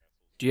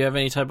Do you have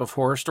any type of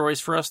horror stories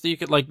for us that you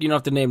could, like, you don't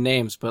have to name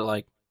names, but,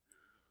 like,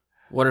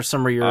 what are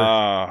some of your...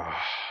 I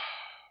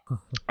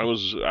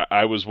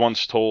was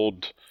once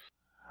told,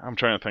 I'm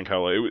trying to think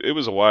how, it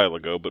was a while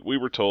ago, but we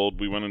were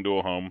told, we went into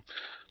a home,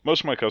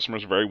 most of my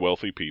customers are very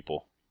wealthy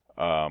people,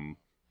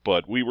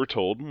 but we were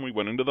told when we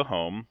went into the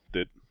home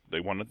that they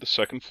wanted the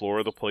second floor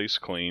of the place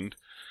cleaned,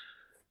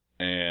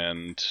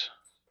 and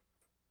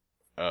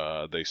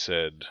they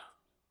said,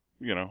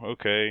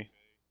 okay,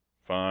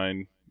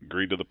 fine,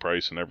 agreed to the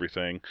price and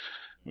everything.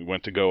 We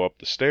went to go up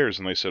the stairs,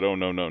 and they said, oh,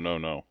 no,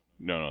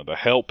 the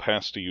help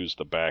has to use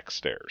the back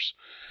stairs.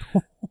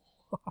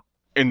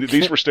 And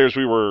these were stairs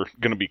we were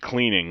going to be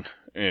cleaning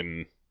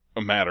in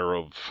a matter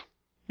of,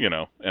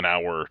 an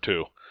hour or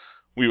two.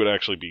 We would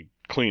actually be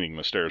cleaning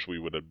the stairs. We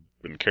would have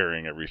been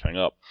carrying everything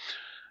up.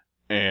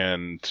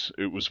 And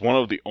it was one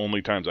of the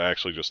only times I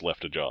actually just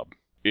left a job.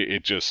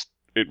 It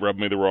rubbed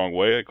me the wrong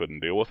way. I couldn't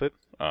deal with it.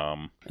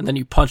 And then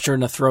you punched her in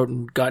the throat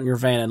and got in your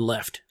van and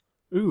left.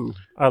 Ooh,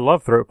 I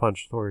love throat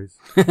punch stories.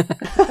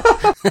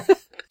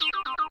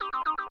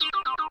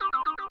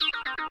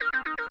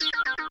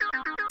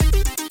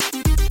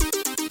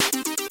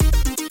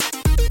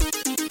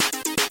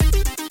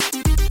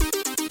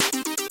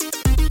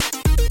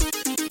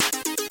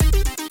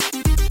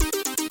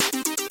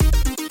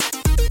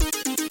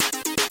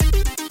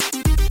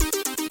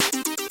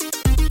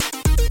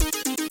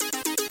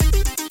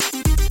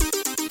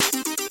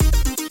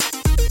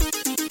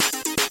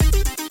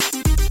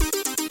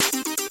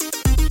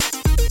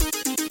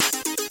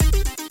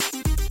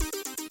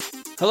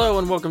 Hello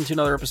and welcome to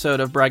another episode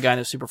of Brad Guy and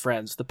His Super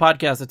Friends, the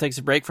podcast that takes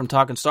a break from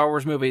talking Star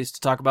Wars movies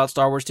to talk about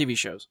Star Wars TV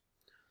shows.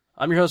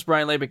 I'm your host,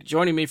 Brian Labick.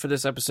 Joining me for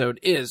this episode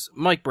is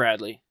Mike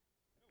Bradley.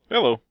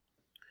 Hello.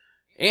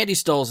 Andy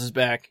Stolz is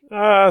back.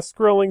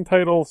 Scrolling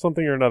title,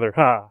 something or another.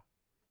 Ha.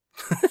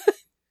 I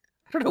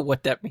don't know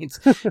what that means.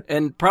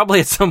 And probably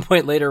at some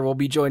point later we'll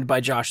be joined by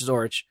Josh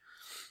Zorich.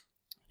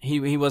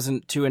 He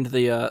wasn't too into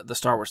the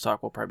Star Wars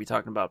talk we'll probably be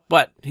talking about,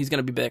 but he's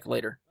going to be back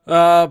later.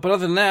 But other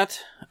than that,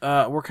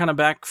 we're kind of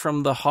back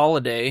from the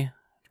holiday.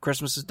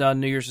 Christmas is done,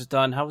 New Year's is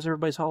done. How was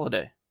everybody's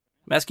holiday?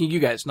 I'm asking you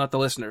guys, not the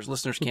listeners.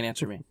 Listeners can't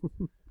answer me.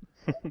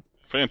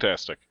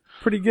 Fantastic.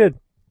 Pretty good.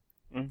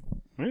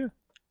 Yeah.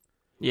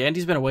 Yeah,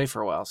 Andy's been away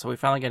for a while, so we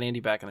finally got Andy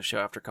back on the show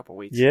after a couple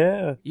weeks.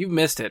 Yeah. You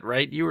missed it,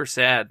 right? You were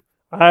sad.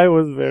 I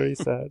was very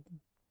sad.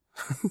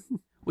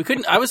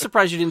 I was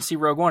surprised you didn't see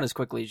Rogue One as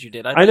quickly as you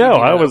did. I know.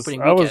 I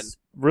was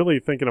really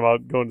thinking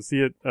about going to see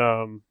it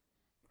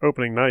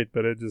opening night,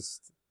 but it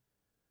just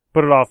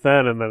put it off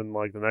then, and then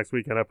like the next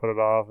weekend I put it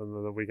off, and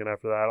then the weekend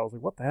after that I was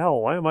like, what the hell?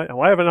 Why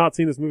have I not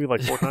seen this movie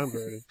like 4 times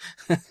already?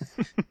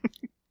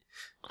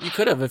 You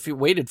could have if you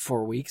waited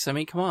 4 weeks. I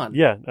mean, come on.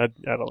 Yeah, I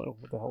don't know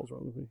what the hell is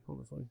wrong with me,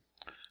 honestly.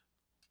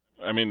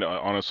 I mean,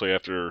 honestly,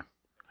 after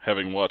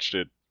having watched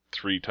it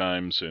 3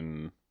 times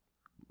in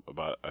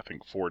about, I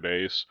think, 4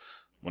 days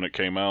when it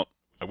came out,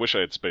 I wish I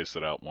had spaced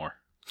it out more.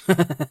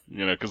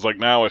 Because like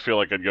now I feel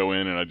like I'd go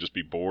in and I'd just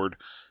be bored.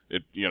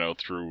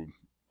 Through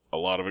a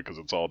lot of it, because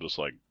it's all just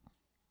like,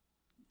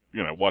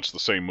 watch the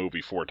same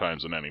movie 4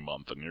 times in any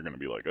month, and you're going to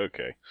be like,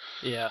 okay.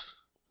 Yeah.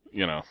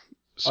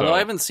 So. Although I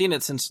haven't seen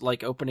it since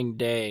like opening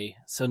day,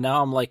 so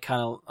now I'm like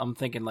I'm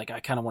thinking like I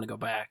kind of want to go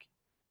back.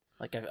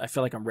 Like I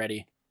feel like I'm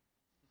ready.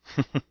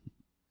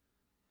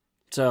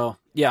 So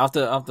yeah, I'll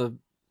have to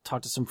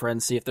talk to some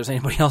friends, see if there's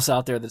anybody else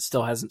out there that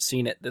still hasn't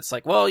seen it. That's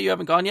like, well, you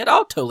haven't gone yet.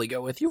 I'll totally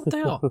go with you. What the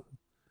hell?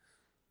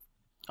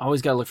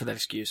 Always got to look for that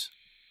excuse.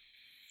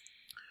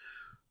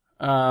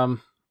 All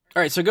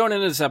right, so going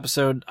into this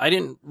episode, I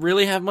didn't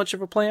really have much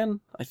of a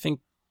plan. I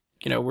think,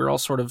 we're all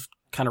sort of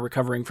kind of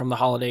recovering from the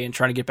holiday and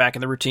trying to get back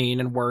in the routine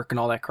and work and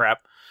all that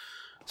crap.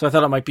 So I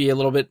thought it might be a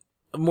little bit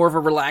more of a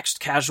relaxed,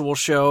 casual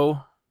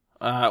show.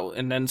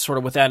 And then sort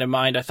of with that in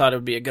mind, I thought it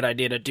would be a good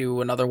idea to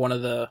do another one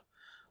of the,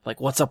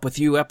 like, What's Up With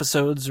You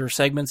episodes or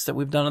segments that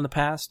we've done in the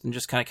past and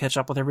just kind of catch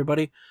up with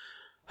everybody.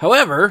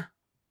 However,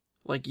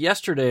 like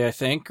yesterday, I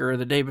think, or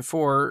the day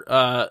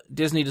before,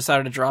 Disney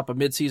decided to drop a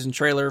mid-season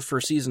trailer for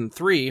Season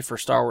 3 for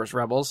Star Wars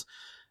Rebels.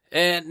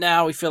 And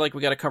now we feel like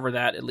we got to cover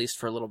that at least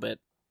for a little bit.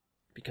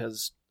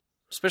 Because,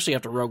 especially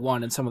after Rogue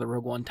One and some of the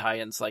Rogue One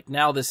tie-ins, like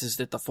now this is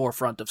at the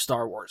forefront of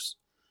Star Wars.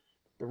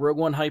 The Rogue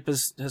One hype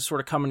has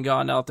sort of come and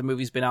gone now that the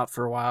movie's been out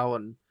for a while,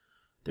 and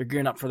they're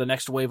gearing up for the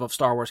next wave of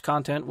Star Wars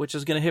content, which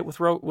is going to hit with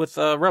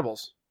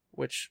Rebels.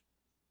 Which,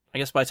 I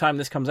guess by the time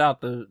this comes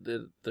out,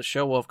 the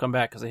show will have come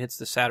back because it hits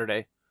this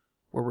Saturday.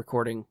 We're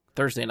recording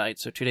Thursday night,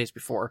 so 2 days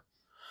before.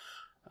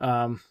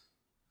 So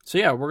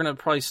yeah, we're going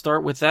to probably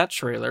start with that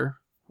trailer,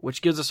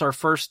 which gives us our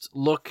first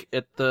look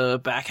at the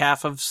back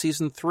half of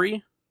Season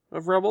 3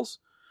 of Rebels.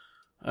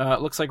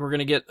 It looks like we're going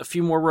to get a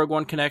few more Rogue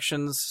One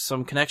connections,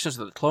 some connections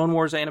to the Clone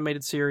Wars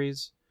animated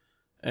series,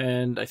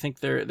 and I think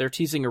they're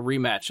teasing a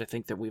rematch, I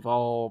think, that we've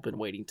all been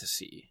waiting to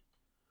see.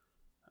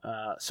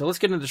 So let's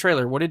get into the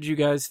trailer. What did you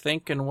guys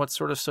think, and what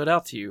sort of stood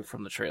out to you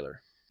from the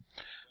trailer?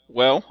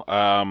 Well,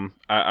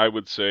 I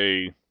would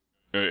say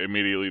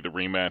immediately the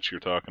rematch you're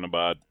talking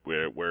about,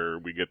 where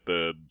we get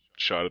the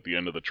shot at the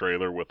end of the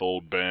trailer with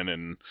old Ben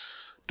and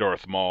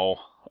Darth Maul.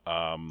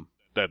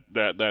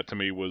 That to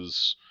me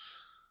was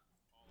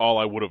all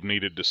I would have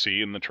needed to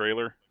see in the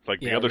trailer.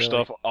 Like, the other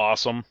stuff,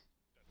 awesome.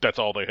 That's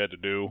all they had to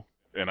do,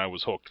 and I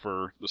was hooked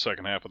for the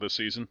second half of this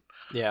season.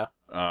 Yeah.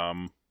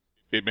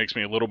 It makes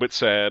me a little bit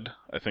sad.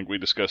 I think we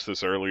discussed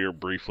this earlier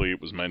briefly.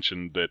 It was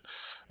mentioned that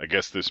I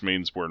guess this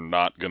means we're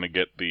not going to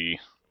get the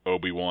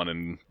Obi-Wan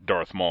and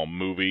Darth Maul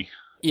movie.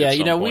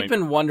 Yeah, we've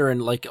been wondering,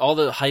 like, all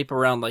the hype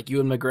around, like,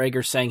 Ewan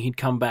McGregor saying he'd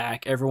come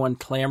back, everyone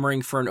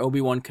clamoring for an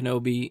Obi-Wan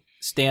Kenobi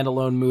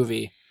standalone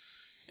movie.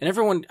 And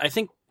everyone, I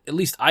think, at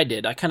least I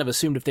did, I kind of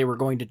assumed if they were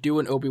going to do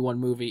an Obi-Wan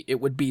movie,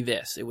 it would be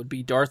this. It would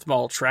be Darth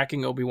Maul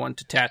tracking Obi-Wan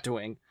to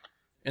Tatooine,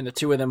 and the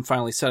two of them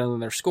finally settling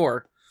their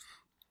score.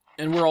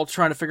 And we're all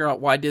trying to figure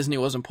out why Disney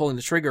wasn't pulling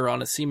the trigger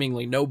on a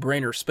seemingly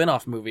no-brainer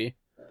spin-off movie.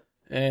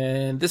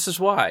 And this is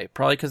why.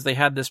 Probably because they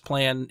had this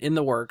plan in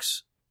the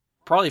works,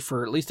 probably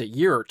for at least a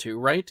year or two,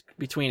 right?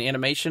 Between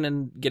animation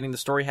and getting the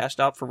story hashed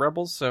out for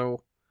Rebels,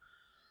 so...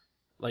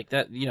 Like,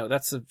 that,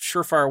 that's a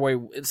surefire way.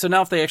 So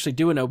now if they actually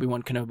do an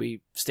Obi-Wan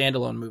Kenobi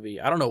standalone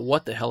movie, I don't know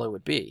what the hell it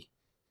would be.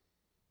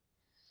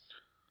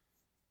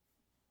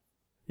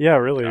 Yeah,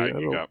 really.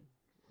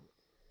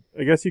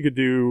 I guess you could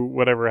do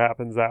whatever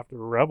happens after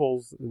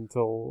Rebels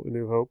until A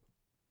New Hope.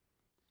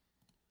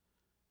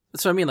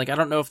 So I mean, like, I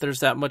don't know if there's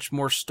that much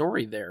more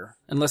story there.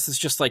 Unless it's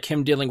just, like,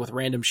 him dealing with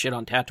random shit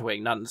on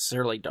Tatooine. Not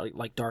necessarily,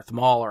 like, Darth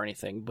Maul or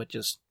anything, but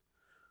just...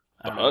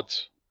 The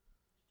Hutts?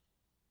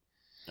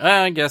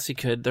 I guess he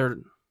could. They're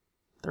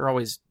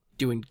always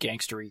doing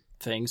gangstery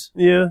things.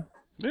 Yeah.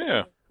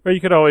 Yeah. Or you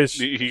could always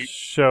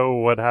show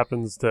what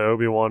happens to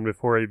Obi-Wan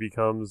before he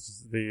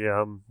becomes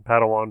the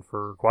Padawan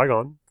for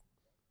Qui-Gon.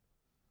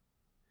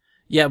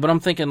 Yeah, but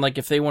I'm thinking, like,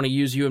 if they want to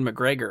use Ewan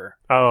McGregor,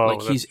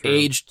 like, he's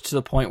aged to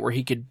the point where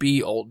he could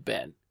be old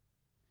Ben.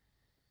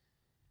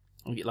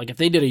 Like, if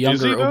they did a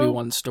younger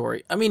Obi-Wan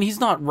story, I mean, he's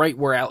not right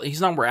where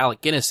he's not where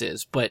Alec Guinness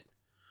is, but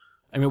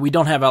I mean, we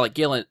don't have Alec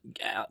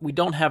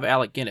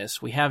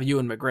Guinness. We have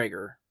Ewan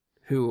McGregor,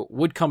 who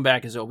would come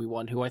back as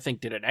Obi-Wan, who I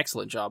think did an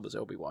excellent job as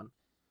Obi-Wan.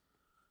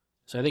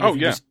 So I think if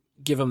you just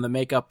give him the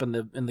makeup and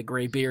the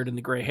gray beard and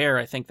the gray hair,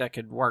 I think that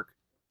could work.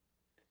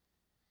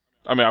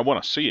 I mean, I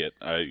want to see it,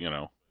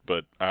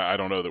 but I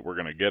don't know that we're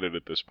going to get it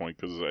at this point,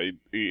 because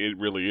it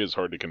really is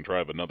hard to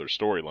contrive another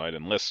storyline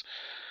unless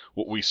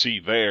what we see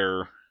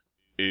there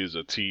is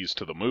a tease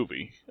to the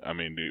movie. I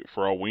mean,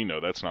 for all we know,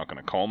 that's not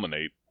going to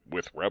culminate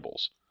with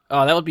Rebels.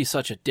 Oh, that would be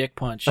such a dick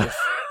punch if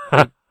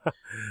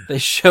they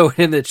show it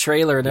in the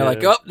trailer and they're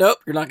like, oh, nope,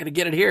 you're not going to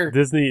get it here.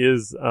 Disney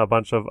is a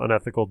bunch of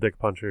unethical dick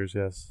punchers,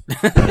 yes.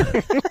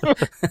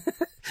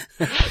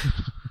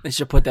 They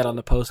should put that on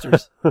the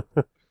posters.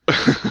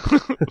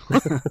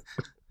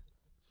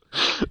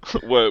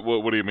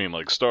 What do you mean,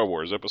 like Star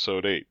Wars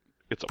Episode 8?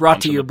 It's brought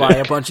to you by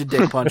a bunch of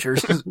dick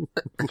punchers.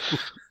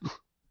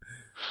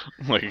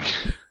 Like...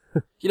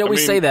 we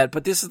say that,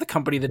 but this is the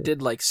company that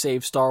did, like,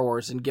 save Star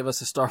Wars and give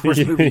us a Star Wars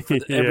movie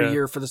every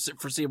year for the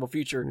foreseeable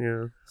future.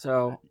 Yeah.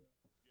 So...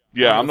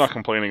 Yeah, I'm not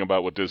complaining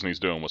about what Disney's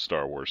doing with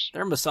Star Wars.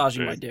 They're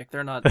massaging my dick.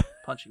 They're not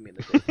punching me in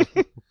the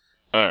dick.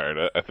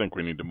 Alright, I think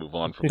we need to move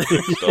on from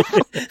that stuff.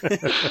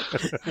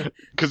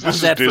 Because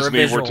this is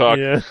Disney we're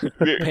talking... Yeah.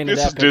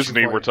 This is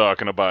Disney we're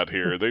talking about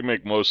here. They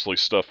make mostly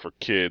stuff for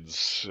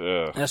kids.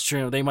 That's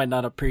true. They might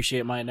not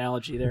appreciate my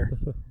analogy there.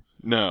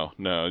 No.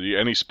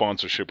 Any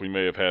sponsorship we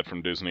may have had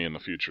from Disney in the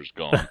future is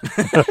gone.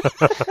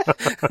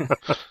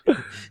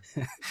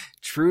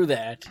 True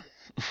that.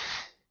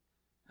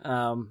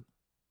 All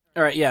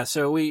right, yeah.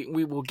 So we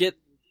will get.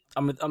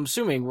 I'm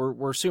assuming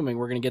we're assuming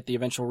we're going to get the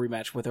eventual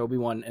rematch with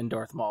Obi-Wan and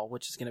Darth Maul,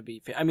 which is going to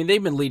be. I mean,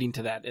 they've been leading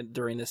to that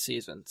during this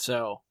season,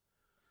 so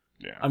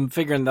yeah. I'm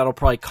figuring that'll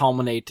probably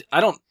culminate. I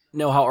don't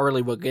know how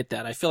early we'll get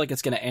that. I feel like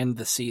it's going to end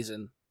the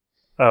season.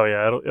 Oh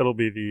yeah, it'll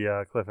be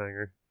the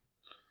cliffhanger.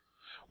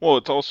 Well,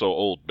 it's also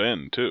old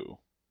Ben too,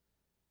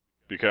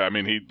 because I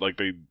mean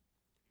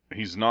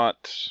he's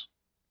not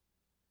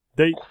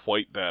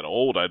quite that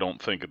old. I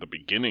don't think at the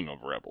beginning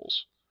of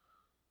Rebels.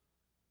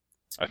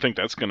 I think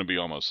that's going to be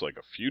almost like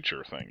a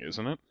future thing,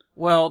 isn't it?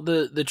 Well,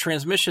 the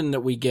transmission that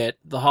we get,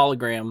 the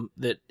hologram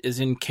that is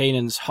in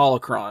Kanan's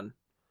holocron,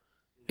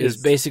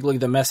 is basically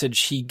the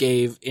message he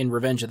gave in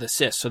Revenge of the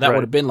Sith. So that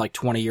would have been like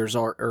 20 years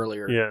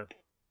earlier. Yeah.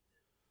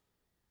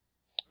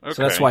 Okay.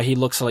 So that's why he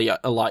looks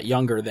a lot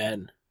younger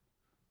then.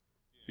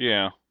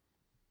 Yeah.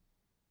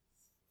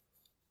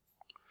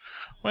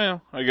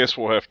 Well, I guess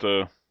we'll have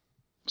to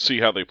see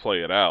how they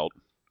play it out.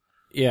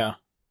 Yeah.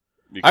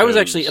 Because... I was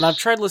actually, and I've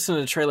tried listening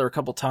to the trailer a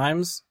couple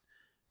times.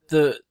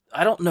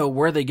 I don't know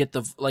where they get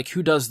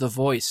who does the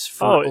voice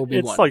for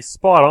Obi-Wan. It's like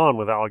spot on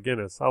with Alec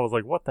Guinness. I was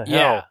like, what the hell?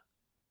 Yeah.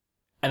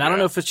 And I don't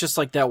know if it's just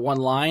like that one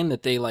line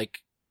that they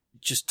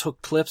just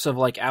took clips of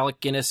like Alec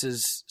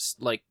Guinness's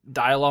like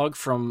dialogue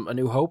from A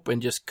New Hope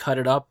and just cut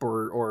it up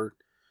or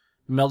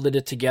melded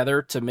it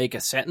together to make a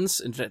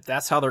sentence. And if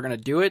that's how they're going to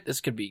do it, this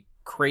could be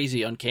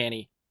crazy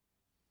uncanny.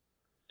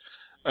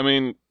 I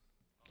mean,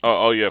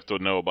 all you have to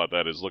know about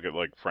that is look at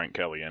like Frank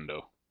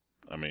Caliendo.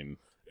 I mean,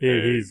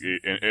 he's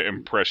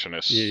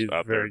impressionist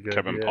out there, good,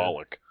 Kevin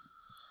Pollak.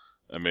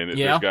 I mean,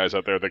 Yeah. there's guys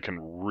out there that can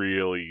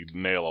really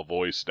nail a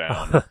voice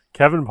down.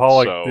 Kevin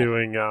Pollak So-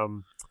 doing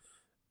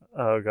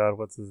oh god,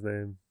 what's his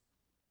name?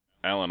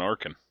 Alan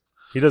Arkin.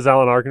 He does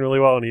Alan Arkin really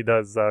well, and he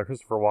does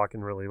Christopher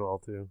Walken really well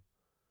too.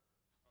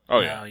 Oh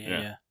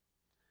yeah.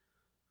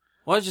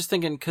 Well, I was just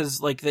thinking because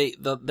like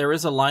there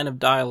is a line of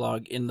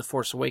dialogue in The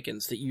Force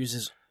Awakens that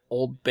uses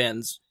old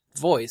Ben's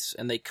voice,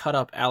 and they cut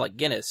up Alec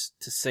Guinness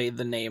to say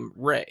the name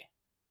Rey.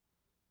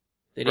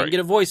 They didn't Right. get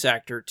a voice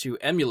actor to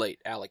emulate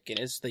Alec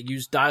Guinness. They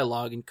used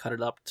dialogue and cut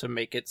it up to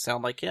make it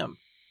sound like him.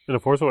 In The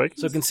Force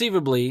Awakens? So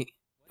conceivably,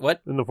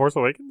 what? In The Force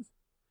Awakens?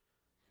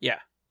 Yeah.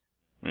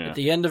 Yeah. At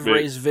the end of They-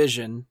 Rey's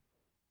vision,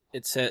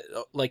 it said,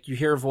 like, you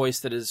hear a voice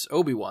that is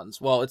Obi-Wan's.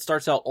 Well, it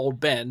starts out old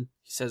Ben.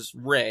 He says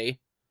Rey.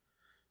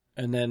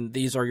 And then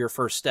these are your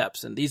first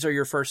steps. And these are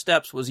your first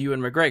steps was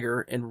Ewan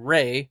McGregor. And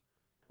Rey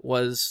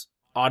was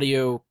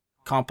audio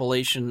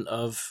compilation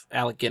of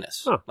Alec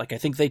Guinness. Huh. Like, I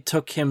think they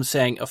took him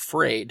saying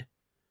afraid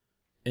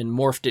and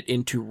morphed it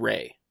into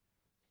Rey.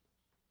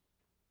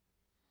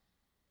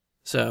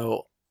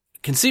 So,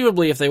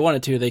 conceivably, if they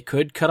wanted to, they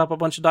could cut up a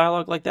bunch of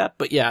dialogue like that.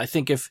 But yeah, I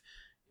think if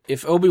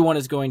Obi-Wan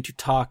is going to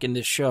talk in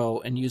this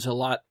show and use a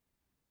lot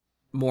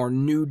more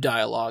new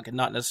dialogue and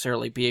not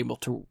necessarily be able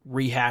to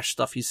rehash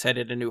stuff he said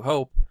in A New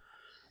Hope,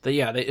 then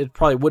yeah, it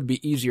probably would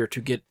be easier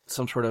to get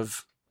some sort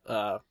of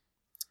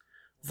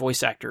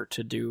voice actor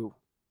to do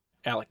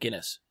Alec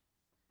Guinness.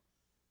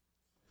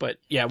 But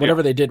yeah,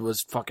 whatever they did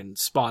was fucking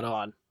spot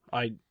on.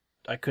 I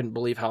couldn't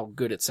believe how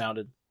good it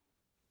sounded.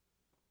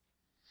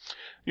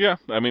 Yeah,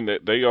 I mean,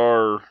 they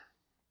are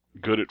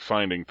good at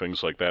finding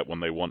things like that when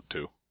they want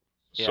to.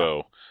 Yeah.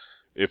 So,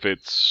 if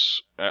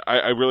it's...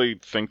 I really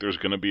think there's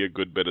going to be a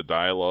good bit of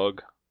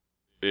dialogue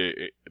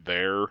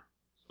there,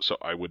 so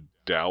I would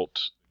doubt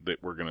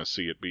that we're going to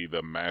see it be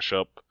the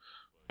mashup,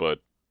 but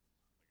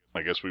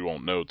I guess we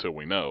won't know till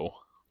we know.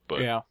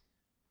 But Yeah.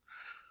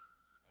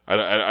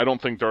 I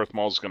don't think Darth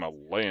Maul's going to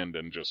land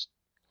and just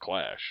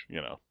clash,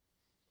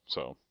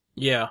 so...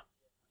 Yeah.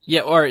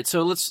 Yeah, alright,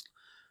 so let's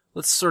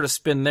sort of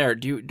spin there.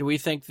 Do we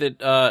think that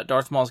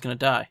Darth Maul's gonna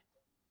die?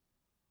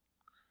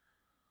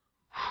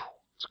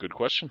 It's a good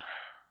question.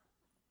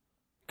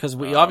 Because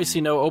we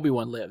obviously know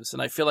Obi-Wan lives,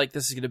 and I feel like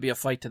this is gonna be a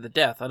fight to the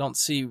death. I don't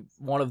see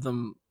one of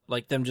them,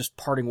 like, them just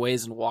parting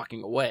ways and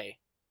walking away.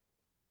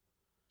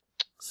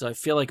 So I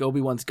feel like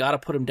Obi-Wan's gotta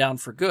put him down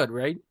for good,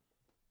 right?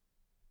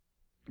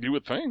 You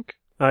would think.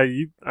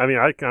 I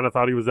kind of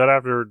thought he was dead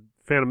after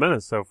Phantom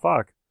Menace, so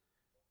fuck.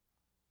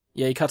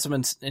 Yeah, he cuts him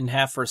in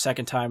half for a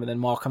second time, and then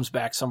Maul comes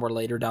back somewhere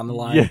later down the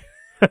line.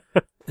 Yeah.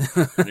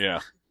 Yeah.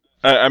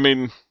 I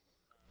mean,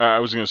 I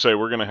was going to say,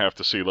 we're going to have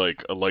to see,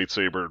 like, a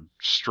lightsaber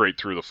straight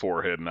through the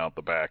forehead and out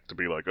the back to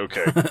be like,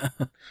 okay,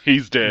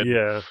 he's dead.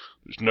 Yeah.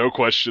 There's no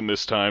question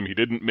this time. He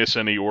didn't miss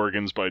any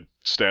organs by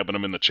stabbing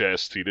him in the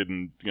chest. He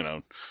didn't,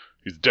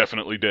 he's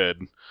definitely dead.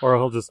 Or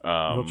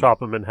he'll chop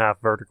him in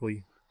half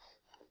vertically.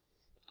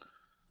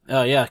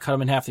 Oh, yeah, cut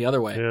him in half the other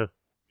way. Yeah.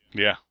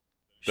 Yeah.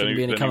 Shouldn't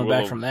be any then he coming will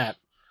back have- from that.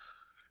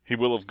 He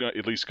will have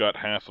at least got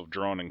half of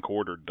Drawn and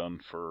Quartered done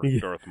for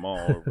Yeah. Darth Maul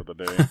over the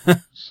day.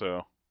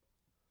 So,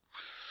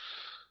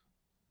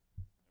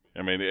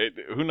 I mean,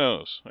 who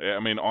knows? I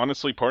mean,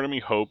 honestly, part of me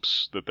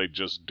hopes that they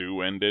just do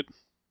end it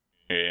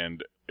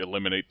and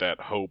eliminate that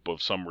hope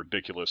of some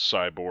ridiculous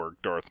cyborg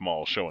Darth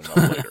Maul showing up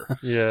later.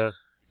 Yeah.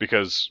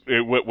 Because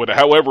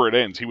however it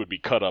ends, he would be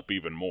cut up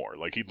even more.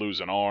 Like, he'd lose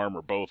an arm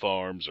or both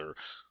arms or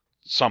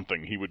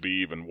something. He would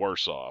be even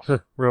worse off.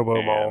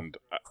 Robo Maul. And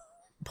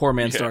Poor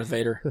man's Yeah. Darth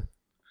Vader.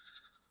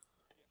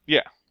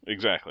 yeah,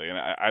 exactly. And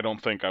I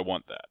don't think I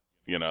want that.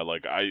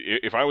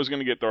 If I was going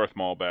to get Darth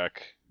Maul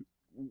back,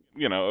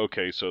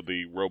 okay, so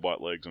the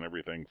robot legs and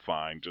everything,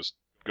 fine. Just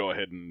go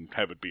ahead and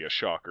have it be a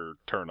shocker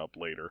turn up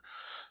later.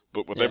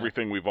 But with Yeah.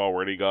 everything we've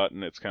already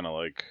gotten, it's kind of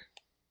like,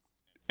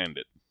 end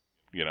it.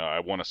 I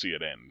want to see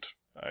it end.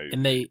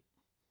 And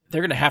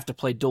they're gonna have to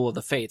play Duel of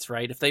the Fates,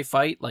 right? If they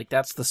fight, like,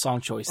 that's the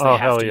song choice they Oh, have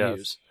hell to yes.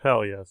 use.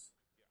 Hell yes.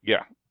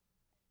 Yeah.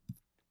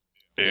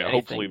 Yeah, Yeah,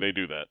 hopefully anything- they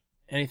do that.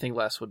 Anything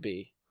less would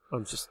be...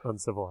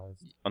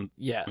 Uncivilized.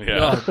 Yeah.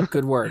 Yeah. Oh,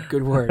 good word.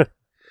 Good word.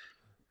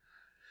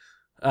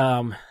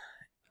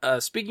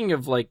 Speaking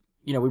of, like,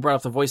 we brought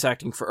up the voice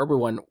acting for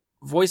Obi-Wan.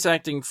 Voice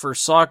acting for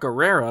Saw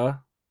Gerrera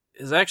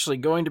is actually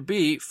going to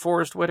be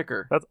Forrest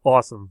Whitaker. That's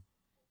awesome.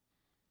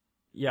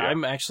 Yeah, Yeah.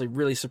 I'm actually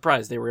really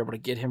surprised they were able to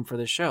get him for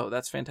this show.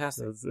 That's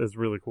fantastic. It's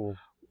really cool.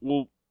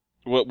 Well,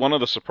 one of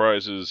the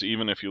surprises,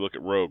 even if you look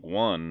at Rogue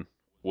One,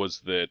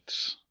 was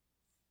that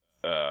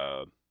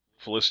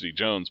Felicity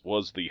Jones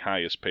was the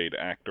highest paid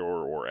actor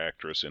or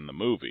actress in the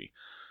movie.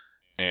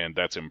 And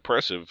that's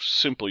impressive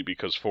simply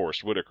because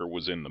Forrest Whitaker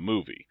was in the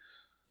movie.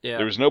 Yeah.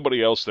 There was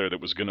nobody else there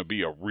that was going to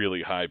be a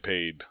really high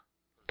paid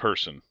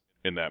person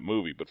in that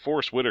movie. But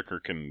Forrest Whitaker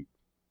can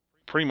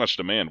pretty much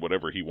demand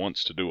whatever he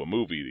wants to do a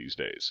movie these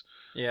days.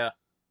 Yeah.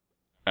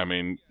 I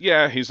mean,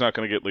 yeah, he's not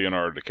going to get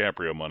Leonardo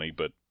DiCaprio money,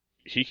 but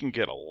he can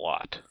get a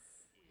lot.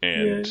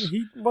 And Yeah,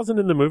 he wasn't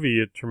in the movie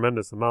a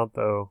tremendous amount,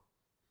 though.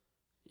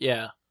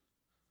 Yeah.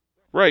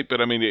 Right,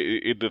 but I mean,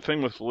 the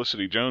thing with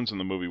Felicity Jones in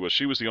the movie was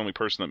she was the only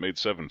person that made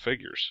 7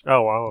 figures,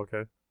 Oh wow,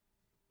 okay.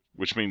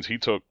 which means he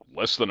took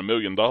less than $1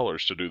 million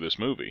to do this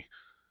movie,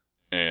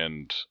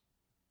 and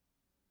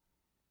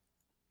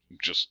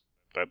just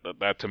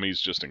that to me is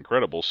just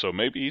incredible. So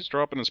maybe he's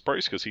dropping his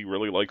price because he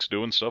really likes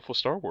doing stuff with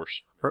Star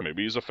Wars. Or-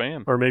 Maybe he's a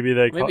fan. Or maybe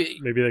they Maybe-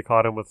 maybe they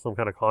caught him with some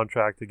kind of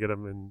contract to get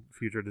him in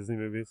future Disney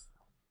movies.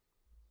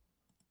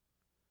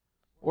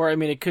 Or, I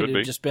mean, it could Could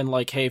have be. just been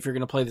like, hey, if you're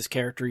going to play this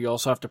character, you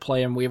also have to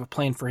play him. We have a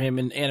plan for him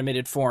in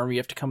animated form. You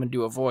have to come and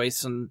do a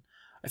voice. And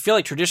I feel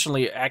like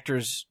traditionally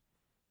actors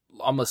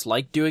almost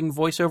like doing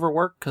voiceover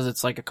work because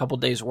it's like a couple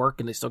days'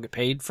 work and they still get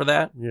paid for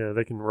that. Yeah,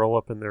 they can roll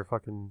up in their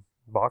fucking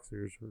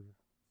boxers.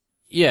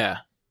 Yeah.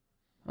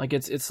 Like,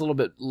 it's a little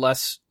bit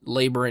less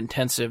labor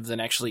intensive than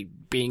actually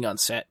being on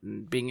set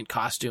and being in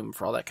costume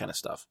for all that kind of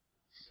stuff.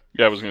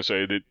 Yeah, I was going to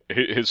say that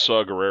his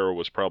Saw Gerrera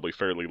was probably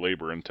fairly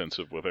labor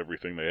intensive with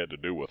everything they had to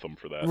do with him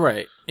for that.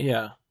 Right.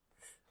 Yeah.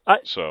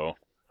 So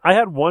I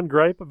had one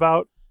gripe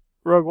about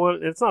Rogue One.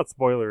 It's not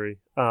spoilery.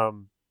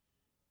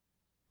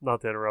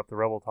 Not to interrupt the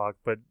Rebel talk,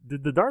 but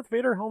did the Darth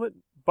Vader helmet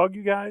bug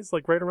you guys,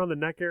 like right around the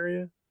neck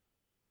area?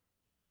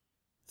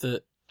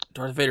 The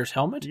Darth Vader's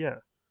helmet? Yeah.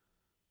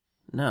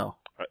 No.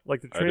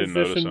 Like the I didn't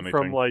notice transition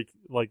from anything.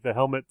 like the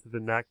helmet to the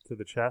neck to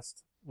the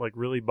chest, like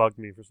really bugged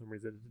me for some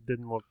reason. It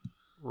didn't look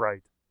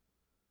right.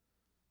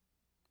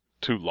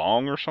 too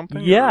long or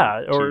something?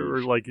 Yeah, too-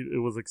 or like it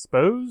was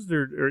exposed,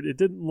 or it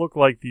didn't look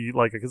like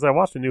because I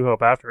watched A New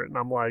Hope after it, and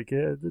I'm like,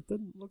 it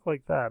didn't look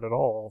like that at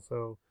all.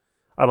 So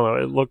I don't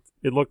know. It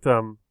looked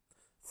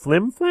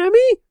flim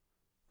flammy.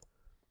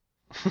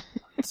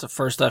 It's the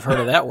first I've heard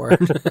of that word.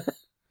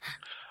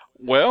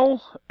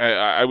 Well,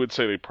 I would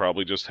say they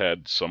probably just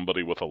had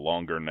somebody with a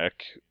longer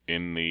neck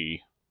in the...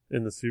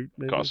 In the suit,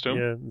 maybe? Costume?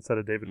 Yeah, instead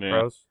of David Yeah.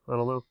 Prowse. I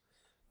don't know.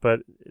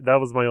 But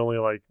that was my only,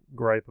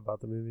 gripe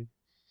about the movie.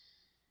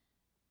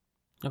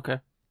 Okay.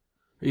 Are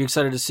you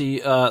excited to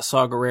see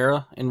Saw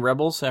Gerrera in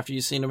Rebels after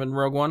you've seen him in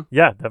Rogue One?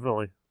 Yeah,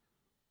 definitely.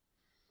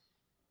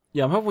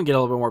 Yeah, I'm hoping we get a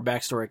little bit more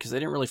backstory because they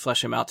didn't really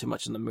flesh him out too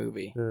much in the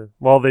movie. Yeah.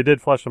 Well, they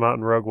did flesh him out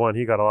in Rogue One.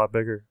 He got a lot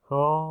bigger.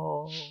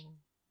 Oh.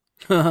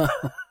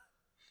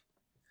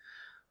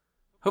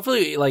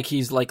 Hopefully,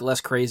 he's less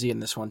crazy in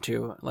this one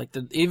too.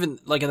 Even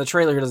in the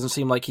trailer, it doesn't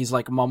seem like he's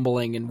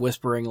mumbling and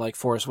whispering like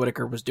Forrest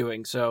Whitaker was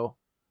doing. So,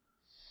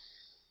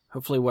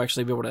 hopefully, we'll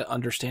actually be able to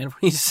understand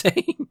what he's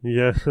saying.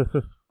 Yeah.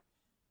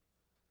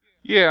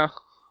 Yeah.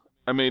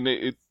 I mean,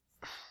 the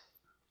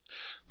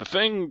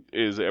thing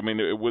is, I mean,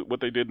 what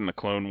they did in the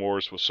Clone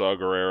Wars with Saw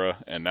Gerrera,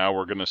 and now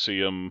we're going to see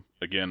him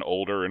again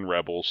older in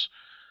Rebels,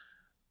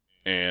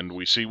 and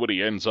we see what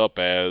he ends up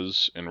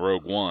as in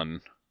Rogue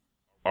One.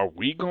 Are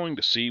we going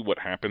to see what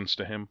happens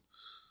to him?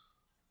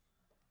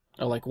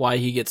 Or why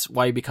he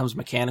becomes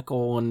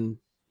mechanical and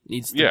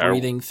needs the Yeah.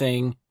 breathing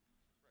thing.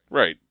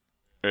 Right.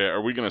 Are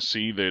we going to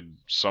see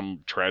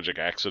some tragic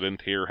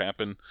accident here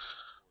happen?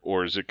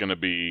 Or is it going to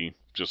be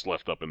just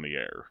left up in the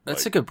air?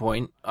 That's a good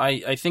point.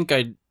 I think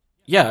I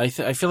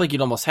feel like you'd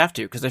almost have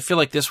to, because I feel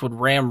like this would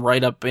ram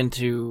right up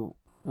into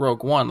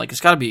Rogue One. It's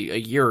got to be a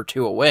year or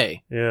two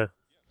away. Yeah.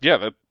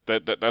 Yeah,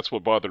 that's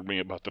what bothered me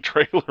about the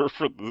trailer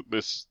for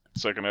this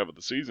second half of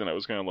the season. I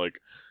was kind of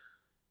like,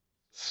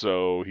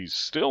 so he's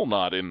still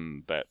not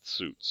in that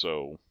suit,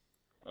 so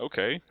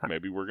okay,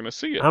 maybe we're going to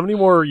see it. How many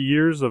more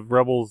years of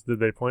Rebels did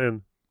they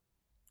plan?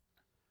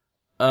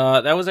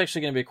 That was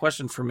actually going to be a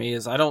question for me.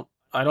 I don't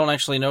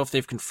actually know if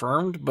they've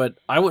confirmed, but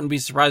I wouldn't be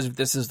surprised if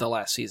this is the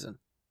last season.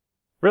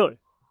 Really?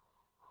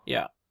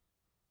 Yeah.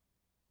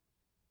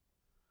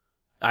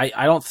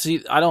 I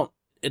don't,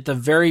 at the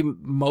very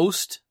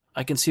most,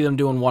 I can see them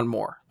doing one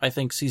more. I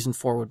think season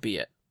 4 would be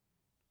it.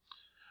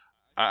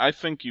 I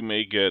think you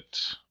may get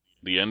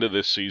the end of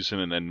this season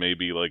and then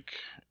maybe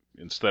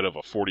instead of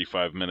a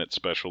 45-minute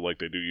special like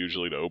they do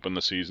usually to open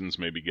the seasons,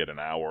 maybe get an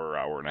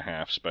hour and a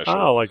half special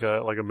Oh, like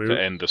a movie.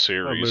 to end the A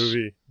series.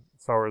 movie.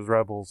 Star Wars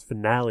Rebels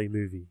finale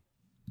movie.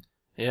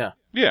 Yeah.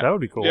 Yeah. That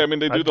would be cool. Yeah, I mean,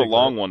 they do I'd the dig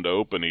long that. one to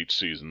open each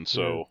season,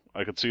 so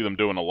I could see them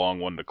doing a long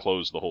one to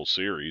close the whole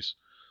series.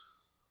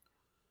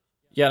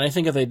 Yeah, and I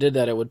think if they did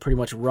that, it would pretty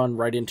much run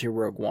right into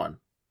Rogue One.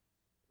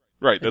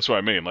 Right, that's what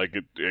I mean.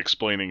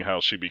 Explaining how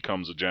she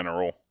becomes a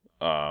general,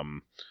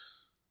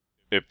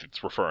 if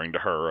it's referring to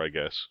her, I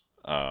guess.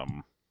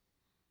 Because,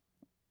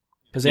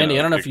 You Andy, know,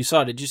 I don't know if you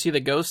saw, did you see the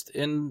ghost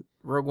in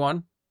Rogue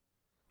One?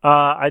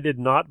 I did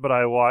not, but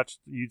I watched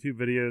YouTube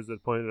videos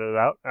that pointed it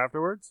out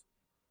afterwards.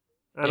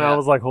 And Yeah. I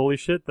was like, holy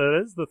shit, that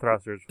is the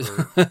thrusters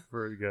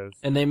for the Ghost.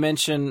 And they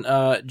mention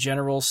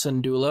General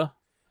Syndulla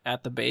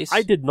at the base.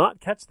 I did not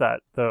catch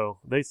that, though.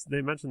 They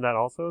mentioned that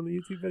also in the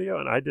YouTube video,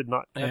 and I did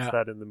not catch Yeah.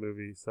 that in the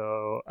movie.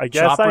 So I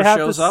guess Chopper I have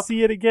shows to up?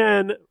 see it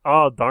again.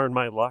 Oh, darn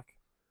my luck.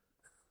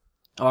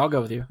 Oh, I'll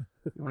go with you.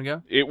 You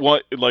want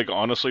to go?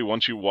 Honestly,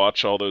 once you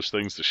watch all those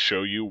things to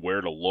show you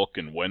where to look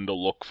and when to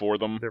look for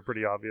them, They're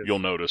pretty obvious. you'll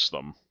notice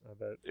them. I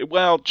bet.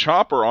 Well,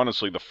 Chopper,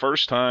 honestly, the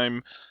first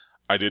time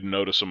I didn't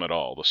notice him at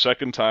all. The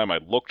second time I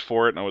looked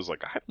for it and I was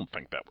like, I don't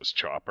think that was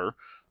Chopper.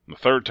 And the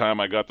third time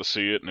I got to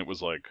see it and it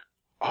was like,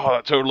 oh,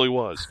 that totally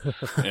was.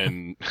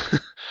 And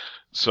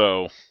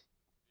so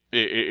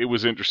it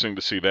was interesting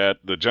to see that.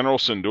 The General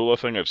Syndulla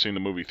thing, I've seen the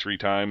movie 3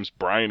 times.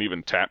 Brian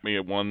even tapped me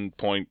at one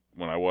point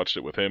when I watched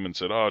it with him and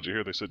said, oh, did you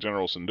hear they said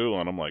General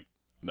Syndulla? And I'm like,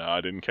 no,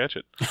 I didn't catch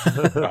it.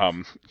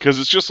 Because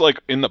it's just like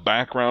in the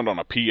background on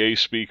a PA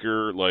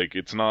speaker. Like,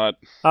 it's not...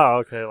 Oh,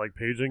 okay, like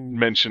paging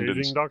mentioned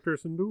Dr.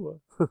 Syndulla.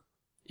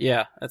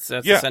 Yeah, that's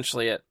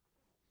essentially it.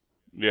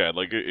 Yeah,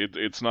 like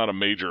it's not a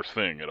major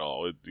thing at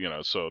all.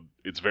 So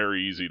it's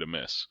very easy to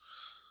miss.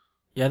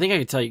 Yeah, I think I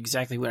can tell you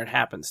exactly when it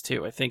happens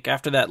too. I think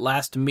after that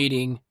last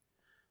meeting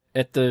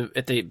at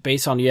the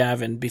base on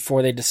Yavin,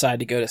 before they decide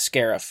to go to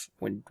Scarif,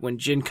 when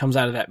Jyn comes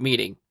out of that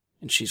meeting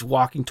and she's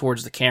walking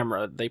towards the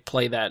camera, they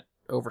play that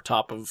over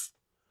top of,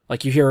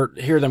 like, you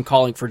hear them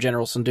calling for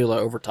General Syndulla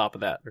over top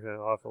of that. Okay,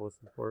 I'll have to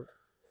listen for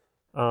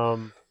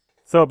it.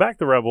 So back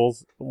to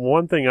Rebels.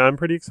 One thing I'm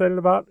pretty excited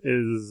about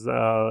is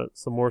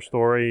some more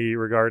story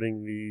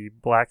regarding the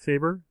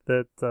Blacksaber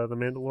that the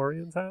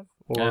Mandalorians have,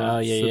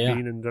 or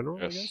Sabine in general,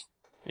 yes. I guess.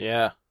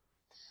 Yeah.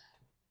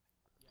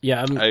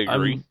 Yeah, I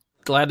agree. I'm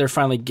glad they're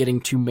finally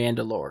getting to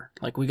Mandalore.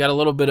 Like, we got a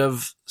little bit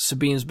of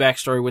Sabine's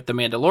backstory with the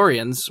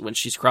Mandalorians when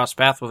she's crossed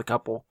paths with a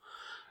couple.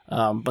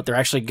 But they're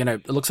actually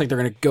it looks like they're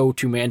gonna go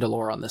to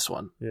Mandalore on this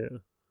one. Yeah.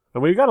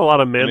 And we got a lot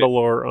of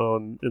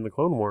Mandalore in the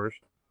Clone Wars.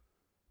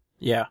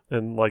 Yeah.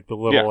 And like the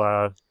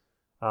little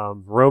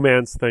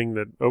romance thing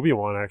that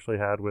Obi-Wan actually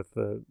had with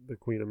the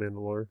Queen of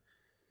Mandalore.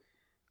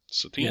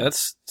 Satine. Yeah,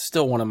 that's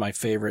still one of my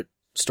favorite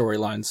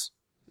storylines.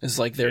 Is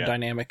like their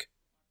dynamic.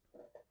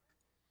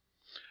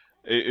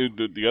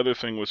 The other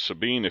thing with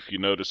Sabine, if you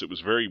notice, it was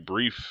very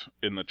brief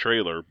in the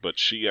trailer, but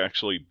she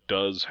actually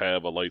does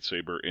have a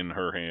lightsaber in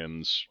her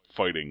hands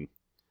fighting.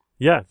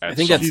 Yeah, at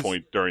some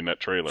point during that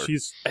trailer.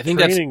 I think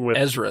that's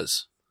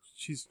Ezra's.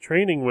 She's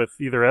training with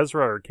either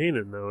Ezra or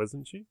Kanan, though,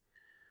 isn't she?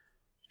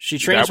 She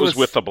trains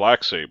with the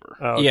Blacksaber.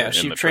 Oh, okay. Yeah,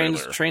 she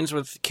trains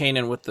with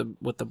Kanan with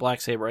the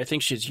Blacksaber. I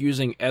think she's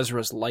using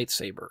Ezra's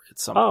lightsaber at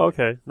some point. Oh,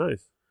 okay,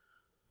 nice.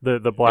 The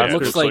blaster,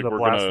 looks like the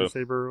blaster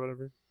saber or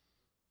whatever.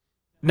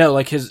 No,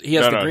 like he has the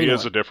green one. He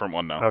has a different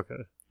one now. Okay.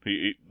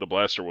 The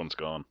blaster one's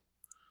gone.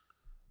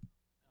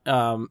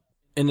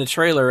 In the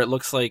trailer, it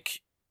looks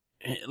like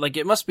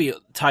it must be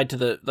tied to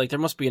there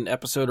must be an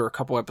episode or a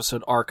couple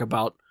episode arc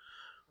about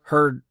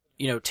her,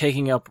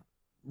 taking up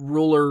the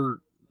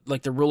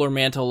ruler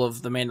mantle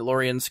of the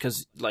Mandalorians,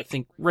 because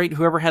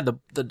whoever had the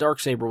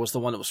Darksaber was the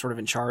one that was sort of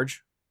in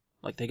charge.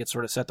 Like, they could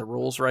sort of set the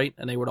rules, right?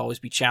 And they would always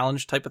be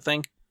challenged type of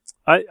thing.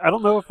 I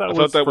don't know if that was...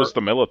 I thought that was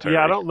the military.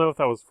 Yeah, I don't know if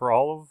that was for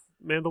all of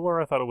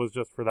Mandalore. I thought it was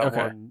just for that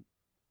one.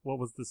 What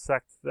was the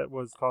sect that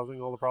was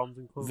causing all the problems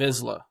in Clone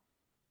Wars? Vizsla.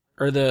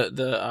 Or the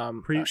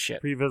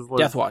Pre-Vizsla.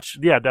 Death Watch.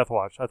 Yeah, Death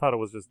Watch. I thought it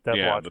was just Death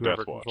Watch.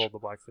 Whoever controlled the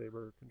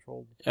Blacksaber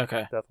controlled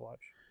Death Watch.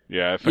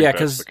 Yeah, I think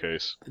that's the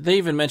case. They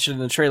even mentioned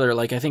in the trailer,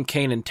 I think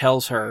Kanan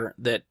tells her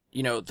that,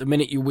 the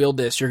minute you wield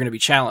this, you're going to be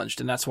challenged,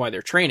 and that's why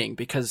they're training,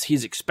 because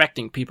he's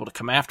expecting people to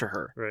come after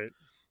her. Right.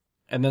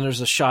 And then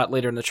there's a shot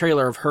later in the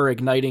trailer of her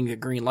igniting the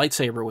green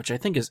lightsaber, which I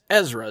think is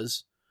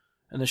Ezra's.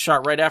 And the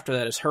shot right after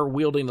that is her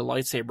wielding the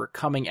lightsaber,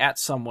 coming at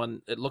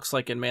someone, it looks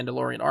like in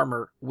Mandalorian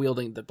armor,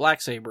 wielding the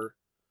Blacksaber.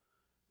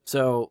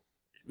 So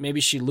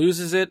maybe she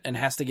loses it and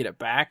has to get it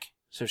back,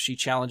 so she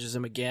challenges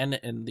him again,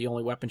 and the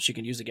only weapon she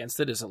can use against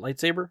it is a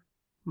lightsaber.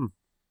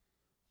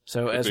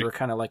 So Ezra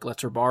kind of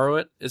lets her borrow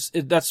it.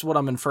 That's what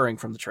I'm inferring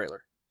from the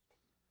trailer.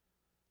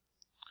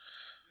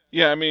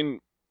 Yeah, I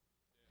mean,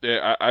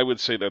 I would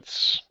say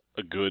that's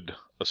a good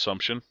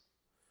assumption.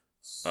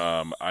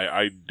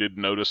 I did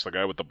notice the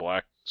guy with the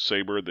black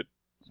saber that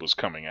was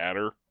coming at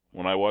her.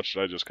 When I watched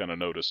it, I just kind of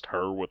noticed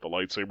her with the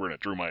lightsaber, and it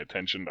drew my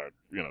attention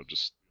to,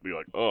 just be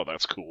like, oh,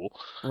 that's cool.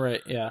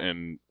 Right, yeah.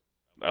 And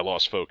I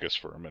lost focus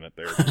for a minute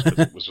there, just 'cause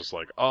it was just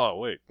like, oh,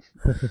 wait.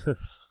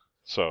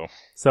 So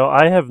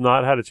I have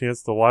not had a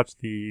chance to watch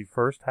the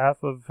first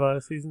half of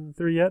season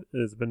 3 yet.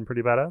 It's been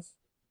pretty badass.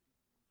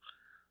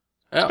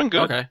 It's been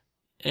good. Okay.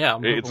 Yeah,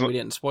 I'm hoping we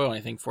didn't spoil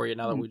anything for you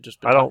now that we've just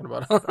been talking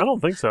about it. I don't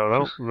think so. I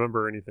don't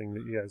remember anything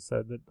that you guys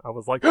said that I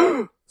was like,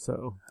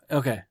 so.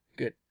 Okay,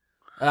 good.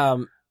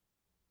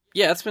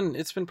 Yeah, it's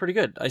been pretty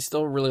good. I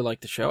still really like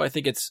the show. I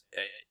think it's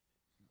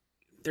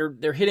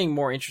they're hitting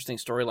more interesting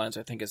storylines,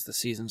 I think, as the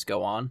seasons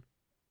go on.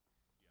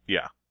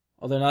 Yeah.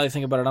 Although now that I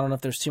think about it, I don't know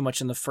if there's too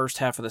much in the first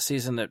half of the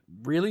season that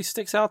really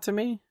sticks out to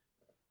me.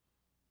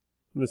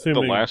 The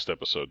last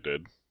episode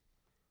did.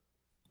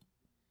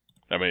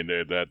 I mean,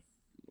 that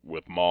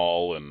with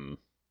Maul and...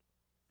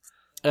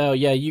 Oh,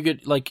 yeah, you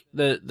get,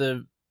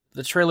 the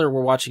trailer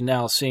we're watching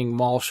now, seeing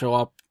Maul show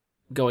up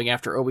going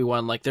after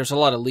Obi-Wan, there's a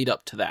lot of lead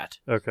up to that.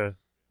 Okay.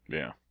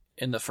 Yeah.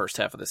 In the first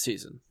half of the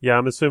season. Yeah,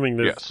 I'm assuming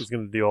this is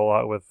going to deal a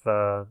lot with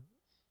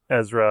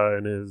Ezra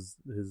and his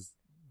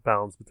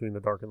balance between the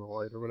dark and the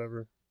light or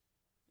whatever.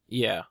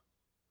 Yeah,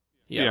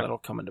 that'll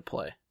come into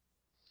play.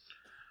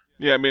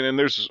 Yeah, I mean, and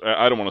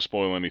I don't want to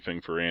spoil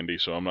anything for Andy,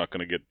 so I'm not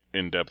going to get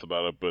in-depth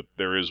about it, but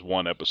there is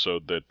one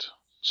episode that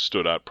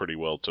stood out pretty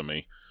well to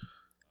me,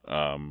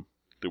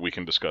 that we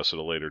can discuss at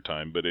a later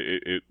time, but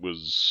it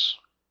was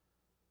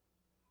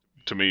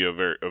to me a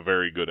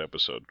very good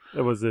episode.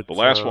 Was it the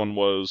last one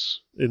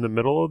was in the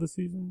middle of the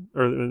season,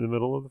 or in the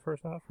middle of the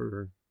first half,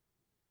 or?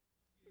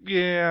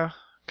 Yeah,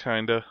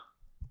 kinda.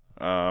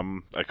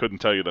 I couldn't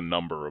tell you the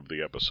number of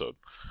the episode.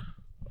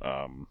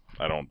 I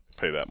don't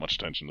pay that much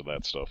attention to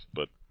that stuff,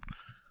 but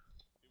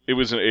it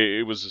was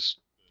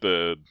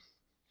the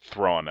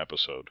Thrawn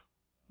episode.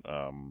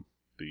 I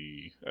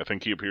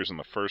think he appears in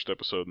the first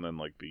episode and then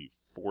like the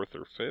 4th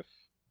or 5th.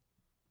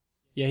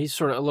 Yeah, he's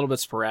sort of a little bit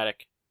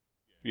sporadic.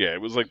 Yeah,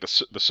 it was like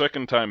the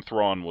second time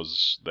Thrawn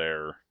was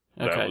there.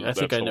 Okay, I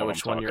think I know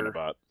which one you're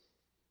about.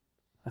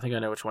 I think I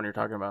know which one you're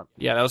talking about.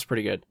 Yeah, that was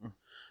pretty good. And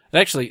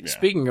actually,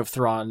 speaking of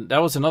Thrawn,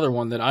 that was another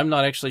one that I'm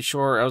not actually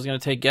sure. I was going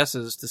to take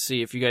guesses to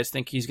see if you guys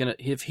think he's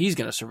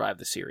gonna survive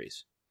the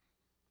series.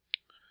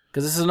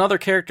 Because this is another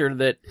character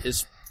that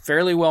is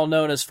fairly well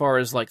known as far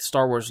as like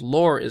Star Wars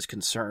lore is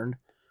concerned.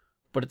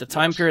 But at the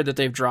time period that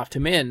they've dropped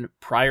him in,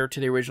 prior to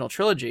the original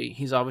trilogy,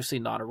 he's obviously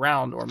not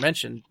around or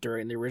mentioned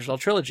during the original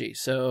trilogy.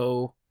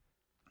 So,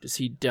 does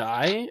he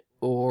die,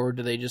 or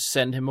do they just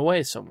send him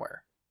away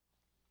somewhere?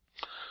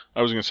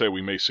 I was going to say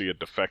we may see a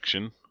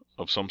defection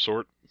of some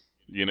sort.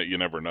 You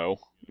never know.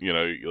 You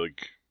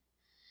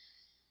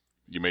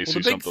may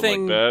see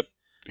something like that.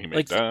 He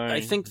may die.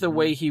 I think the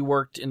way he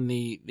worked in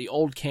the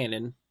old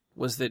canon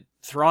was that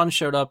Thrawn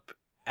showed up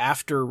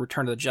after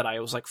Return of the Jedi. It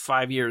was like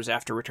 5 years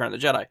after Return of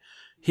the Jedi.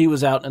 He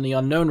was out in the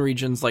unknown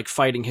regions, like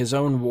fighting his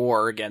own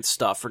war against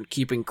stuff and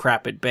keeping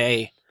crap at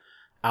bay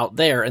out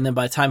there. And then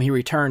by the time he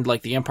returned,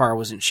 like the Empire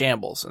was in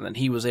shambles, and then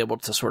he was able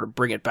to sort of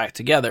bring it back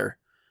together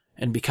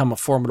and become a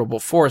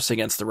formidable force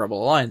against the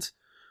Rebel Alliance.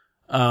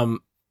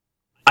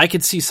 I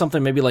could see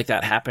something maybe like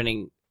that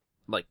happening,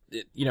 like,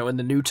 in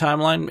the new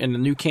timeline, in the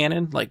new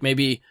canon, like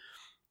maybe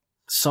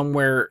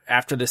somewhere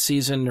after the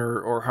season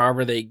or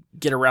however they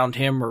get around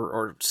him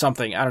or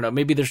something. I don't know.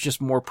 Maybe there's just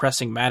more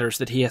pressing matters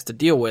that he has to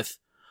deal with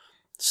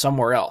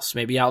somewhere else,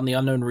 maybe out in the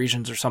unknown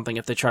regions or something,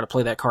 if they try to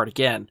play that card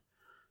again,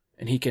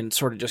 and he can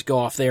sort of just go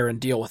off there and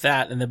deal with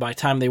that, and then by the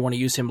time they want to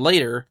use him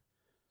later,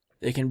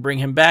 they can bring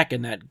him back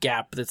in that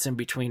gap that's in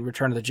between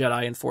Return of the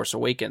Jedi and Force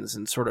Awakens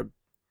and sort of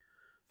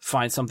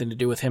find something to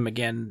do with him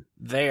again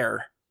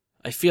there.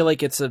 I feel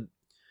like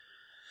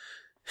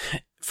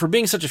for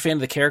being such a fan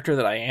of the character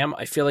that I am,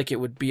 I feel like it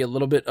would be a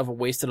little bit of a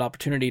wasted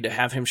opportunity to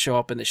have him show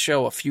up in the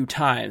show a few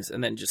times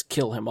and then just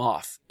kill him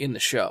off in the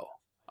show.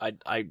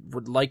 I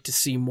would like to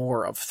see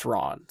more of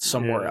Thrawn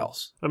somewhere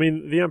else. I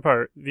mean, the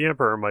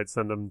Emperor might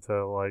send him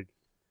to like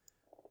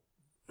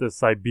the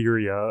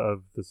Siberia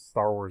of the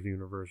Star Wars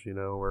universe,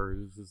 where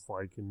he's just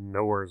like in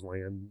nowhere's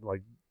land,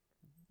 like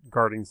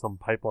guarding some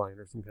pipeline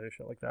or some kind of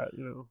shit like that.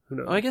 Who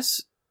knows? I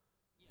guess,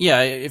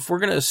 if we're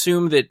gonna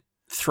assume that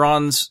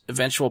Thrawn's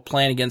eventual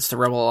plan against the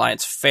Rebel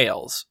Alliance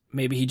fails,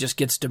 maybe he just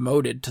gets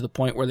demoted to the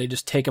point where they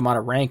just take him out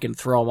of rank and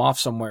throw him off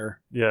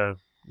somewhere. Yeah,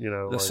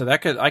 So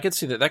I could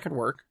see that could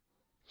work.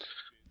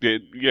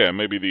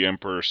 Maybe the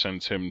Emperor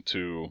sends him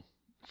to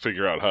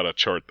figure out how to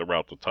chart the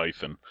route to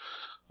Tython.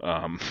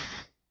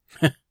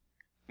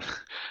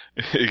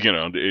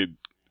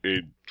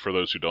 For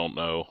those who don't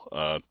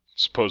know,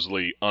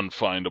 supposedly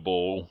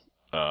unfindable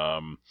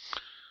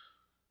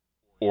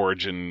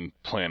origin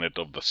planet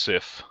of the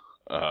Sith.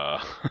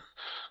 That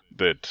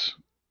what's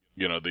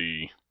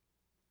the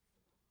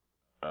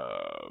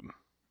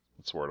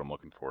word I'm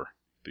looking for?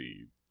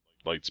 The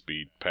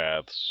lightspeed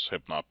paths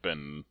have not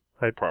been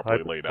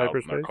properly laid out,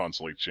 and they're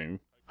constantly changing.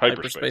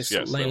 Hyperspace,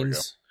 yes,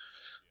 lanes.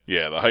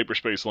 Yeah, the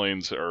hyperspace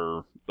lanes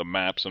are, the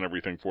maps and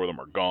everything for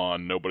them are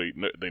gone.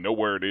 They know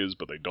where it is,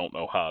 but they don't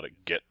know how to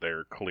get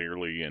there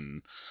clearly,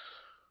 and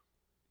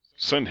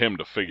send him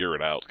to figure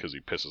it out because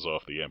he pisses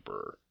off the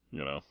Emperor.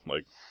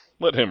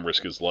 Let him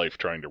risk his life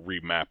trying to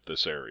remap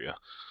this area.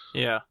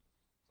 Yeah.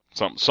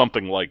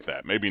 Something like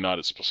that. Maybe not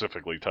as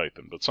specifically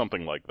Tython, but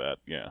something like that,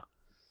 yeah.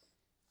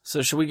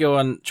 So should we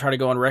try to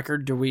go on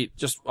record?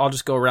 I'll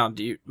just go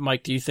around.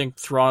 Mike, do you think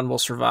Thrawn will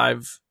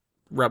survive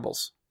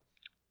Rebels?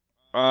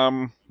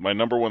 My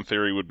number one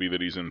theory would be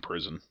that he's in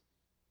prison.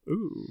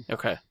 Ooh.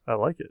 Okay. I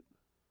like it.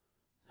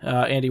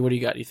 Andy, what do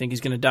you got? You think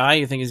he's going to die?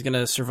 You think he's going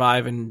to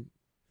survive and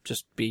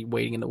just be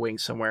waiting in the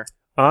wings somewhere?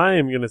 I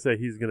am going to say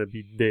he's going to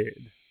be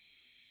dead.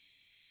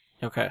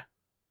 Okay.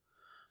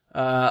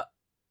 I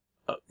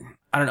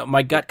don't know.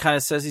 My gut kind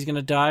of says he's going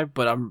to die,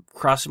 but I'm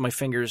crossing my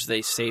fingers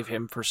they save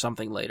him for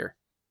something later.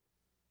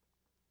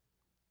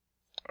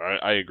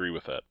 I agree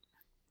with that.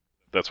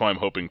 That's why I'm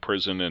hoping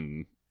prison,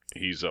 and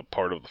he's a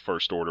part of the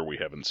First Order we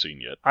haven't seen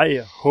yet.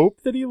 I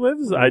hope that he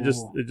lives. Ooh.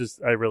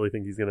 I really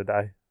think he's going to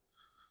die.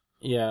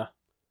 Yeah.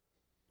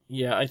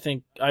 Yeah,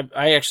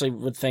 I actually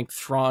would think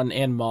Thrawn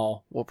and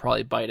Maul will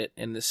probably bite it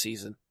in this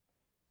season.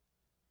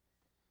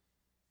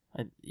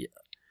 It's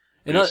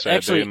a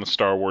sad day in the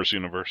Star Wars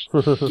universe.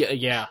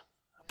 Yeah.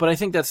 But I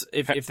think that's,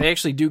 if they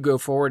actually do go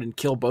forward and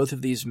kill both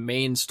of these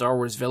main Star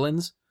Wars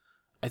villains,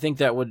 I think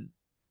that would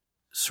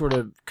sort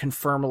of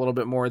confirm a little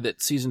bit more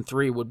that Season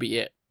 3 would be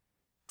it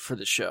for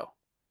the show.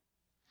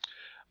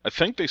 I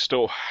think they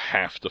still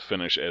have to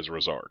finish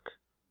Ezra's arc.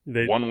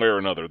 One way or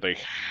another, they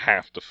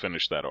have to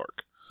finish that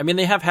arc. I mean,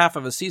 they have half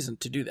of a season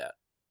to do that.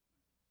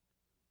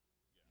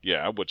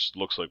 Yeah, which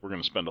looks like we're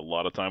going to spend a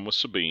lot of time with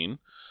Sabine,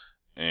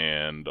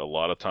 and a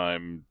lot of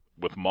time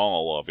with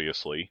Maul,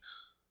 obviously.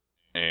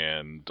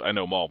 And I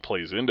know Maul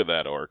plays into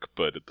that arc,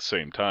 but at the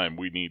same time,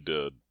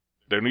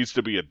 there needs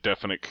to be a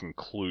definite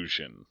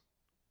conclusion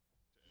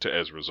to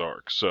Ezra's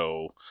arc.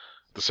 So,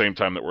 at the same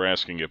time that we're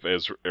asking if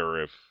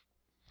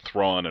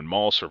Thrawn and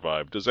Maul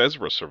survive, does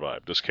Ezra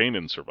survive? Does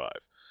Kanan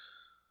survive?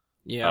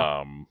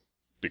 Yeah.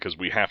 Because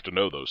we have to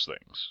know those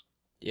things.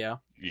 Yeah.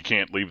 You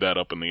can't leave that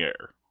up in the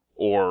air.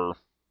 Or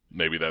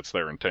maybe that's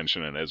their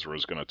intention and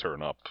Ezra's going to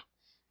turn up,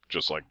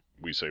 just like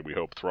we say we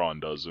hope Thrawn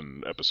does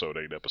in Episode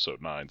 8,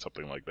 Episode 9,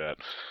 something like that.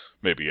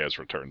 Maybe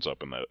Ezra turns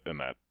up in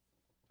that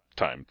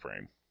time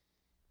frame.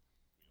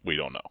 We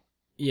don't know.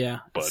 Yeah,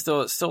 but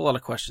still a lot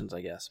of questions,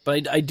 I guess.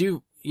 But I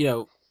do,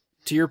 to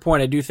your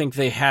point, I do think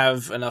they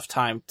have enough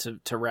time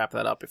to wrap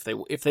that up if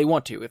they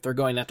want to, if they're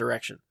going that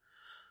direction.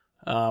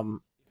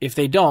 If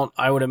they don't,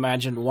 I would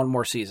imagine one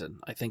more season.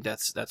 I think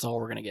that's all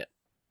we're gonna get.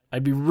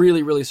 I'd be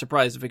really, really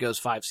surprised if it goes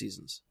 5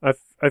 seasons.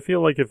 I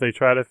feel like if they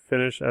try to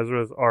finish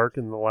Ezra's arc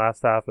in the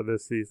last half of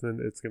this season,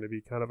 it's going to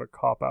be kind of a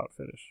cop-out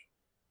finish.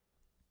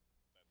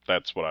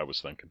 That's what I was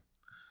thinking.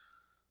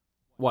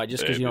 Why?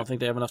 Just because you don't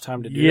think they have enough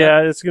time to do that? Yeah,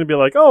 it's going to be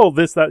like, oh,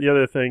 this, that, the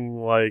other thing,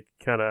 like,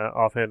 kind of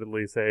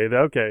offhandedly say,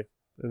 okay.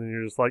 And then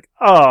you're just like,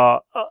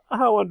 how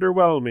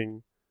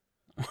underwhelming.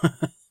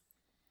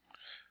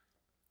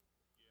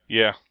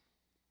 Yeah.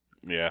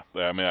 Yeah,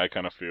 I mean, I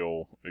kind of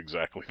feel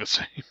exactly the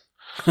same.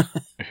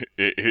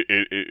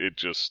 It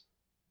just...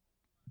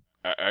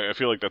 I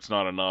feel like that's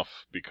not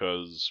enough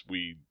because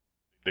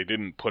they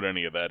didn't put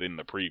any of that in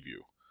the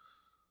preview.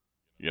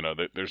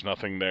 There's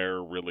nothing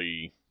there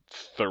really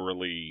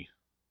thoroughly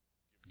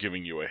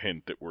giving you a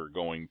hint that we're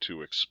going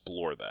to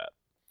explore that.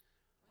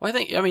 Well,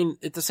 I mean,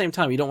 at the same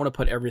time, you don't want to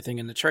put everything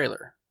in the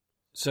trailer.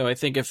 So I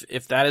think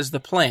if that is the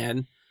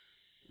plan,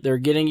 they're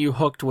getting you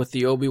hooked with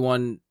the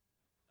Obi-Wan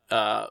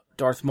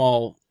Darth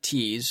Maul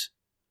tease,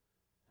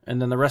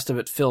 and then the rest of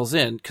it fills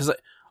in. Because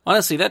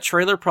honestly, that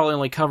trailer probably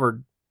only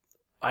covered,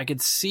 I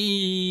could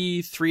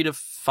see 3 to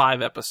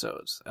 5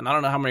 episodes. And I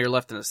don't know how many are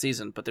left in the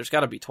season, but there's got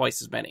to be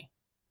twice as many.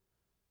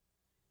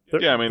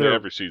 Yeah, I mean,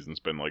 every season's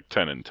been like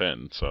 10 and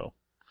 10, so...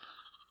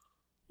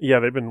 Yeah,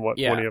 they've been,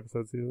 20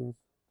 episode seasons?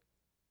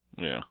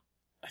 Yeah.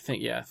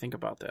 Think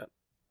about that.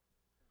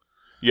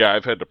 Yeah,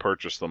 I've had to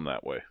purchase them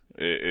that way.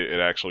 It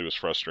actually was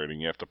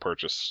frustrating. You have to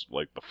purchase,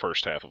 like, the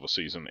first half of a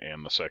season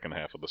and the second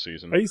half of the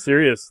season. Are you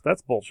serious?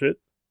 That's bullshit.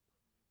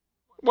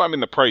 Well, I mean,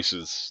 the price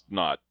is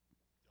not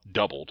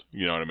doubled.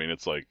 You know what I mean?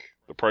 It's like,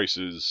 the price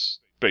is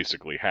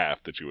basically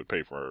half that you would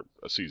pay for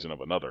a season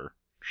of another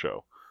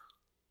show.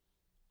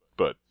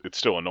 But it's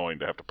still annoying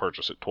to have to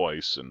purchase it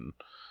twice, and...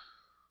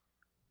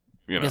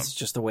 I guess it's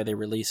just the way they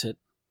release it.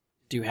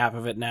 Do half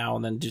of it now,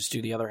 and then just do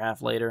the other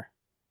half later.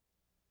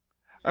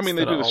 I mean,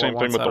 they do the same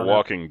thing with The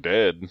Walking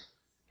Dead.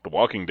 The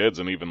Walking Dead's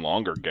an even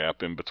longer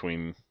gap in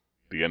between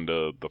the end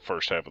of the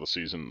first half of the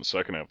season and the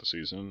second half of the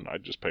season.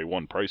 I'd just pay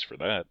one price for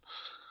that.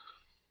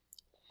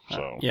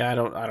 So yeah, I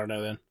don't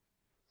know then.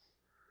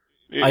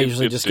 I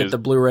usually just get the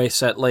Blu-ray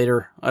set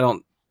later.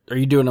 Are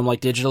you doing them like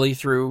digitally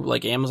through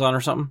like Amazon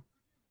or something?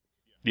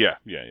 Yeah,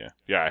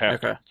 I have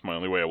to. It's my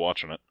only way of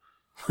watching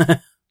it.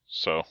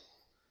 So.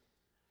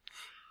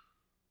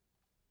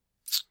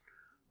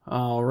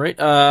 All right.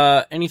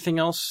 Anything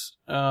else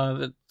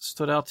that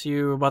stood out to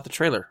you about the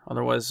trailer?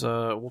 Otherwise,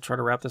 we'll try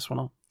to wrap this one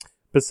up.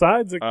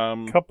 Besides a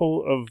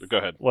couple of go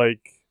ahead. Like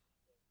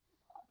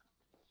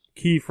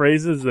key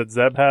phrases that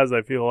Zeb has,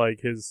 I feel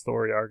like his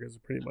story arc is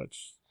pretty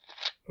much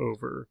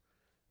over,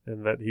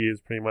 and that he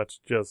is pretty much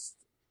just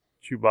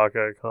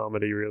Chewbacca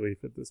comedy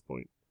relief at this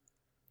point.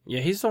 Yeah,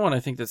 he's the one I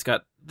think that's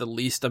got the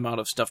least amount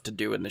of stuff to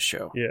do in this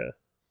show. Yeah,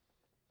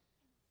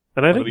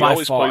 and I think he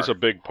always plays a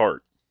big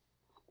part.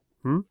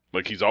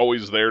 Like, he's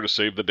always there to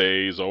save the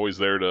day. He's always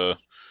there to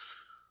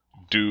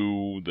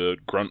do the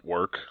grunt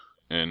work.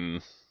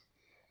 And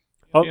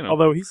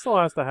although he still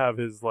has to have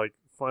his like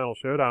final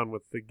showdown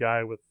with the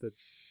guy with the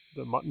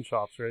mutton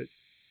chops, right?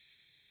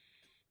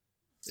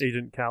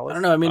 Agent Callus. I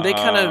don't know. I mean, they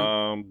kind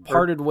of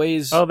parted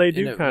ways. Oh, they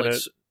do kind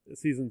of.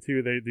 Season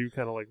 2, they do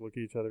kind of like look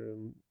at each other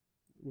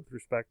with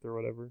respect or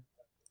whatever.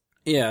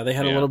 Yeah, they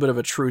had a little bit of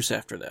a truce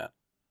after that.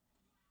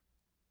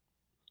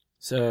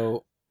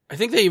 So I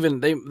think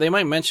they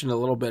might mention a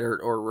little bit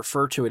or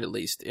refer to it at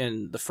least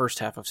in the first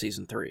half of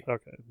season 3.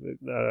 Okay,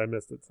 I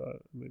missed it, so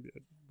maybe I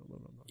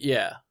don't know.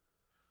 Yeah.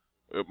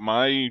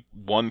 My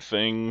one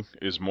thing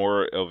is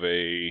more of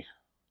a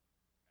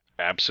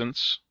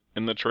absence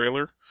in the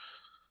trailer,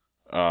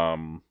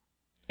 and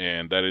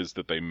that is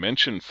that they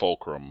mention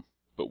Fulcrum,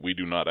 but we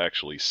do not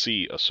actually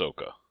see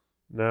Ahsoka.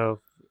 No.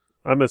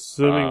 I'm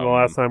assuming the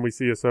last time we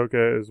see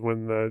Ahsoka is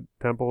when the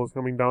temple is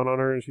coming down on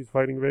her and she's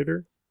fighting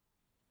Vader?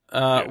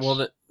 Yes.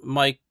 Well,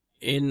 Mike,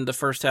 in the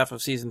first half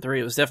of season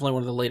 3, it was definitely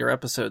one of the later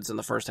episodes in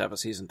the first half of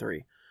season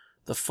 3.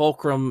 The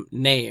Fulcrum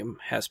name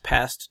has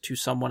passed to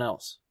someone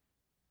else.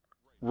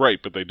 Right,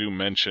 but they do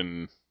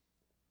mention...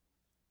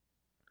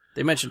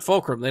 They mention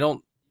Fulcrum. They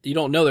don't you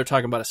don't know they're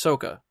talking about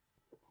Ahsoka.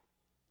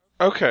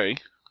 Okay.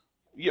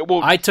 Yeah,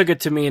 well, I took it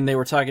to mean they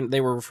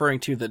were referring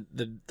to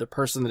the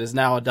person that has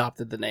now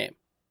adopted the name.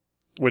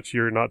 Which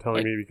you're not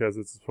telling me because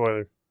it's a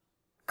spoiler.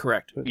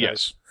 Correct.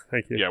 yes.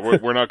 Thank you. Yeah,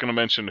 we're not going to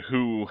mention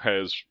who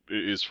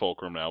is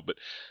Fulcrum now, but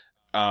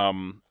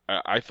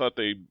I thought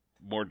they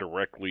more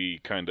directly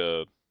kind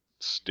of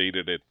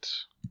stated it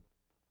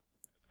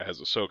as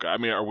Ahsoka. I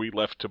mean, are we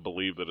left to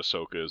believe that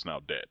Ahsoka is now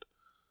dead?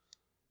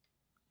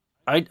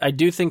 I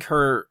do think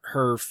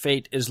her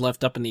fate is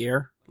left up in the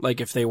air. Like,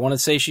 if they want to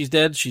say she's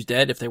dead, she's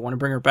dead. If they want to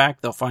bring her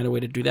back, they'll find a way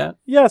to do that.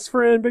 Yes,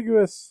 for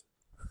ambiguous.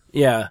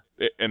 Yeah.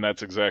 And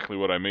that's exactly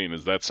what I mean,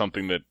 is that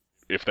something that,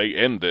 if they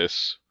end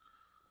this,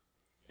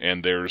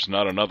 and there's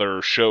not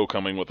another show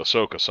coming with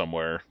Ahsoka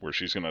somewhere, where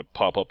she's going to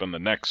pop up in the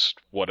next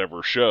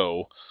whatever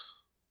show...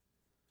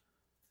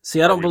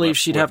 See, I don't believe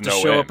she'd have to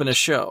show up in a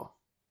show.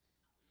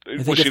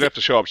 Well, she'd have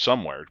to show up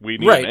somewhere. We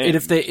need right, an end.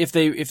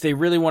 and if they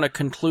really want to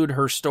conclude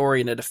her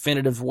story in a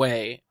definitive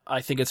way,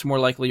 I think it's more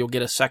likely you'll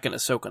get a second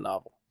Ahsoka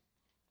novel.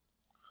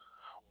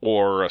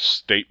 Or a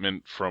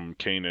statement from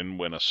Kanan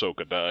when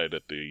Ahsoka died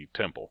at the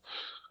temple.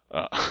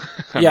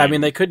 I mean,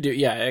 they could do,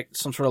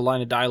 some sort of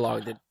line of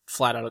dialogue that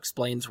flat out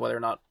explains whether or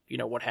not,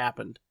 what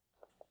happened.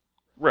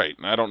 Right,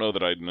 and I don't know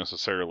that I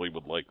necessarily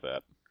would like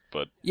that,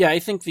 but... Yeah, I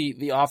think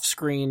the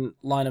off-screen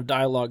line of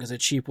dialogue is a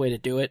cheap way to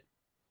do it.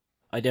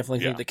 I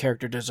definitely think the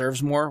character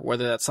deserves more,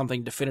 whether that's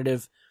something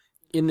definitive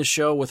in the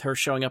show with her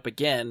showing up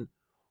again,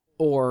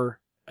 or,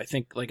 I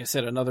think, like I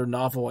said, another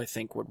novel I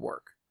think would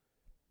work.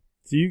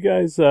 Do you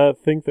guys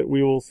think that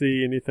we will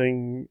see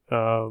anything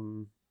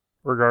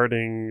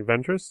regarding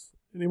Ventress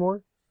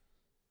anymore?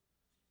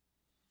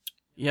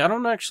 Yeah, I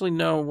don't actually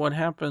know what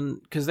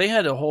happened, because they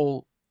had a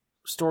whole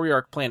story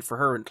arc planned for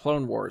her in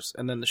Clone Wars,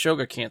 and then the show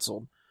got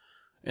canceled,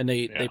 and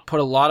they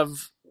put a lot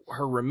of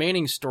her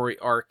remaining story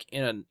arc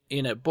in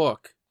a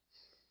book.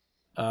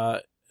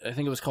 I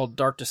think it was called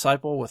Dark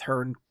Disciple, with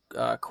her and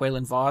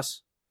Quaylen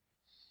Voss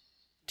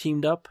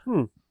teamed up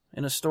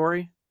in a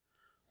story.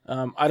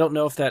 I don't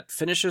know if that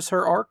finishes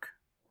her arc,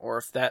 or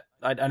if that...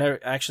 I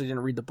actually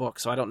didn't read the book,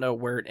 so I don't know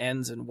where it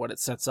ends and what it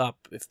sets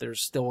up, if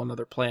there's still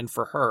another plan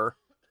for her.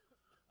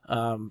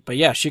 But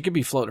yeah, she could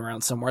be floating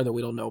around somewhere that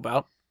we don't know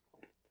about.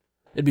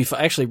 It'd be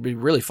actually be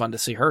really fun to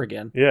see her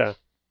again. Yeah.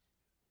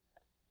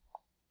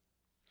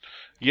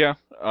 Yeah,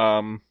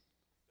 I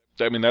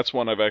mean, that's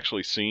one I've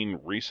actually seen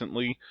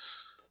recently.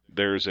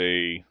 There's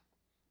a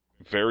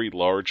very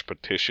large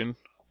petition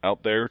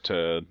out there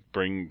to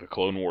bring the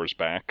Clone Wars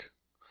back.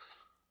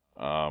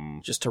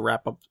 Just to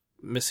wrap up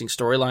missing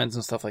storylines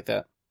and stuff like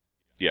that.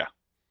 Yeah.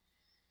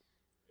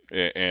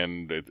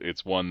 And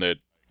it's one that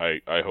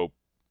I hope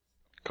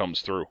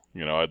comes through.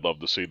 I'd love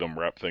to see them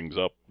wrap things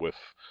up with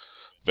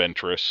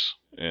Ventress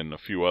and a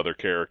few other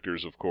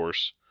characters, of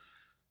course,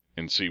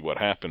 and see what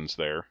happens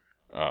there.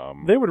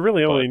 They would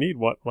really only need,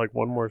 one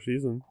more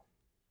season?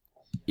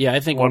 Yeah,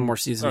 I think one more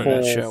season of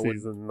that show.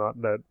 Season,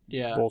 not that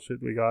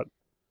bullshit we got.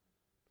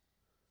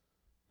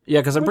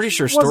 Yeah, because I'm pretty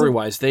sure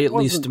story-wise, they at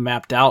least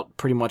mapped out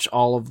pretty much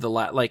all of the...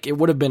 it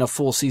would have been a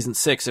full season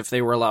 6 if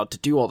they were allowed to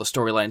do all the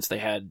storylines they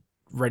had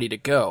ready to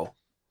go.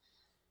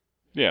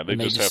 Yeah, they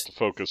just have to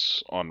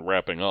focus on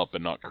wrapping up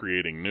and not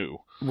creating new.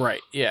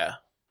 Right, yeah.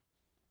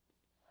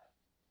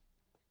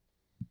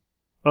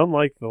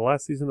 Unlike the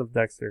last season of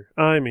Dexter.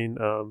 I mean,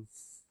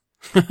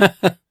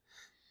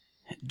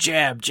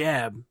 Jab,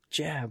 jab,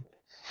 jab.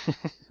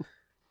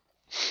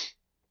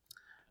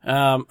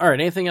 All right,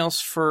 anything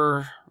else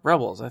for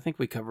Rebels? I think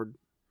we covered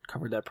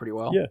that pretty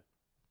well. Yeah.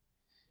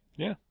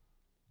 Yeah.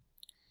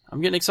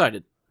 I'm getting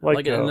excited.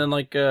 And then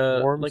like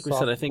we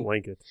said, I think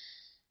blanket.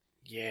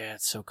 Yeah,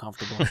 it's so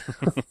comfortable.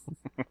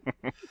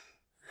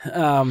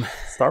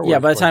 Star Wars. Yeah,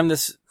 by the time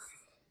this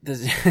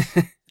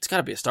it's got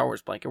to be a Star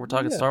Wars blanket. We're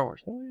talking Star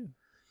Wars. Oh,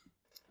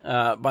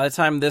 yeah. By the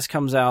time this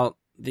comes out,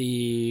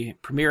 the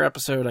premiere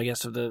episode, I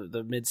guess, of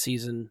the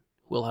mid-season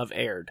will have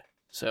aired.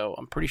 So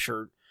I'm pretty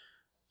sure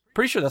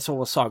that's what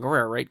we saw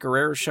Guerrero, right?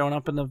 Guerrero's showing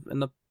up in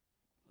the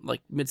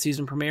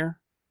mid-season premiere.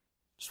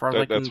 As far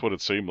as that's what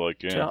it seemed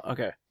like. Yeah.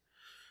 Okay.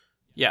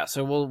 Yeah,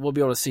 so we'll be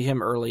able to see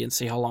him early and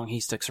see how long he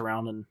sticks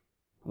around and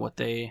what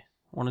they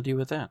want to do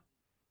with that.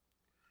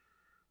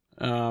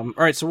 All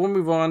right, so we'll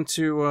move on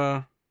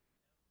to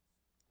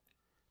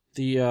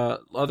the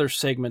other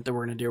segment that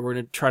we're going to do. We're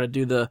going to try to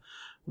do the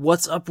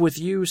What's Up With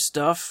You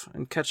stuff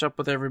and catch up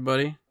with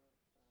everybody.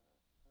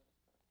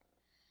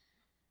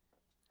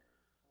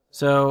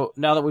 So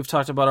now that we've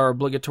talked about our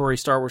obligatory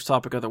Star Wars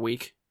topic of the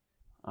week,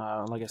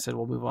 like I said,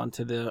 we'll move on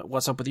to the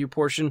What's Up With You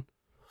portion.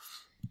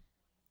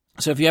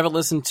 So if you haven't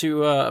listened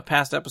to a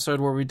past episode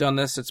where we've done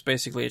this, it's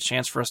basically a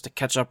chance for us to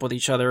catch up with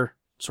each other,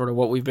 sort of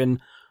what we've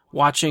been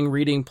watching,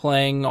 reading,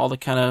 playing, all the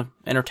kind of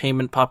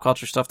entertainment, pop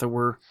culture stuff that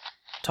we're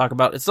talking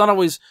about. It's not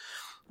always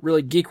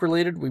really geek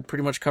related. We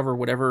pretty much cover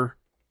whatever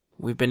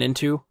we've been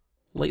into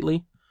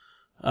lately.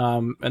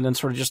 And then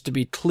sort of just to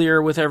be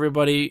clear with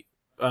everybody,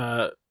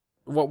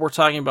 what we're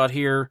talking about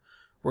here,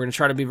 we're going to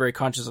try to be very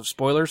conscious of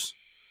spoilers.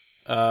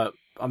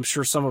 I'm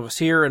sure some of us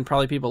here and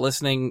probably people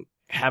listening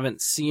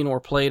haven't seen or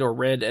played or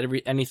read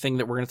anything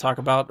that we're going to talk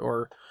about,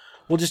 or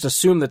we'll just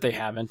assume that they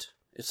haven't.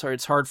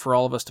 It's hard for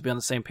all of us to be on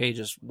the same page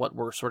as what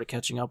we're sort of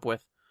catching up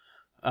with.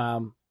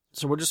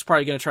 So we're just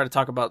probably going to try to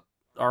talk about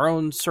our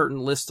own certain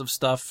list of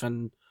stuff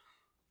and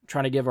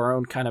trying to give our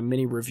own kind of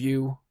mini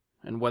review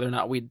and whether or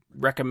not we'd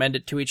recommend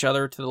it to each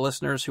other, to the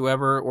listeners,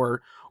 whoever,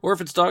 or if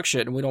it's dog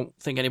shit and we don't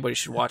think anybody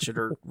should watch it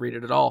or read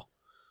it at all.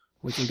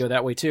 We can go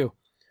that way too.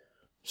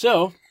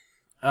 So,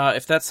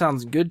 if that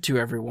sounds good to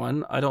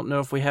everyone, I don't know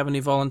if we have any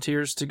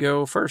volunteers to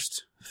go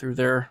first through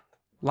their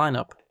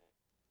lineup.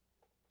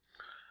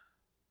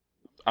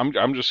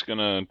 I'm just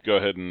gonna go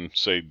ahead and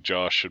say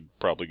Josh should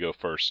probably go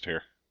first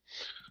here.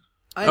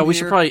 We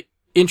should probably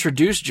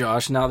introduce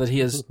Josh now that he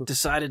has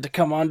decided to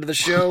come on to the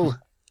show.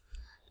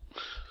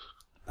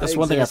 That's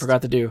one thing I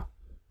forgot to do.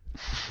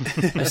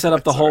 I set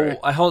up the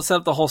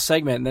whole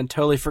segment and then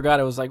totally forgot.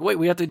 I was like, wait,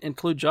 we have to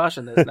include Josh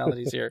in this now that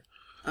he's here.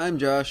 I'm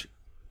Josh.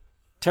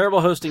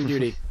 Terrible hosting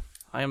duty.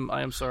 I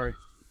am sorry.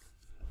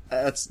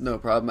 That's no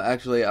problem.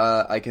 Actually,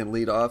 I can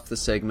lead off the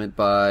segment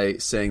by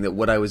saying that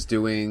what I was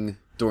doing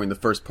during the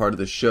first part of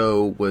the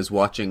show was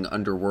watching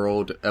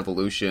Underworld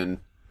Evolution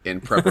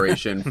in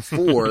preparation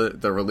for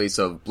the release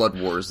of Blood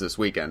Wars this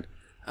weekend.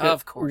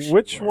 Of course.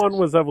 Which one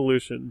was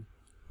Evolution?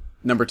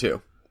 Number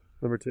 2.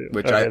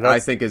 Which okay, I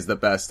think is the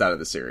best out of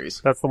the series.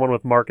 That's the one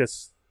with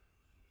Marcus?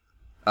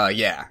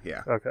 Yeah.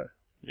 Okay.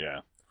 Yeah.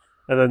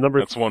 And then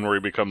That's one where he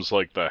becomes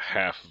like the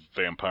half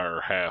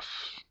vampire, half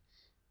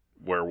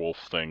werewolf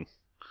thing.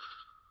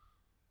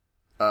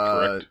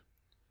 Correct?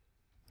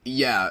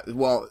 Yeah,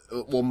 well,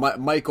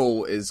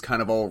 Michael is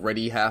kind of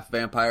already half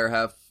vampire,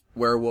 half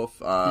werewolf.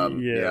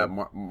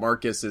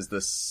 Marcus is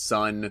the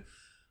son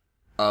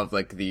of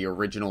like the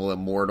original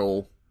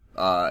immortal,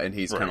 and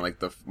he's kind of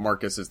like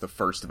Marcus is the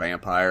first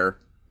vampire.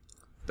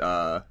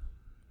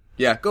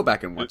 Yeah, go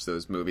back and watch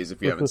those movies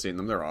if you haven't seen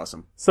them. They're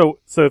awesome. So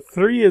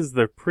 3 is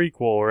the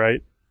prequel,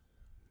 right?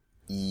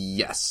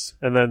 Yes.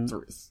 And then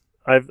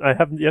I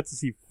haven't yet to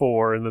see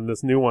 4, and then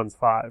this new one's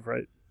 5,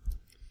 right?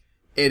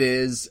 It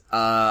is.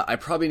 I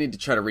probably need to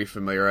try to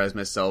refamiliarize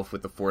myself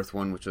with the 4th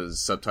one, which was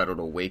subtitled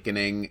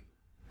Awakening.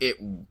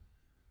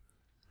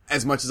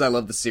 As much as I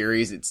love the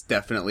series, it's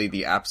definitely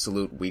the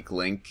absolute weak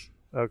link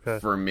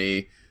for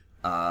me.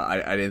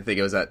 I didn't think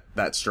it was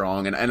that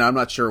strong, and I'm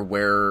not sure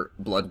where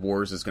Blood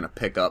Wars is going to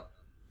pick up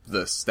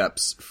the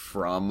steps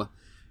from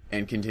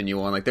and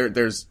continue on. Like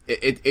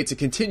it's a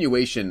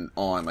continuation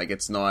on. Like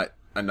it's not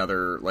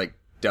another like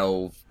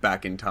delve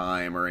back in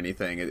time or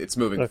anything. It's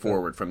moving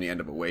forward from the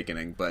end of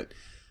Awakening, but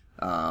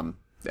and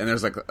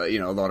there's like a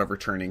lot of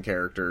returning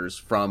characters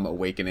from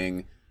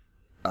Awakening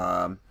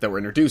that were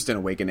introduced in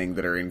Awakening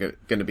that are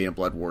going to be in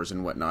Blood Wars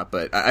and whatnot.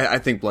 But I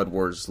think Blood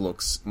Wars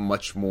looks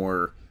much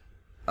more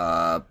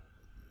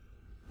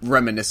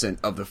reminiscent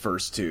of the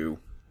first 2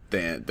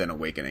 than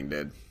Awakening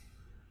did.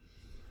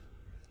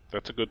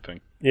 That's a good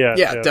thing. Yeah,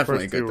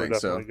 definitely a good thing.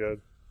 So good.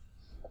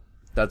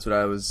 That's what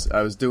I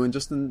was doing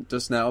just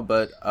now.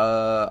 But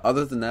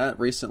other than that,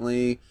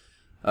 recently,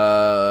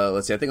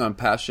 let's see. I think on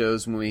past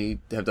shows when we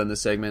have done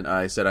this segment,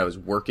 I said I was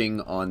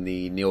working on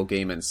the Neil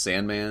Gaiman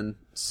Sandman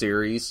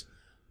series.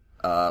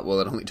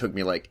 Well, it only took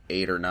me like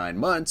 8 or 9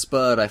 months,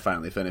 but I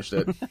finally finished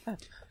it.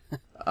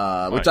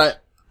 Nice. Which I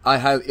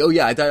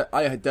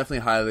definitely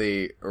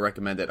highly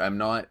recommend it. I'm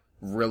not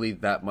really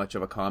that much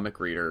of a comic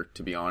reader,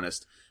 to be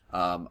honest.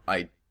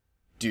 I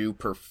do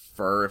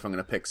prefer, if I'm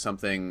going to pick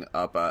something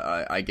up,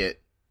 I get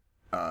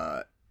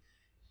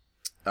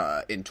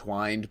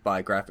entwined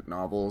by graphic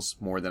novels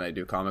more than I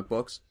do comic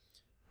books.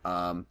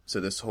 So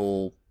this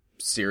whole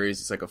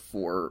series is like a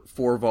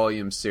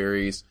 4-volume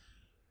series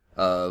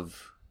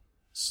of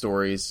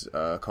stories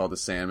called The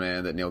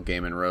Sandman that Neil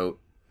Gaiman wrote.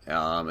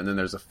 And then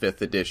there's a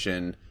 5th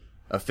edition,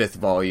 a 5th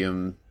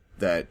volume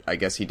that I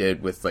guess he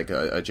did with like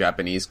a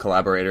Japanese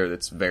collaborator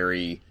that's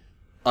very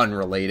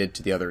unrelated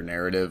to the other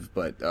narrative,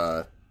 but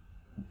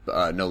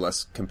no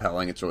less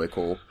compelling. It's really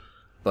cool.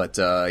 But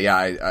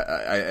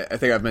I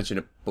think I've mentioned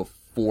it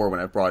before when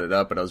I brought it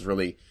up, but I was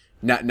really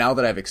now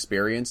that I've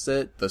experienced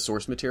it, the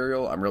source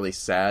material, I'm really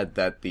sad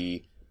that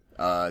the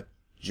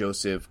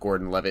Joseph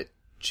Gordon-Levitt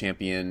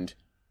championed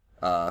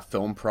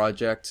film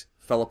project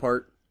fell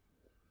apart.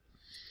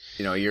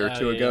 A year or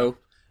 2 ago.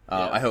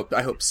 I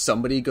hope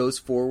somebody goes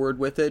forward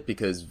with it,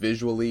 because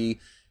visually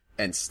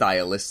and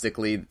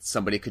stylistically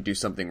somebody could do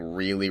something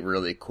really,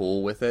 really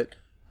cool with it.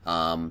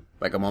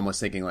 Like I'm almost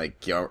thinking like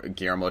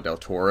Guillermo del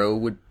Toro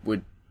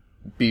would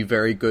be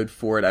very good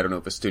for it. I don't know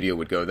if a studio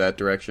would go that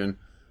direction.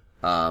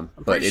 But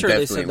it sure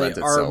definitely lends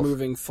itself. Are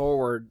moving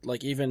forward.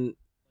 Even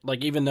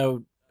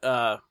though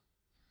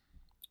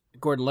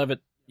Gordon Levitt,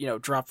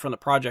 dropped from the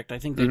project, I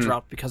think they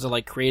dropped because of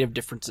like creative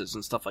differences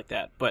and stuff like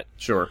that. But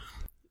sure.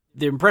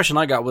 The impression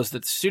I got was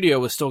that the studio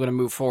was still going to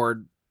move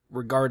forward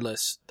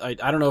regardless. I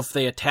don't know if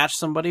they attached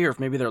somebody or if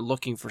maybe they're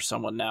looking for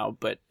someone now,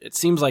 but it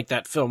seems like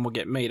that film will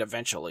get made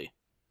eventually.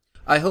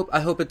 I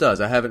hope it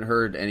does. I haven't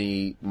heard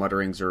any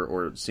mutterings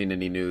or seen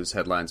any news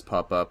headlines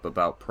pop up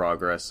about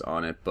progress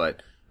on it,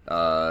 but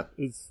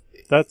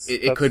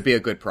it could be a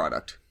good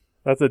product.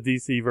 That's a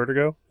DC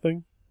Vertigo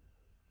thing?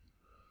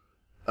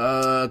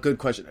 Good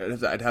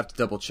question. I'd have to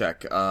double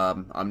check.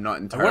 I'm not I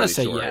entirely want to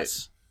say sure.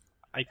 yes.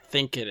 I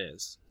think it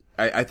is.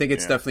 I think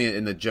it's definitely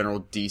in the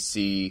general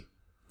DC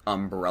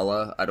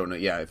umbrella. I don't know.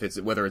 Yeah, if it's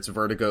whether it's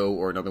Vertigo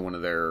or another one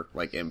of their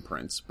like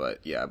imprints, but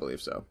yeah, I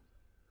believe so.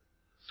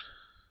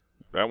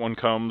 That one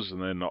comes,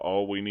 and then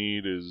all we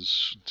need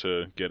is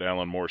to get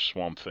Alan Moore's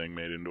Swamp Thing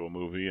made into a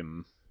movie,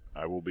 and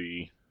I will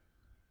be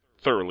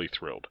thoroughly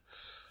thrilled.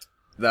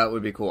 That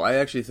would be cool. I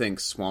actually think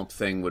Swamp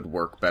Thing would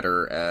work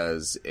better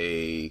as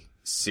a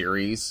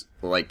series.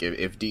 Like,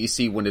 if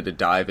DC wanted to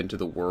dive into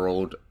the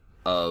world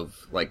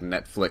of, like,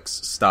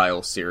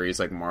 Netflix-style series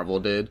like Marvel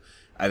did,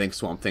 I think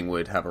Swamp Thing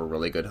would have a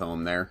really good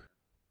home there.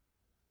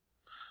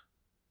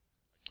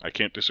 I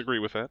can't disagree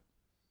with that.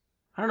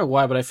 I don't know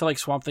why, but I feel like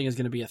Swamp Thing is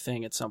going to be a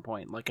thing at some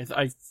point. Like,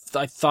 I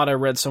thought I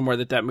read somewhere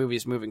that movie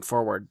is moving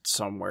forward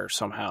somewhere,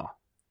 somehow.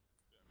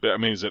 I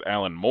mean, is it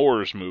Alan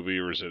Moore's movie,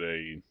 or is it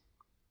a...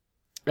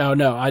 Oh,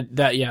 no,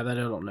 that I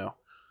don't know.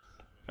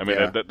 I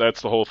mean,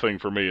 that's the whole thing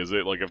for me, is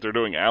it, like, if they're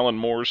doing Alan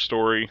Moore's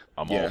story,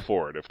 I'm all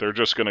for it. If they're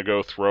just going to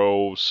go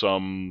throw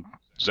some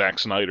Zack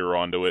Snyder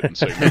onto it and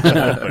say, make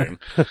Swamp Thing,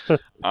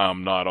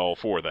 I'm not all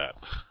for that.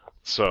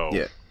 So...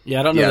 Yeah,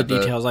 I don't know the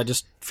details, I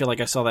just feel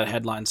like I saw that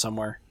headline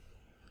somewhere.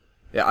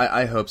 Yeah,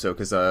 I hope so,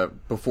 because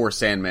before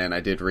Sandman, I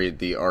did read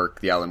the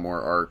Alan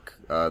Moore arc,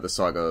 the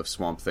Saga of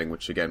Swamp Thing,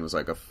 which again was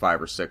like a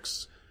 5 or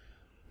 6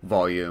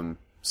 volume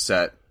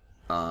set,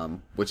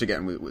 which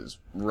again was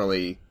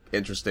really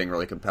interesting,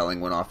 really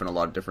compelling, went off in a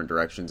lot of different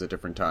directions at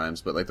different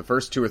times, but like the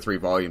first 2 or 3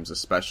 volumes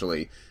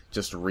especially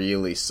just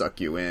really suck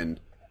you in,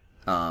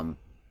 to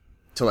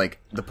like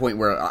the point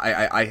where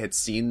I had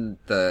seen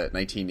the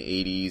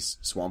 1980s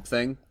Swamp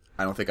Thing.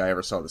 I don't think I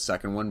ever saw the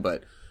second one,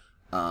 but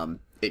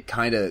it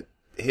kind of...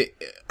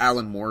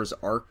 Alan Moore's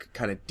arc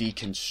kind of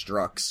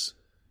deconstructs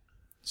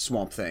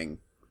Swamp Thing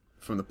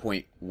from the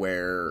point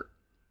where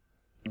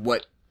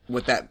what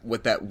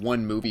that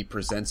one movie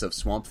presents of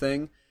Swamp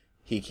Thing,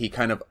 he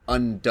kind of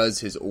undoes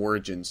his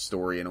origin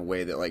story in a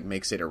way that like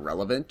makes it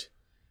irrelevant.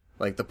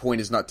 Like, the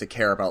point is not to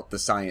care about the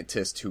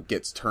scientist who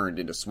gets turned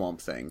into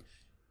Swamp Thing.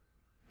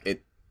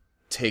 It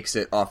takes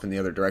it off in the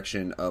other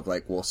direction of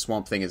like, well,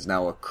 Swamp Thing is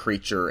now a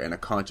creature and a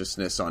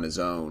consciousness on his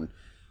own.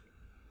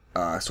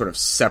 Sort of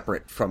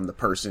separate from the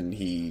person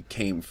he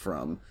came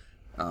from.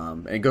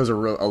 And it goes a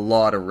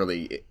lot of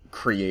really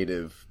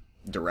creative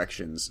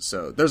directions.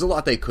 So there's a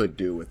lot they could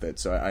do with it.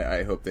 So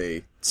I hope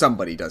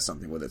somebody does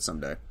something with it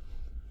someday.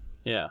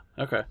 Yeah,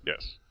 okay.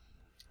 Yes.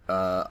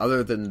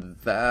 Other than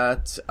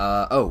that,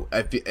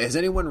 has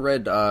anyone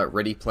read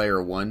Ready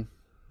Player One?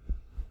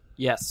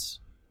 Yes.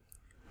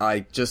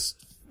 I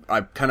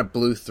kind of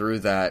blew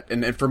through that.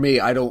 And for me,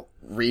 I don't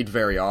read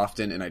very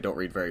often and I don't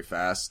read very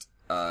fast.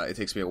 It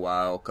takes me a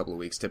while, a couple of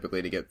weeks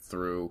typically, to get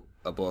through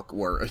a book,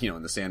 or,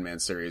 in the Sandman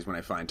series when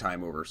I find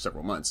time over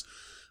several months.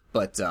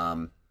 But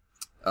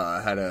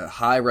had a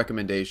high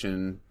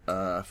recommendation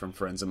from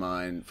friends of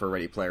mine for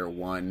Ready Player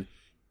One,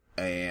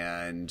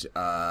 and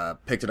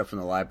picked it up from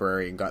the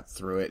library and got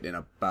through it in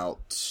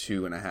about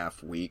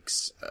 2.5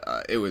 weeks.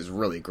 It was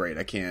really great.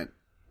 I can't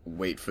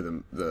wait for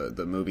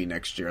the movie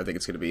next year. I think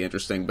it's going to be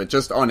interesting. But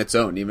just on its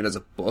own, even as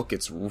a book,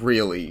 it's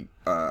really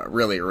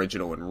really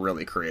original and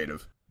really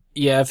creative.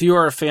 Yeah, if you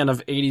are a fan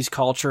of 80s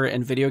culture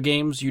and video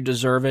games, you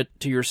deserve it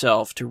to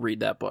yourself to read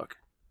that book.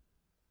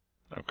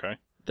 Okay.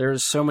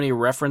 There's so many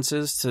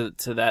references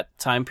to that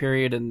time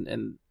period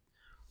and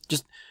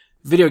just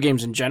video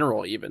games in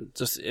general, even.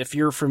 Just if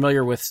you're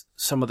familiar with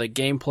some of the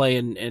gameplay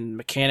and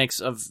mechanics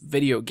of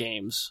video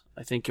games,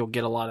 I think you'll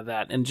get a lot of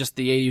that. And just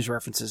the 80s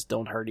references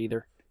don't hurt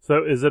either.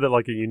 So is it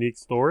like a unique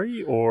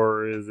story,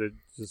 or is it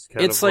just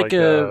kind It's of like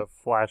a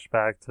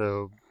flashback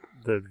to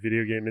the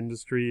video game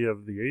industry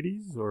of the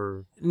 80s,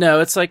 or?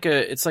 No, it's like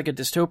a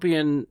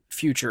dystopian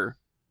future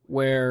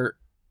where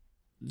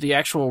the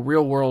actual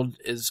real world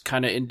is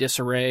kind of in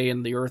disarray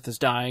and the earth is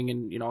dying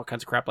and, all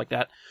kinds of crap like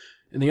that.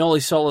 And the only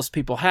solace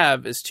people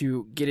have is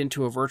to get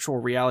into a virtual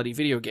reality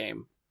video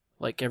game.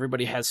 Like,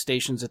 everybody has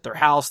stations at their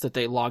house that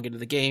they log into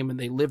the game and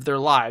they live their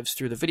lives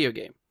through the video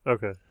game.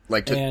 Okay.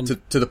 Like to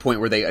the point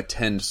where they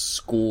attend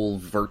school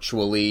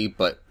virtually,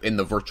 but in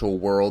the virtual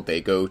world they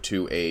go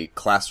to a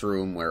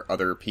classroom where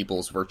other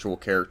people's virtual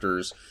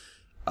characters,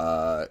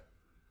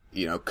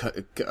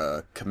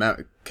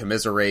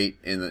 commiserate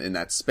in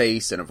that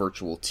space, and a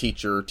virtual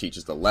teacher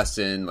teaches the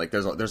lesson. Like,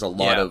 there's a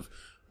lot of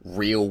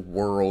real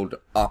world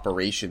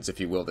operations,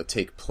 if you will, that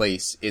take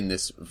place in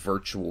this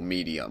virtual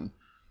medium.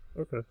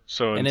 Okay.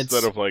 So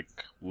instead of like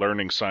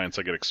learning science,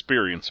 I get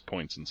experience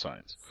points in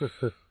science.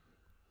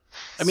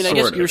 I mean, I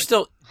guess you're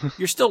still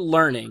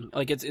learning.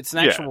 Like, it's an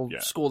actual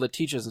school that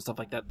teaches and stuff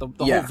like that. The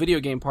whole video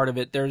game part of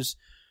it, there's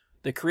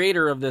the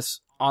creator of this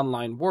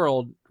online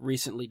world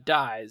recently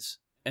dies,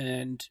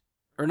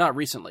 or not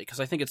recently, because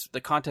I think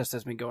the contest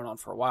has been going on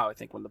for a while, I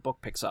think, when the book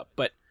picks up.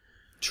 But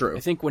true.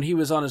 I think when he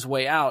was on his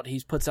way out,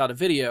 he puts out a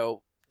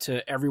video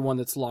to everyone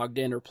that's logged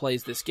in or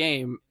plays this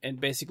game and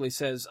basically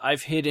says,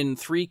 I've hidden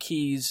 3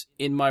 keys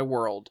in my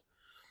world.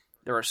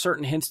 There are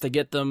certain hints to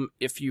get them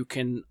if you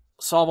can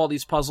solve all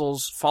these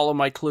puzzles, follow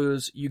my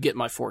clues, you get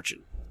my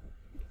fortune.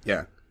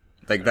 Yeah.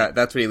 Like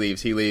that's what he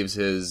leaves. He leaves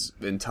his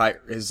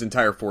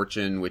entire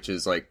fortune, which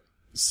is like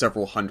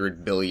several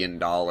 $100 billion,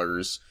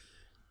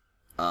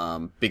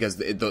 because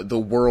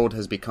the world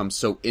has become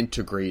so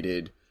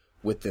integrated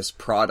with this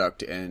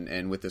product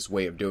and with this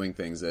way of doing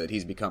things that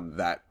he's become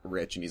that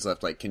rich, and he's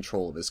left like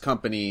control of his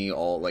company,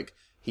 all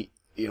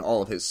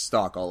of his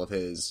stock, all of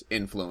his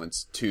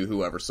influence to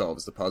whoever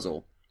solves the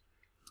puzzle.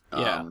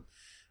 Yeah.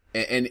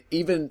 And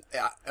even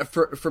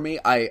for me,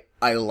 I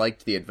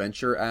liked the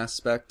adventure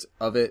aspect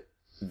of it,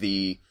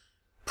 the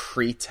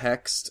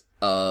pretext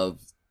of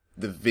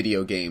the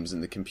video games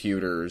and the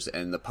computers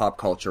and the pop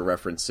culture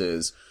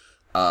references.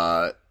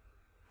 I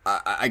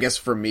guess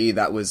for me,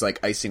 that was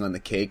like icing on the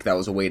cake. That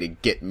was a way to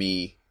get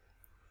me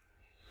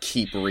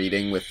keep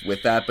reading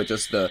with that, but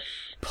just the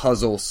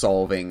puzzle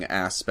solving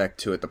aspect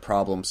to it, the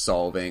problem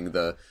solving,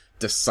 the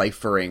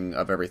deciphering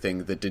of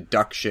everything, the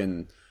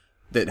deduction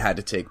that had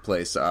to take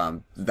place.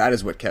 That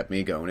is what kept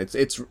me going.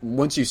 It's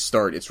once you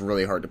start, it's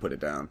really hard to put it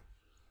down.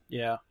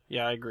 Yeah,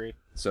 I agree.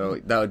 So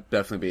that would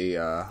definitely be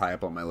high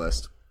up on my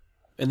list.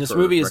 And this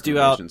movie is due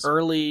out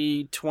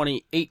early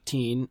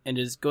 2018 and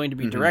is going to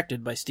be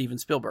directed by Steven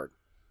Spielberg.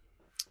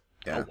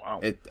 Yeah. Oh, wow.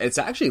 It's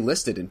actually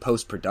listed in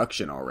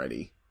post-production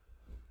already.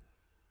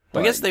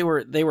 I guess they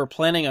were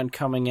planning on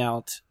coming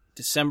out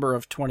December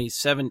of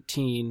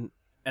 2017,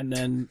 and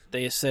then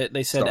they said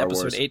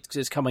episode 8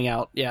 is coming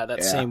out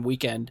same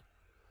weekend.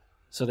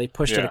 So they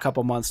pushed it a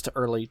couple months to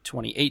early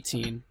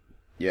 2018.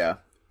 Yeah.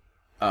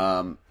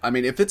 I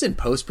mean, if it's in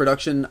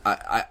post-production,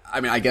 I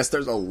mean, I guess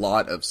there's a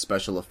lot of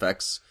special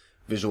effects,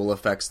 visual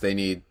effects they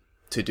need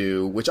to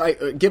do, which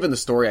given the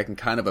story, I can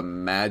kind of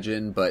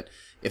imagine, but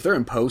if they're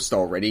in post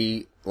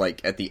already, like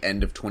at the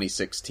end of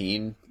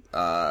 2016,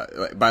 by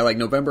like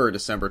November or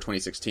December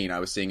 2016, I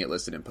was seeing it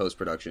listed in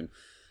post-production.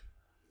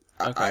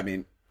 Okay. I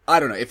mean, I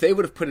don't know. If they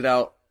would put it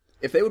out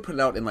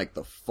in like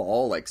the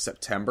fall, like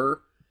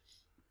September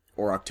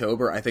or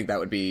October, I think that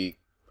would be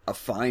a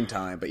fine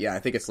time. But yeah, I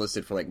think it's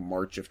listed for like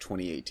March of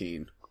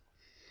 2018.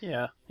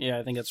 Yeah,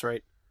 I think that's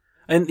right.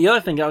 And the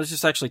other thing, I was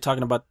just actually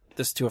talking about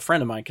this to a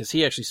friend of mine, because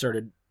he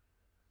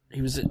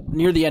was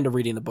near the end of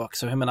reading the book,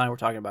 so him and I were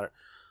talking about it.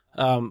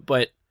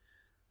 But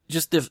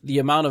just the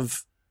amount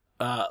of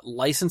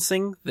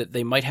licensing that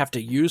they might have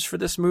to use for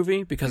this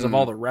movie because of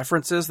all the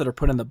references that are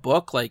put in the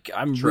book, like,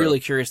 I'm really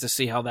curious to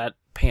see how that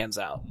pans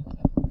out.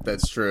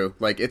 That's true.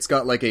 Like, it's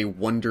got like a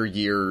Wonder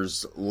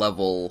Years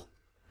level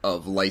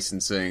of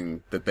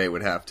licensing that they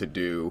would have to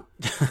do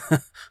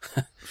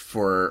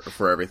for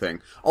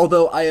everything.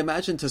 Although I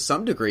imagine to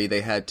some degree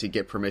they had to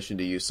get permission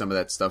to use some of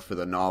that stuff for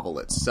the novel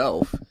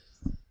itself.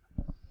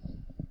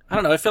 I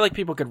don't know. I feel like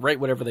people could write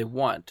whatever they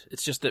want.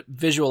 It's just that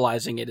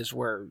visualizing it is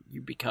where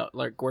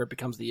where it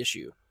becomes the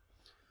issue.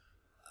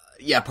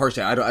 Yeah,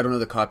 partially. I don't know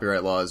the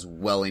copyright laws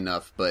well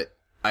enough, but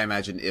I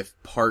imagine if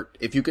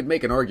you could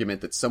make an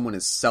argument that someone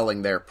is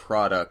selling their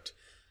product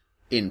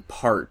in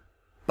part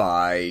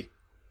by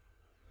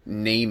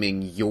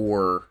naming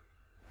your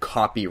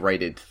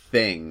copyrighted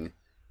thing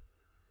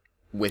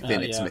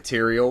within its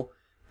material,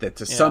 that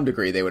to some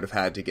degree they would have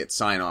had to get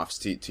sign-offs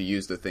to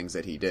use the things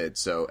that he did.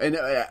 So, and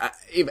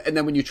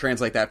then when you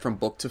translate that from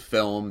book to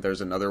film, there's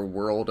another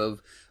world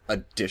of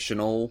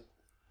additional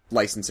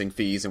licensing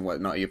fees and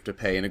whatnot you have to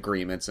pay in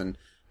agreements, and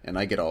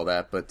I get all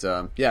that. But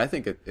I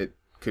think it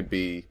could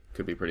be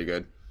pretty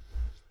good.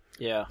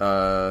 Yeah.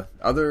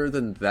 Other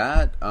than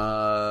that,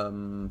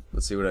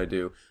 let's see what I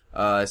do.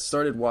 I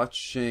started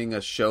watching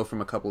a show from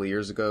a couple of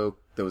years ago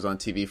that was on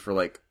TV for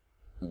like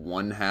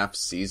 1/2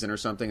 season or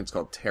something. It's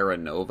called Terra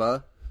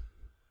Nova.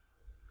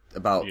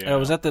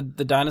 Was that the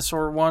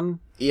dinosaur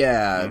one?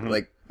 Yeah,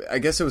 like I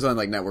guess it was on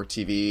like network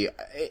TV.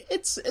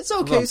 It's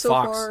okay so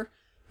Fox. far.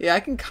 Yeah,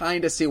 I can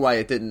kind of see why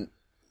it didn't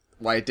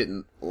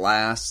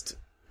last.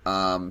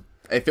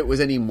 If it was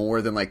any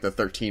more than like the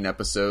 13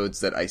 episodes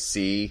that I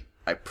see,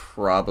 I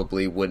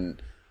probably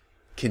wouldn't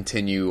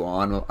continue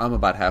on. I'm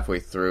about halfway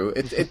through.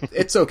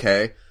 It's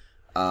okay.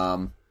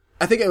 I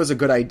think it was a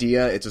good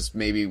idea. It just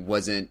maybe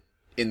wasn't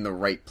in the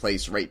right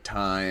place, right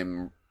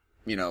time,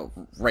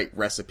 right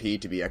recipe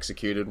to be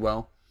executed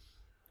well.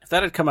 If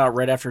that had come out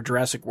right after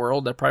Jurassic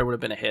World, that probably would have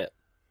been a hit.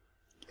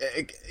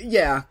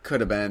 Yeah,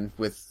 could have been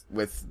with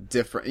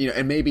different,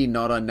 and maybe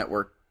not on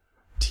network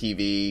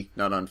TV,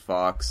 not on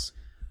Fox.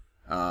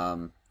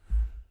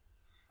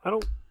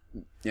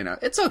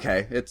 It's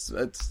okay. It's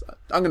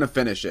I'm gonna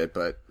finish it,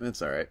 but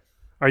it's all right.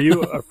 Are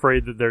you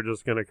afraid that they're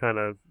just gonna kind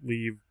of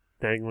leave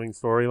dangling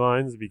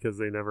storylines because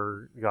they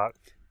never got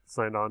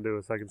signed on to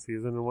a second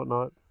season and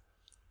whatnot?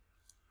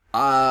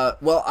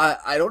 Well,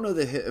 I don't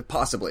know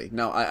possibly.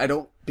 No, I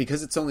don't,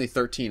 because it's only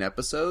 13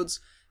 episodes.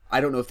 I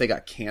don't know if they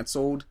got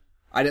canceled.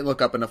 I didn't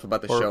look up enough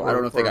about the show. I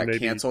don't know if they got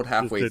canceled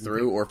halfway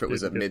through or if it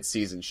was a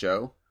mid-season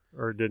show.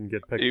 Or didn't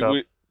get picked up.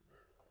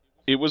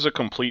 It was a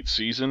complete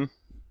season,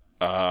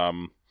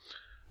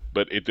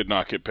 but it did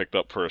not get picked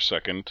up for a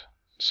second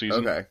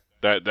season. Okay.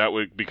 That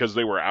would, because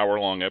they were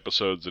hour-long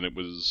episodes and it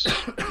was,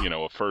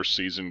 a first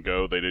season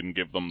go, they didn't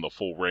give them the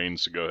full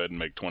reins to go ahead and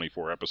make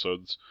 24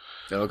 episodes.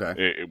 Okay.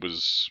 It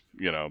was,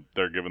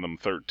 they're giving them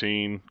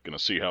 13, gonna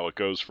see how it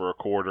goes for a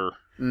quarter.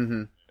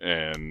 Mm-hmm.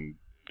 And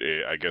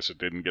I guess it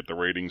didn't get the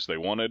ratings they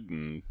wanted,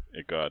 and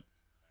it got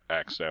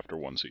axed after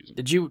one season.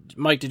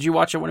 Mike, did you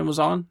watch it when it was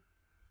on?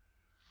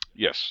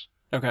 Yes.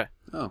 Okay.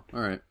 Oh, all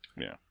right.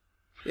 Yeah.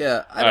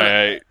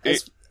 Yeah.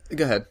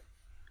 Go ahead.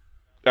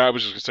 I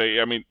was just going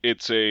to say,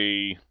 it's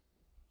a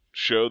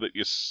show that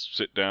you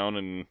sit down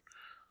and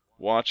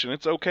watch, and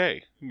it's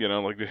okay.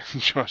 Like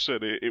Josh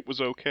said, it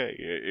was okay.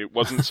 It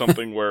wasn't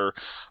something where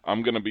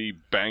I'm going to be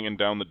banging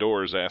down the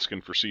doors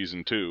asking for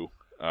season 2,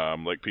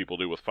 like people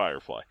do with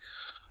Firefly.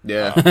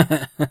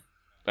 Yeah.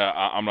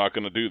 I'm not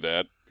going to do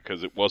that,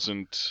 because it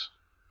wasn't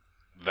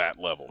that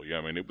level.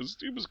 It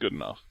was good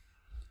enough.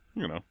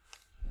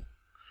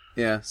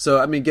 Yeah.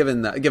 So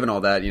given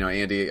all that,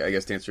 Andy, I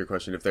guess to answer your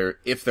question,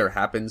 if there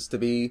happens to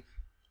be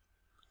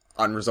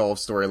unresolved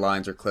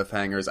storylines or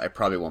cliffhangers, I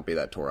probably won't be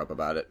that tore up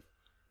about it.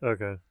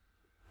 Okay.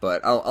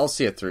 But I'll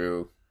see it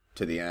through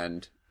to the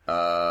end.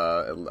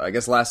 I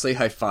guess lastly,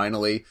 I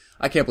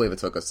can't believe it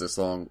took us this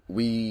long.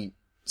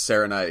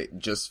 Sarah and I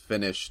just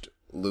finished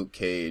Luke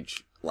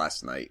Cage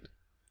last night.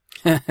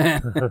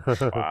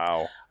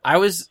 Wow. I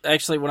was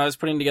actually, when I was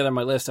putting together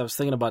my list, I was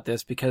thinking about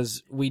this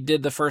because we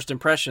did the first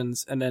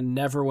impressions and then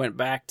never went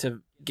back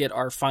to get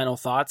our final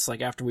thoughts, like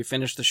after we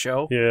finished the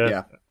show.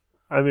 Yeah.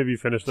 I maybe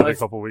finished it a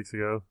couple weeks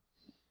ago.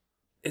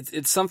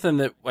 It's something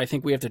that I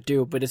think we have to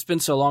do, but it's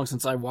been so long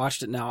since I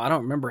watched it now. I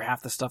don't remember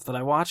half the stuff that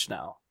I watched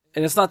now.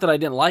 And it's not that I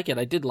didn't like it.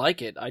 I did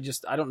like it. I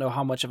don't know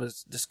how much of a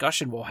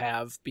discussion we'll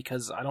have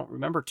because I don't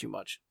remember too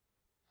much.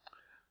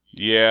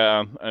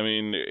 Yeah,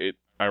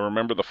 I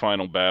remember the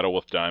final battle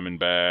with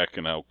Diamondback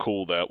and how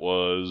cool that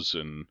was,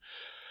 and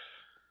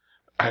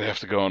I'd have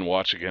to go and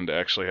watch again to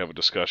actually have a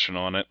discussion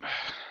on it.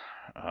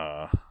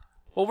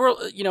 Well,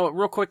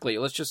 real quickly,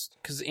 let's just,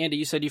 because Andy,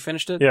 you said you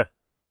finished it? Yeah.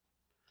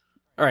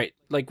 All right,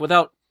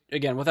 without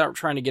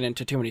trying to get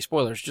into too many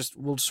spoilers,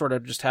 we'll sort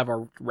of just have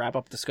our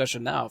wrap-up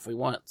discussion now if we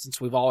want, since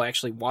we've all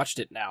actually watched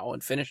it now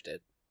and finished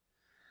it.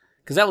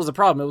 Because that was the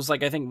problem. It was I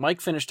think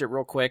Mike finished it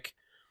real quick.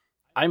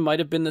 I might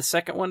have been the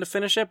second one to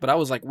finish it, but I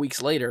was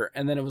weeks later,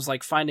 and then it was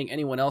finding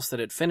anyone else that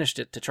had finished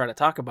it to try to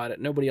talk about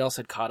it. Nobody else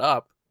had caught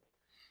up.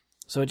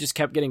 So it just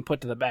kept getting put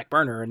to the back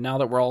burner, and now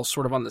that we're all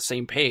sort of on the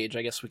same page,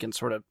 I guess we can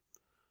sort of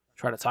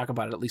try to talk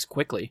about it at least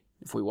quickly,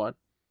 if we want.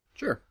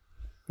 Sure.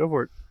 Go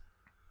for it.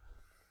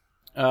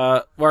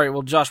 All right,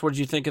 well, Josh, what did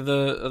you think of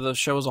the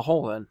show as a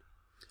whole,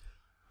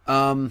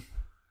 then?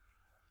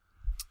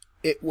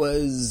 It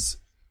was...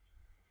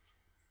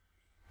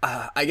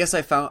 I guess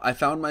I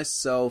found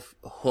myself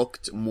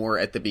hooked more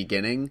at the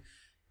beginning,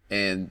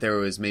 and there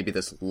was maybe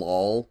this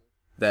lull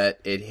that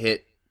it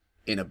hit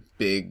in a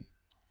big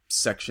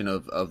section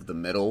of the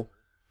middle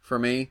for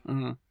me.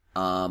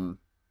 Mm-hmm.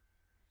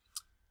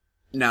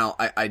 Now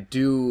I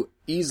do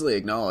easily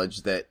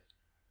acknowledge that,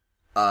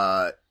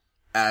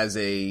 as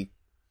a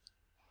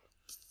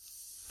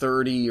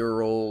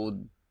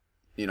 30-year-old,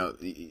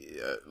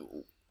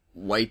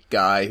 white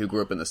guy who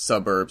grew up in the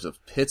suburbs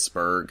of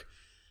Pittsburgh,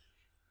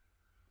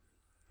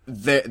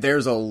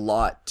 there's a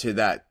lot to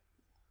that,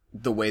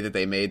 the way that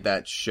they made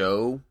that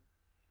show,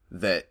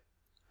 that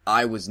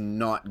I was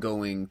not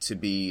going to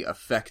be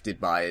affected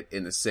by it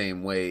in the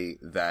same way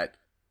that,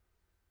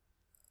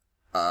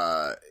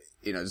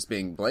 just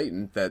being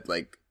blatant, that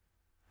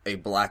a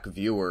black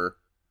viewer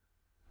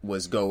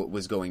was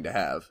going to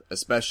have,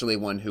 especially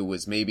one who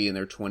was maybe in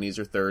their 20s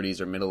or 30s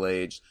or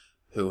middle-aged,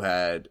 who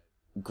had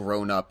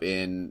grown up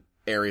in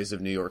areas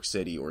of New York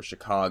City or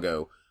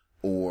Chicago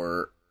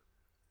or,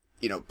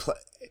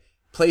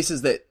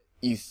 places that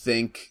you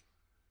think,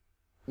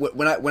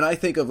 when I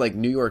think of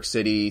New York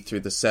City through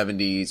the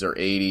 70s or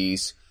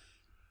 80s,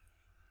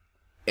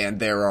 and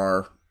there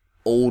are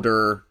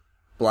older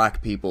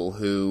black people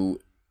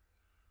who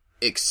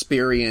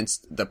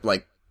experienced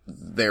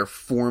their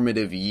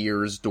formative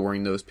years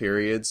during those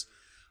periods,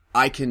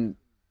 I think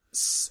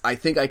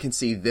I can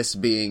see this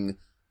being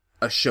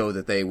a show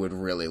that they would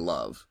really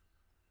love.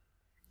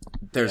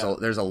 There's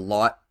a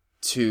lot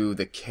to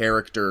the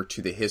character,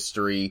 to the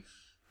history,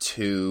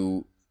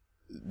 to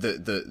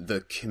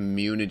the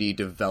community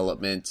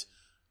development,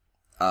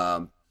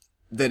 that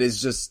is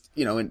just,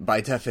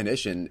 by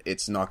definition,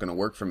 it's not going to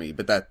work for me.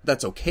 But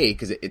that's okay,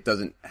 because it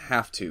doesn't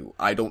have to.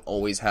 I don't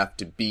always have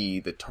to be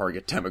the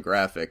target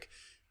demographic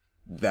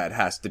that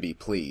has to be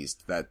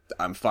pleased. That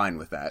I'm fine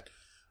with that.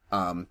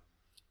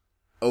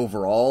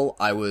 Overall,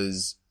 I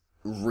was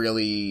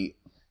really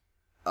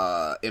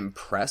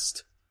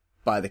impressed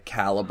by the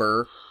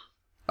caliber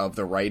of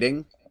the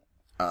writing.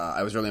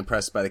 I was really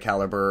impressed by the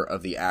caliber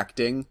of the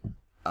acting.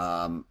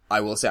 I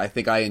will say, I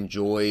think I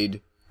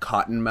enjoyed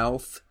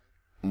Cottonmouth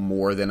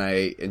more than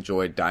I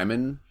enjoyed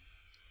Diamondback.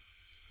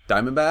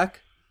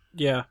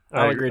 Yeah,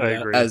 I agree to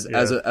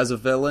that. As a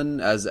villain,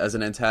 as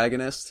an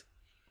antagonist.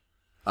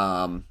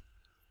 But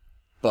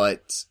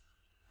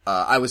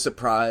I was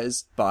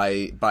surprised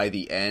by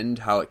the end,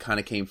 how it kind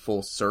of came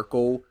full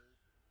circle,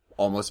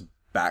 almost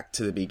back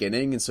to the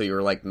beginning, and so you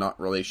were like not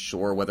really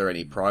sure whether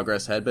any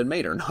progress had been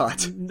made or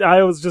not.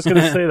 I was just going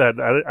to say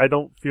that. I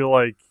don't feel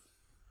like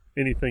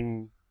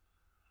anything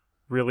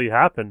really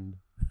happened.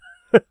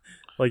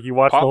 Like, you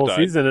watched Pop the whole died.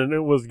 season and it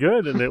was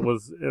good and it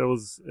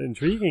was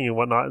intriguing and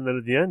whatnot, and then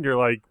at the end you're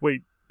like,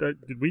 wait, did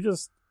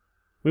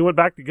we went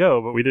back to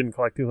go, but we didn't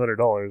collect $200.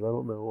 I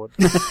don't know what.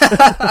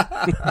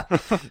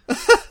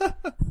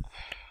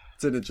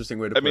 It's an interesting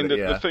way to put it.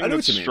 The thing I know that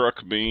what you mean.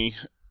 struck me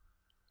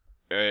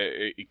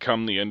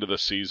come the end of the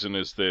season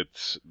is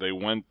that they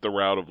went the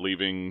route of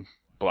leaving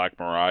Black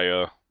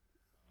Mariah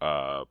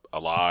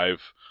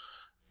alive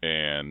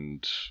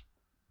and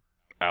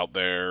out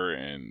there,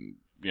 and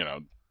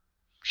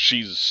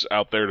she's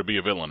out there to be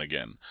a villain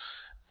again.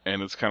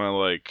 And it's kind of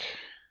like,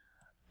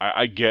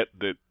 I get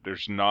that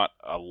there's not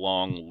a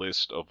long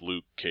list of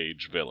Luke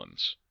Cage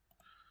villains.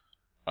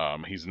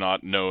 He's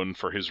not known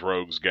for his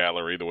rogues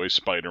gallery the way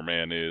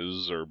Spider-Man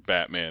is, or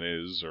Batman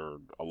is, or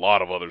a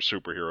lot of other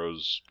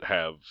superheroes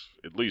have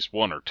at least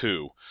one or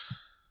two.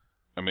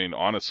 I mean,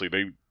 honestly,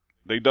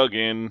 they dug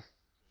in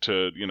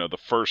to,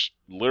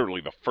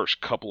 literally the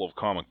first couple of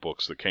comic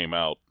books that came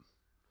out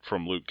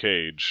from Luke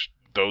Cage.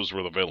 Those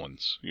were the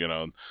villains,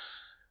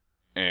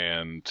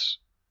 and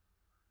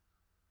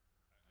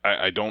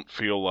I don't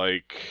feel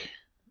like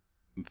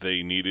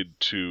they needed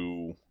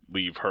to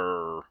leave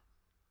her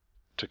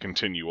to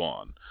continue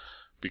on,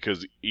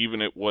 because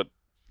even at what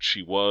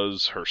she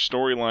was, her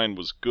storyline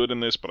was good in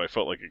this, but I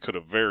felt like it could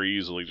have very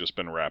easily just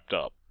been wrapped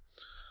up.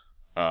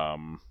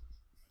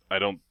 I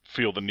don't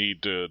feel the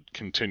need to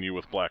continue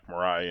with Black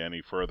Mariah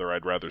any further.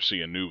 I'd rather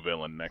see a new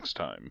villain next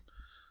time.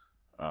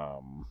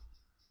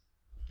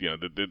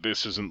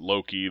 This isn't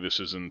Loki. This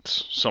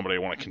isn't somebody I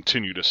want to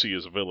continue to see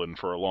as a villain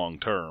for a long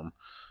term.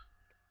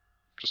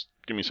 Just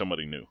give me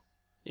somebody new.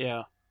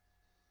 Yeah.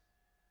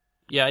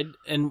 Yeah,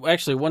 and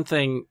actually one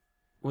thing,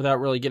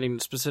 without really getting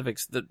into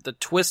specifics, the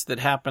twist that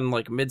happened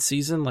like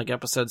mid-season, like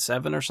episode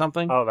 7 or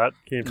something. Oh, that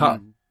came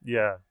from,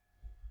 yeah.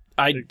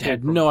 I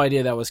had no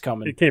idea that was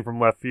coming. It came from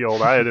left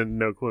field. I had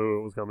no clue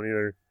it was coming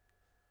either.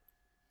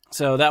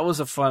 So that was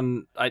a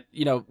fun,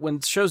 when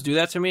shows do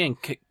that to me and,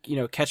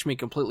 catch me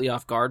completely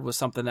off guard with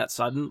something that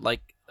sudden,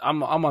 like,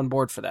 I'm on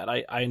board for that.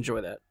 I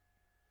enjoy that.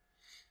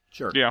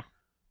 Sure. Yeah.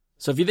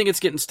 So if you think it's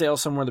getting stale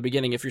somewhere in the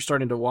beginning, if you're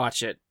starting to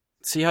watch it,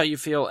 see how you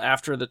feel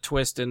after the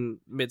twist in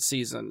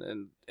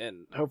mid-season,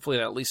 and hopefully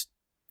that at least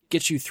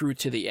gets you through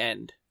to the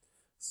end.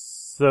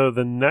 So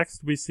the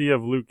next we see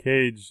of Luke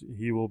Cage,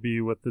 he will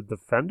be with the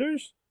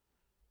Defenders?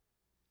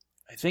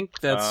 I think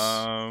that's...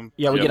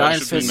 we that get Iron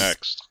should be Fist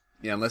next.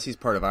 Yeah, unless he's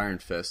part of Iron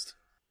Fist.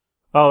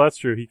 Oh, that's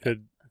true. He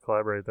could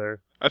collaborate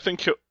there. I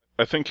think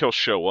he'll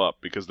show up,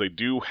 because they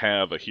do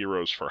have a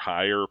Heroes for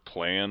Hire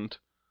planned.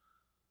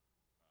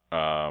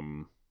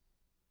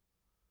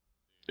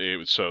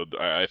 So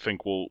I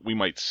think we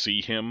might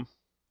see him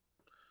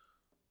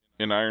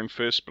in Iron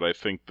Fist, but I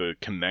think the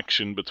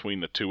connection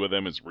between the two of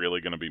them is really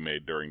going to be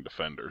made during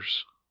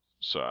Defenders.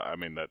 So, I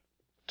mean,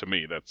 to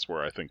me, that's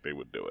where I think they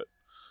would do it.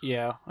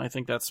 Yeah, I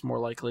think that's more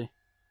likely.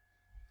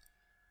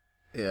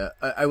 Yeah,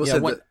 I will say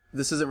that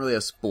this isn't really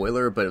a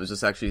spoiler, but it was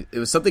just actually, it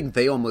was something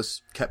they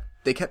almost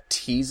kept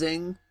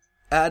teasing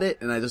at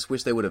it, and I just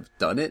wish they would have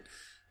done it,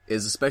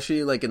 is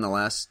especially like in the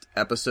last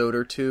episode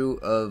or two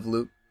of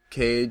Luke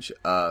Cage,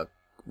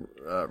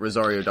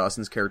 Rosario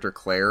Dawson's character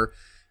Claire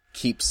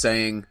keeps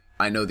saying,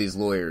 I know these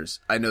lawyers,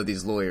 I know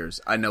these lawyers,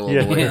 I know a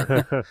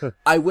lawyer.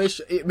 I wish,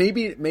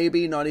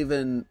 maybe not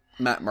even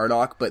Matt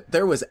Murdock, but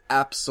there was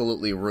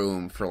absolutely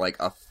room for like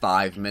a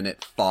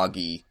 5-minute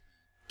Foggy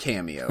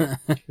cameo.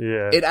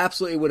 Yeah, it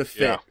absolutely would have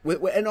fit. Yeah.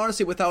 And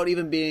honestly, without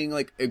even being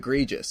like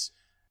egregious.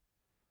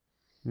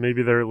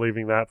 Maybe they're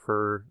leaving that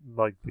for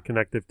like the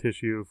connective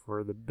tissue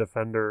for the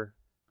Defender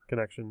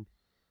connection.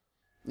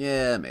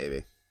 Yeah,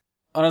 maybe.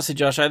 Honestly,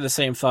 Josh, I had the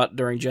same thought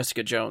during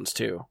Jessica Jones,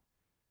 too.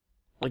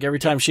 Like, every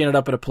time she ended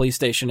up at a police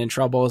station in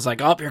trouble, it was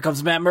like, oh, here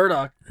comes Matt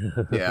Murdock.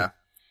 Yeah.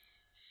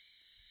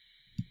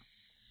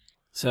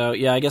 So,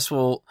 yeah, I guess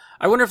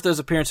I wonder if those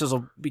appearances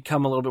will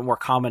become a little bit more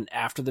common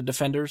after the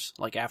Defenders,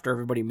 like after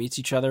everybody meets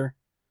each other.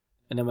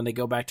 And then when they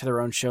go back to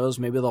their own shows,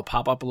 maybe they'll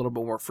pop up a little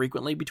bit more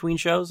frequently between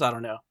shows. I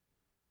don't know.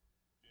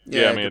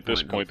 Yeah, I mean, at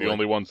this point, the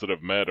only ones that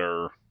have met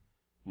are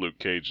Luke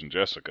Cage and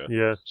Jessica.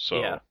 Yeah.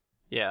 So,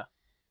 yeah.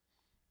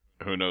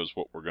 Who knows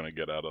what we're going to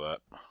get out of that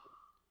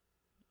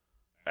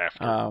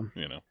after,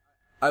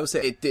 I would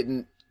say it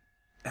didn't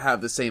have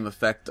the same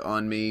effect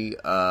on me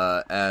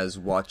as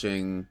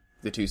watching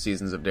the 2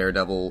 seasons of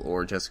Daredevil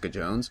or Jessica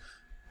Jones,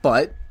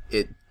 but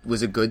it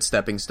was a good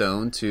stepping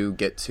stone to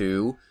get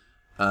to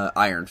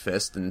Iron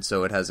Fist, and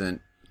so it hasn't,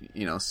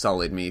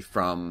 sullied me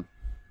from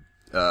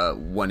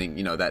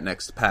wanting, that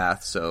next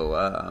path, so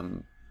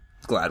I'm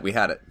glad we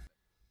had it.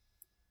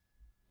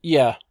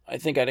 Yeah, I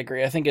think I'd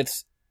agree. I think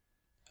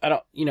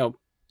I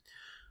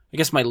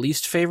guess my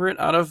least favorite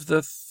out of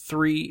the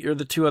 3 or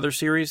the 2 other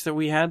series that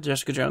we had,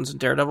 Jessica Jones and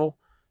Daredevil.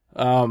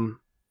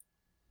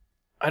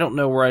 I don't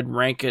know where I'd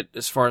rank it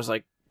as far as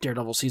like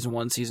Daredevil season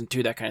 1, season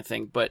 2, that kind of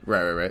thing. But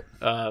Right.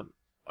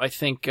 I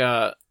think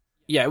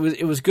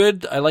it was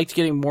good. I liked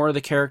getting more of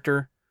the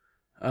character.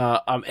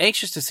 I'm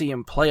anxious to see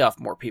him play off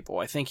more people.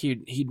 I think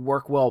he'd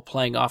work well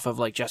playing off of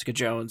like Jessica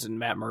Jones and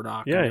Matt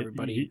Murdock and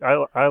everybody.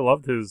 I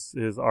loved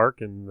his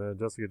arc in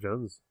Jessica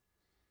Jones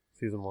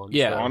season 1.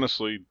 Yeah. So.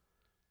 Honestly,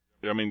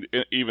 I mean,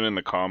 even in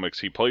the comics,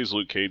 he plays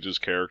Luke Cage's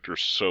character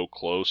so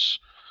close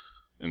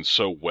and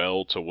so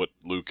well to what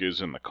Luke is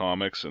in the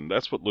comics, and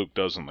that's what Luke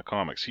does in the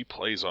comics. He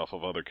plays off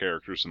of other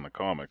characters in the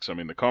comics. I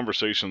mean, the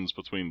conversations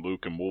between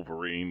Luke and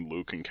Wolverine,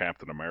 Luke and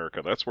Captain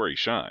America, that's where he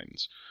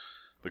shines.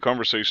 The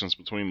conversations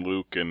between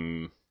Luke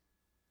and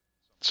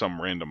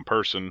some random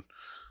person,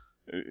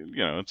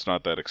 it's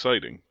not that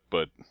exciting.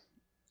 But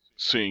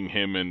seeing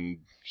him in,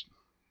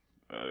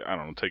 I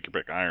don't know, take your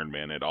pick, Iron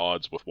Man, at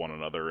odds with one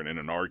another and in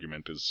an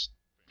argument is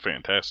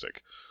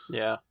fantastic.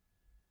 Yeah.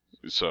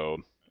 So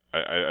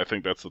I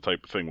think that's the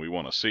type of thing we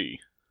want to see.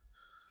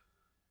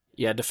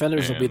 Yeah,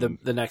 Defenders will be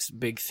the next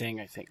big thing,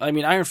 I think. I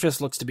mean, Iron Fist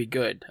looks to be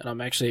good, and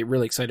I'm actually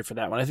really excited for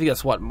that one. I think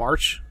that's,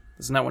 March?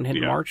 Isn't that one hit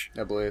in March?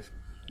 I believe.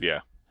 Yeah.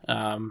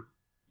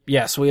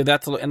 So we have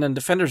that to look, and then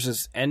Defenders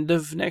is end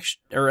of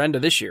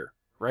this year,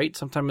 right?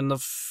 Sometime in the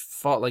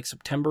fall, like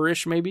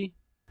September-ish, maybe?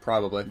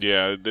 Probably.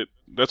 Yeah,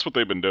 that's what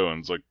they've been doing.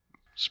 It's like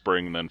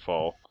spring and then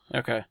fall.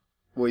 Okay.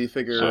 Well, you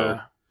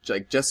figure,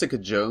 like, Jessica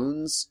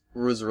Jones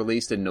was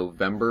released in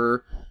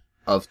November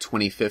of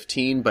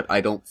 2015, but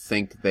I don't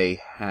think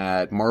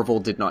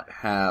Marvel did not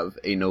have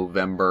a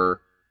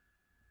November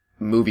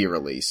movie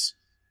release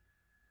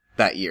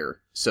that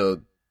year.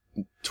 So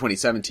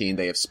 2017,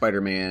 they have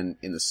Spider-Man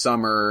in the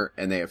summer,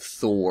 and they have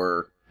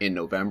Thor in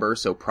November,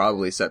 so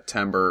probably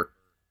September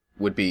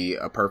would be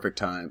a perfect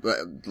time,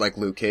 like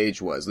Luke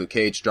Cage was. Luke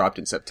Cage dropped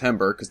in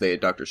September because they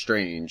had Doctor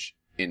Strange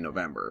in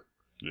November.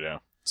 Yeah.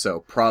 So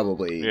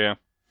probably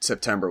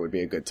September would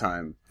be a good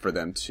time for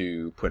them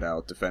to put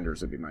out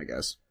Defenders, would be my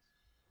guess.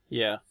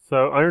 Yeah.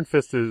 So Iron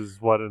Fist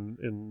is, what,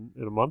 in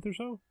a month or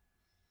so?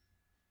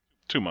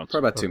 2 months.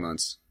 Probably about 2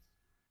 months.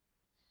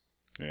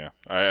 Yeah.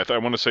 I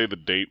want to say the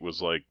date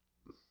was like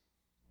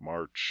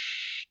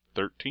March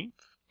 13th,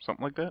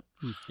 something like that.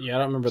 Yeah, I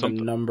don't remember the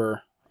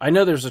number. I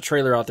know there's a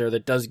trailer out there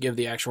that does give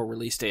the actual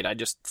release date. I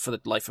just, for the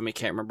life of me,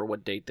 can't remember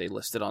what date they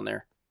listed on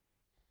there.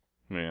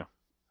 Yeah.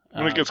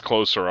 When it gets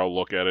closer, I'll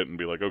look at it and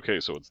be like, okay,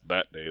 so it's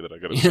that day that I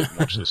gotta sit and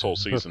watch this whole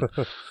season.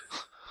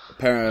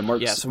 Apparently,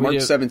 March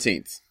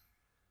 17th.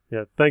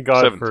 Yeah, thank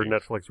God 17th. for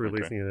Netflix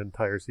releasing an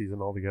entire season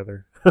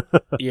altogether.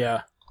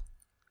 Yeah.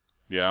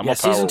 Yeah, I'm a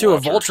season Power 2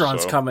 of watcher,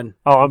 Voltron's so. coming.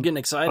 Oh, I'm getting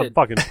excited. I'm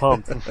fucking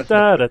pumped.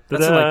 That's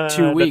in like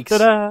 2 weeks.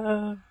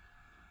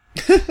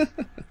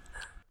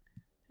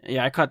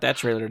 Yeah, I caught that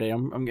trailer today.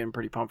 I'm getting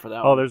pretty pumped for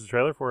that one. Oh, there's a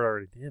trailer for it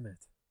already. Damn it.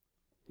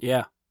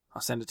 Yeah,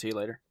 I'll send it to you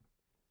later.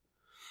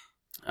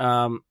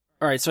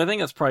 All right, so I think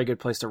that's probably a good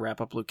place to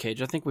wrap up Luke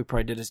Cage. I think we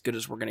probably did as good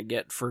as we're going to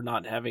get for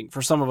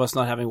some of us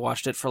not having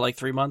watched it for like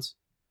 3 months.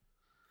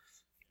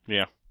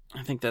 Yeah.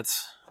 I think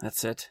that's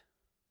it.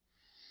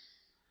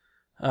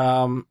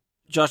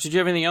 Josh, did you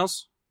have anything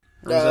else?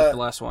 Or was that the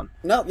last one?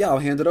 No, yeah, I'll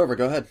hand it over.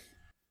 Go ahead.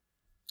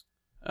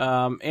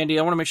 Andy,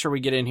 I want to make sure we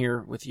get in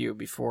here with you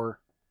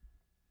before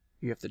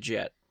you have to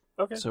jet.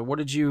 Okay. So what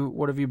have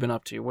you been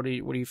up to? What do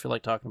you feel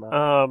like talking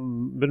about?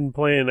 Been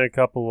playing a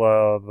couple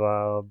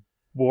of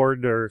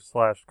board or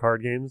 /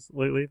 card games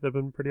lately. They've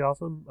been pretty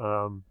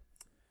awesome.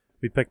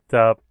 We picked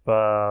up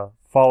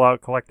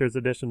Fallout Collector's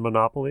Edition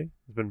Monopoly.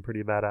 It's been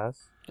pretty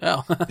badass.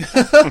 Oh.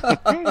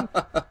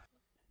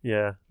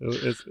 Yeah,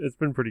 it's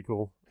been pretty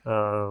cool.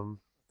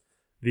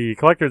 The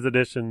Collector's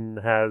Edition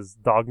has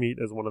dog meat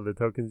as one of the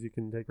tokens you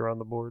can take around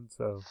the board,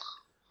 so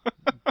it's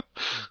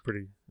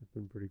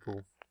been pretty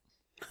cool.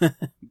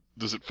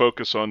 Does it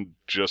focus on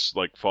just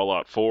like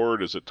Fallout 4, or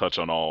does it touch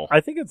on all?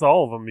 I think it's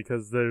all of them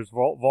because there's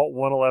Vault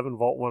 111,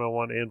 Vault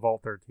 101, and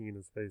Vault 13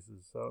 as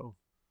spaces, so.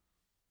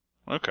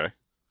 Okay.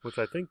 Which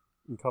I think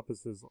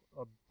encompasses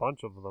a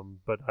bunch of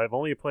them, but I've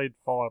only played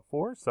Fallout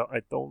 4, so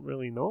I don't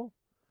really know.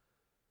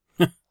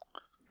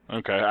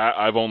 Okay,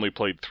 I've only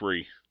played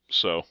 3,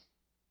 so.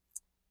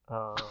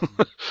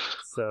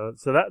 So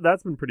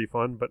that's been pretty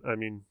fun, but I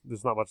mean,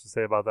 there's not much to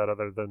say about that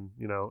other than,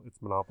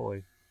 it's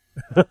Monopoly.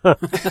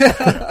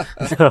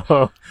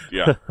 So,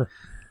 yeah.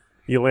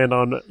 you land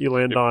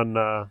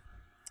on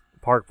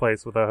Park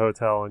Place with a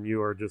hotel and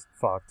you are just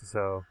fucked,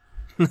 so.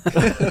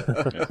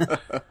 Yeah.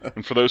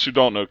 And for those who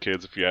don't know,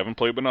 kids, if you haven't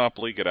played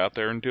Monopoly, get out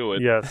there and do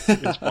it. Yes,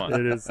 it's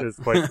fun. It's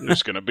quite.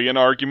 There's going to be an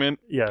argument.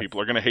 Yes.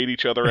 People are going to hate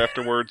each other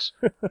afterwards.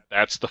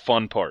 That's the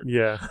fun part.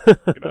 Yeah.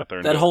 Get out there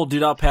and that do whole "Do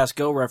Not Pass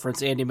Go"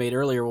 reference Andy made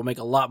earlier will make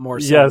a lot more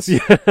sense.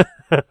 Yes.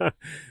 Yeah.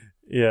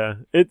 Yeah.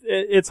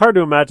 It's hard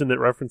to imagine that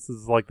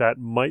references like that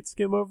might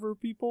skim over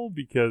people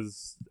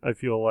because I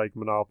feel like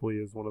Monopoly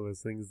is one of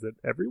those things that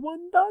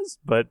everyone does,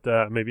 but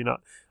maybe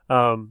not.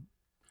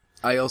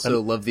 I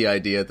also love the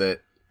idea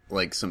that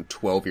like some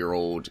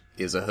 12-year-old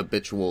is a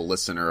habitual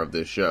listener of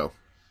this show.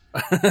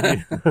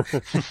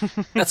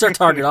 That's our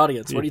target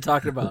audience. What are you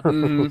talking about?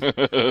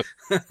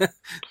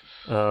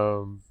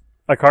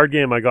 a card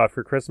game I got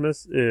for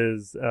Christmas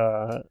is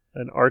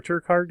an Archer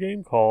card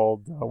game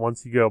called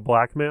Once You Go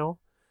Blackmail.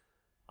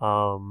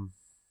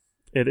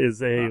 It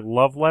is a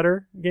love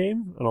letter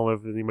game. I don't know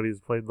if anybody's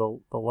played the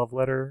love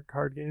letter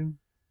card game.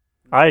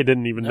 I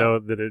didn't even know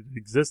that it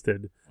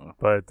existed,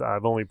 but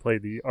I've only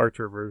played the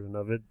Archer version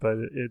of it. But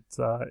it's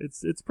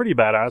pretty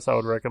badass. I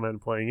would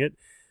recommend playing it.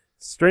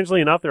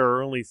 Strangely enough, there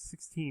are only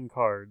 16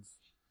 cards,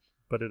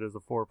 but it is a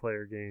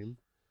 4-player game.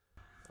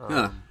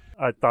 I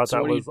thought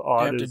that was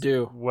odd as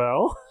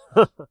well.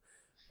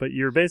 But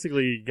you're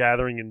basically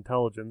gathering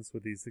intelligence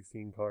with these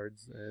 16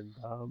 cards, and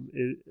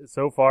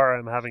so far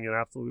I'm having an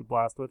absolute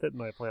blast with it,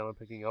 and I plan on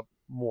picking up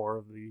more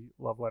of the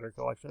love letter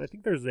collection. I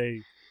think there's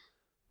a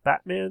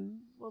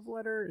Batman love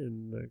letter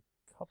and a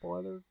couple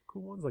other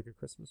cool ones, like a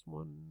Christmas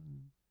one.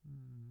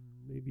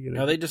 Maybe.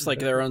 Are they just like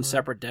their own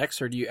separate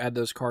decks, or do you add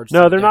those cards?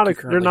 No, they're not.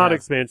 They're not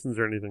expansions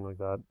or anything like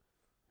that.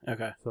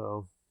 Okay.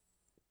 So,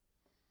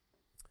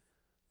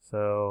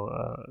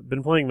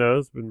 been playing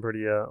those. Been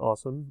pretty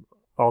awesome.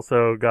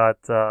 Also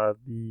got the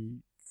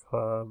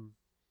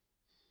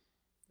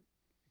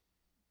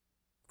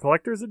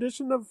collector's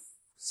edition of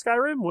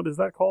Skyrim. What is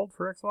that called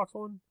for Xbox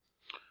One?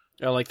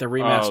 Oh, like the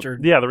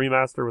remastered. Yeah, the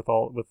remaster with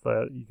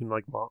you can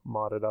like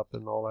mod it up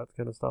and all that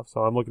kind of stuff.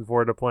 So I'm looking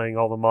forward to playing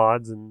all the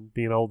mods and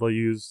being able to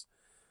use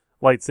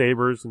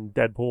lightsabers and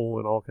Deadpool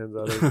and all kinds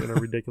of other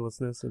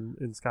ridiculousness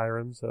in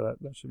Skyrim. So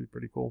that should be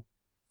pretty cool.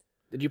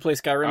 Did you play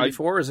Skyrim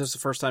before, or is this the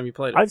first time you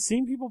played it? I've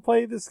seen people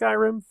play the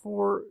Skyrim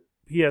for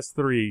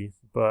PS3,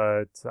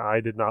 but I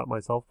did not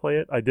myself play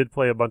it. I did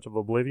play a bunch of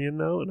Oblivion,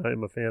 though, and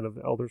I'm a fan of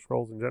Elder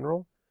Scrolls in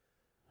general.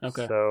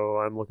 Okay. So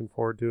I'm looking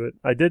forward to it.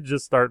 I did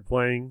just start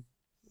playing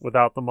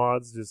without the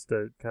mods, just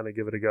to kind of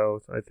give it a go.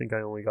 I think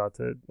I only got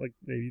to, like,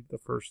 maybe the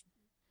first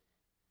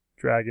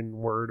dragon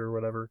word or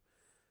whatever.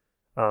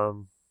 But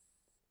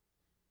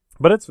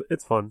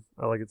it's fun.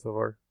 I like it so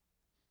far.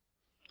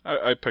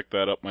 I picked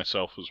that up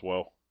myself as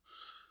well.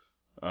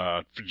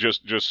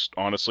 Just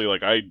honestly,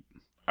 like I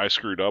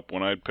screwed up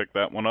when I picked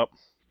that one up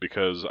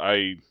because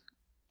I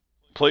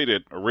played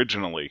it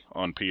originally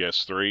on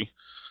PS3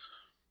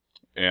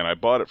 and I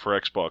bought it for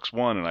Xbox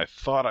One and I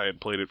thought I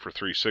had played it for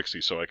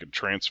 360 so I could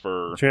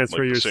transfer like, your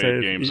the save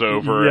save games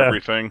over,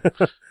 everything.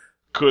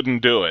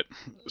 Couldn't do it.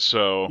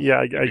 So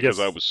I because guess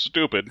I was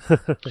stupid.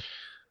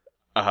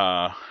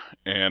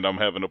 And I'm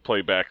having to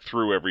play back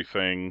through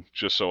everything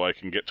just so I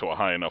can get to a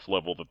high enough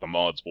level that the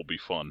mods will be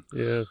fun.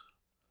 Yeah.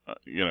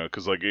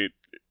 Because like it,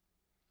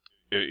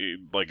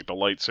 like the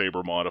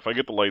lightsaber mod. If I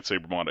get the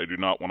lightsaber mod, I do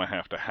not want to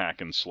hack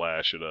and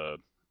slash at a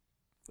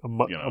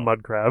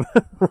mud crab.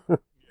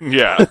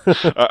 Yeah,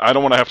 I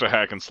don't want to have to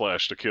hack and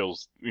slash to kill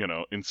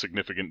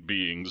insignificant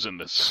beings in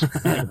this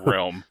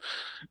realm.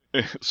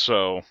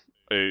 So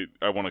I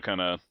want to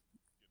kind of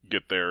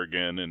get there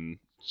again and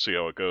see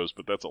how it goes.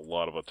 But that's a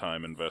lot of a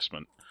time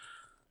investment,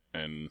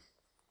 and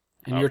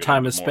your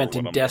time is spent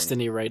in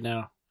Destiny right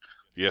now.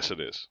 Yes, it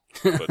is.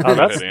 But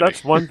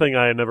that's one thing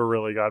I never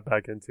really got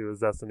back into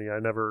is Destiny. I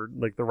never,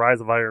 like, the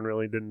Rise of Iron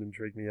really didn't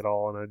intrigue me at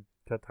all, and I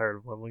got tired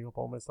of leveling up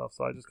all my stuff,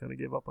 so I just kind of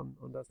gave up on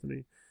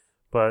Destiny.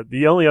 But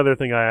the only other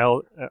thing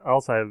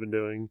else I have been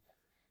doing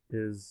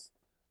is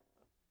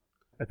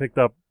I picked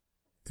up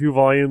 2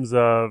 volumes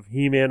of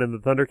He-Man and the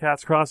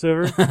Thundercats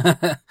crossover.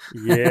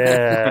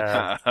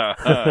 Yeah.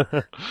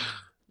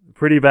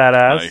 Pretty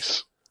badass. Nice.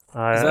 Is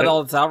that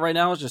all that's out right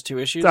now? Is just 2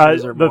 issues, or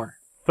is there more?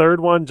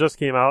 Third one just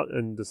came out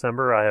in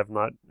December.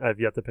 I've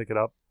yet to pick it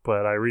up,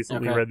 but I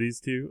recently read these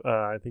 2.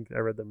 I think I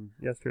read them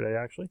yesterday,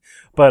 actually.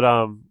 But,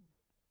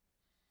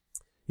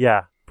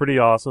 yeah, pretty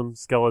awesome.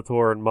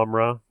 Skeletor and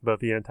Mumra,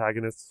 both the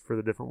antagonists for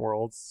the different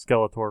worlds.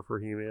 Skeletor for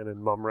He-Man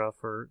and Mumra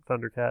for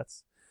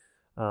Thundercats.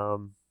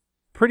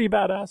 Pretty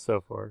badass so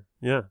far.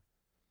 Yeah.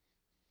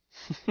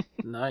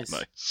 Nice.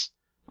 Nice.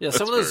 Yeah,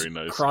 some of those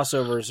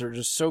crossovers are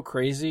just so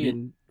crazy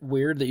and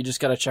weird that you just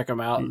got to check them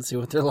out and see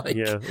what they're like.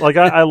 Yeah, like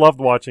I loved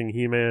watching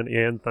He-Man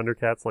and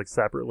Thundercats like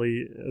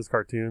separately as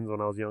cartoons when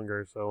I was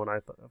younger. So when I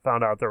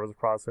found out there was a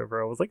crossover,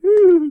 I was like,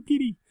 "Ooh,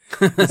 giddy!"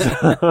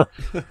 But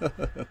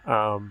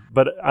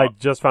I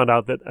just found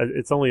out that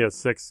it's only a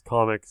 6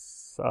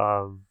 comics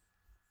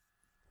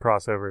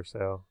crossover.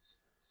 So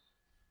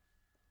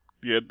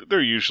yeah, they're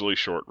usually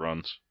short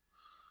runs.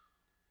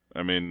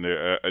 I mean,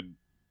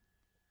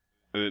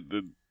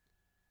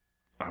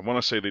 I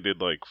want to say they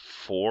did like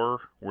 4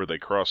 where they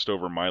crossed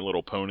over My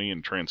Little Pony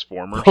and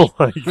Transformers. Oh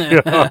my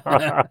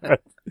god.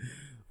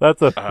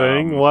 That's a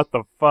thing? What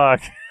the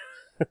fuck?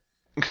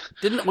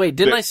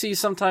 Didn't I see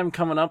sometime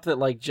coming up that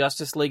like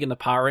Justice League and the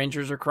Power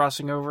Rangers are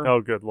crossing over?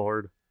 Oh, good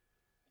lord.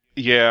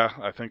 Yeah,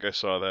 I think I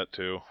saw that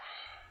too.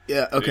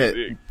 Yeah,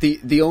 okay.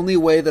 The only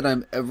way that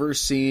I'm ever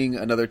seeing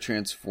another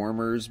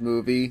Transformers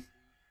movie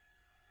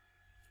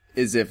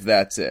is if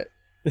that's it.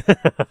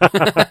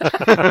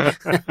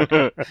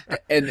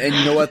 and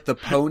you know what? The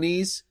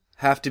ponies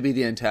have to be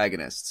the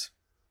antagonists.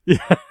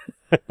 Yeah.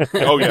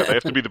 Oh yeah, they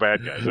have to be the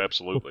bad guys.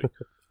 Absolutely.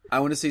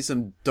 I want to see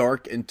some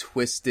dark and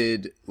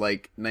twisted,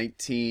 like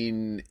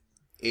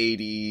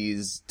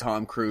 1980s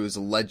Tom Cruise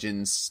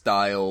legend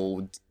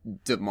style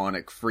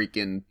demonic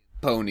freaking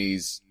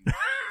ponies,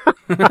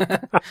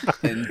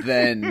 and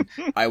then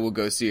I will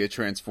go see a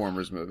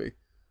Transformers movie.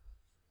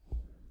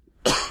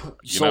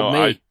 Sold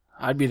me.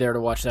 I'd be there to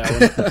watch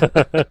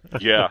that one.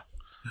 Yeah.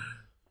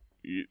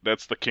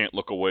 That's the can't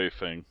look away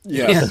thing.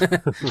 Yes.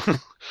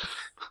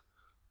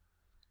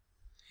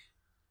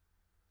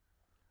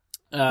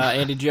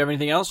 Andy, do you have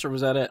anything else, or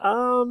was that it? I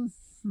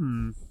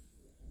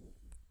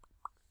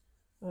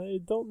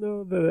don't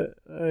know that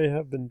I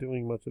have been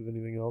doing much of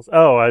anything else.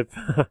 Oh,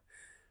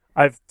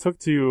 I've took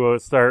to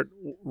start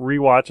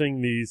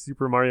rewatching the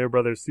Super Mario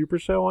Brothers Super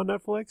Show on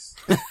Netflix.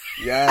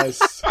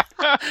 Yes.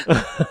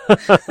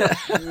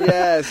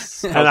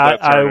 Yes. And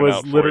I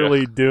was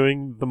literally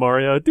doing the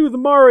Mario. Do the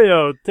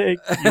Mario! Take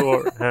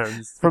your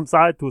hands from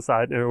side to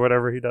side, or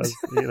whatever he does,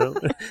 you know?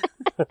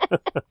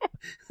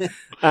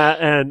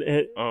 And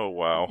it... Oh,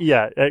 wow.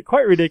 Yeah,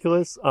 quite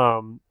ridiculous.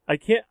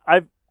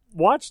 I've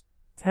watched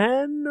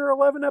 10 or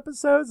 11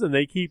 episodes, and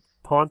they keep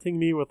taunting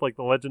me with, like,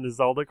 the Legend of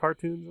Zelda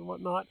cartoons and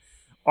whatnot.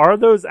 Are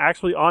those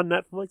actually on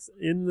Netflix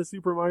in the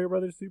Super Mario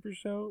Brothers Super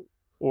Show?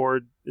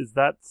 Or is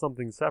that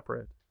something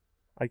separate?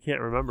 I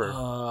can't remember.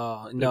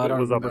 No, if I it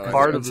don't was remember. a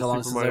part It's of the been so long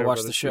Super since Mario I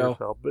watched Brothers the Super show.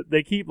 Show. But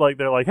they keep, like,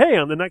 they're like, hey,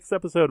 on the next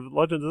episode of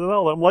Legend of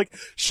Zelda, I'm like,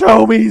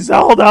 show me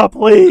Zelda,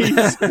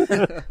 please!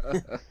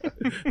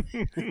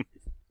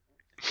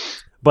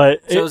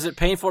 But so is it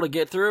painful to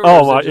get through?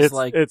 Oh or my! is it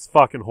just It's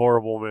fucking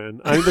horrible,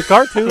 man. I mean, the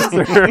cartoons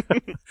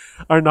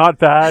are not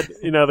bad.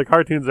 You know, the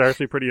cartoons are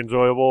actually pretty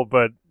enjoyable,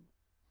 but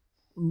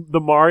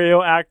the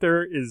Mario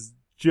actor is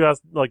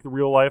just like the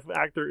real life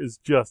actor is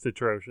just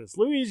atrocious.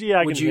 Luigi,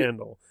 I can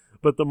handle,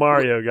 but the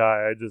Mario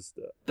guy, I just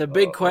the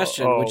big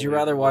question: would you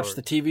rather watch Lord.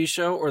 the TV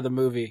show or the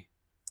movie?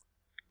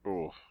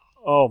 Oh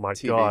my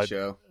TV god!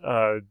 show.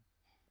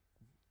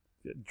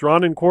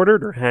 Drawn and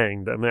quartered or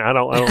hanged? I mean, I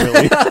don't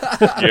really.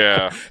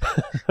 Yeah.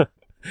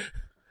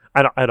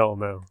 I don't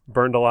know.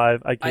 Burned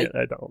alive? I can't.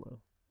 I don't know.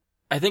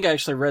 I think I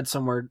actually read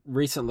somewhere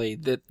recently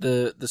that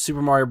the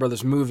Super Mario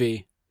Brothers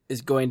movie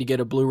is going to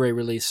get a Blu-ray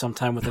release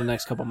sometime within the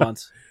next couple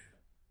months.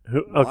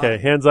 Okay,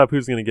 hands up.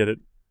 Who's going to get it?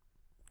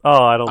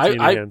 Oh, I don't see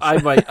any hands. I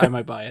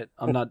might buy it.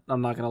 I'm not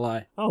gonna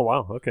lie. Oh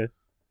wow. Okay.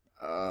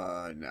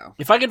 No.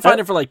 If I can find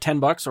it for like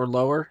 $10 or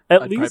lower, I'd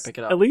probably pick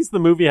it up. At least the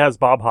movie has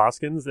Bob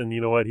Hoskins, and you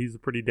know what? He's a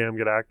pretty damn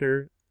good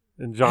actor.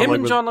 And John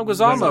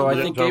Leguizamo,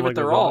 I think, gave it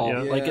their all.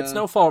 Yeah. Like, it's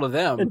no fault of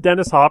them. And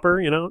Dennis Hopper,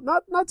 you know,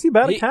 not too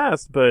bad a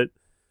cast, but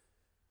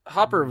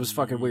Hopper was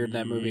fucking weird in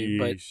that movie.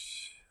 But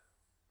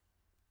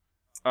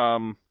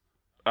I'm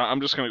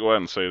just gonna go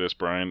ahead and say this,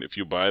 Brian. If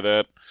you buy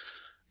that,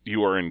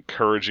 you are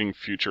encouraging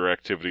future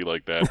activity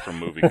like that from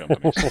movie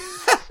companies.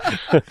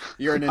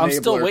 You're an enabler. I'm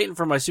still waiting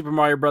for my Super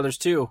Mario Brothers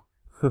 2.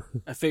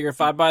 I figure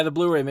if I buy the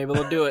Blu-ray, maybe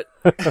they'll do it.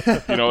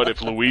 You know what?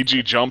 If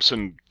Luigi jumps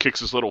and kicks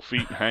his little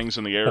feet and hangs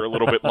in the air a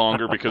little bit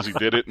longer because he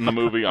did it in the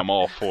movie, I'm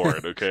all for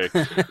it, okay?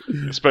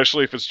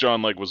 Especially if it's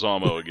John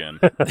Leguizamo again.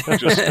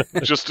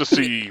 Just to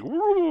see...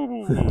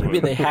 Maybe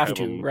they have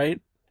to, right?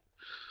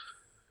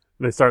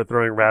 They start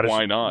throwing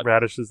Why not?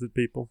 radishes at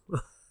people.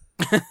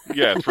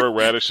 Yeah, throw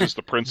radishes,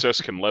 the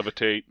princess can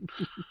levitate.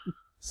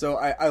 So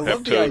I love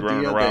have the Toad idea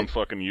running around that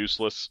fucking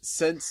useless.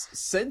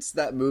 since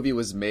that movie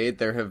was made,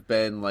 there have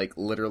been like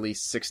literally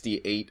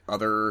 68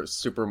 other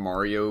Super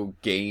Mario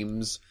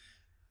games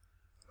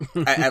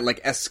at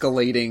like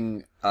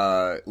escalating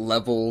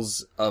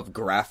levels of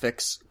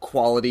graphics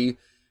quality.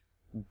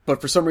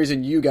 But for some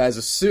reason, you guys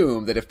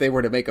assume that if they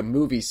were to make a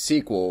movie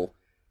sequel,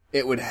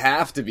 it would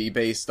have to be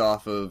based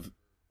off of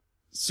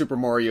Super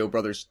Mario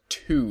Brothers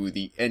 2,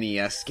 the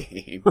NES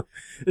game.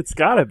 It's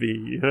gotta be,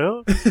 you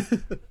know?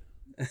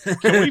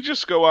 Can we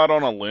just go out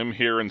on a limb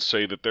here and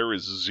say that there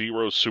is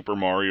 0 Super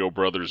Mario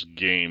Brothers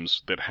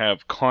games that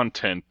have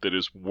content that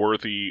is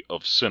worthy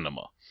of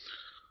cinema?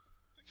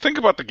 Think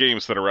about the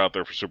games that are out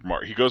there for Super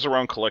Mario. He goes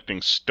around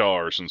collecting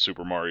stars in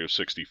Super Mario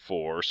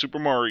 64. Super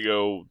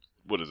Mario,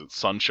 what is it,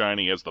 Sunshine?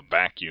 He has the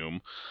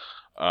vacuum,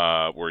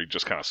 where he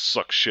just kind of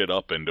sucks shit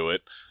up into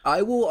it.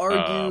 I will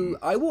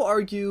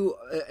argue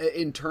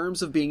in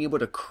terms of being able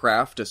to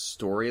craft a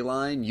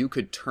storyline, you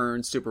could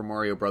turn Super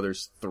Mario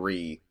Brothers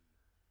 3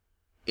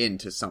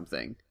 into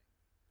something,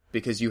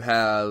 because you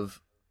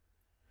have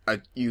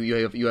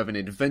you have an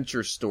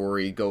adventure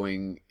story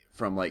going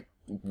from like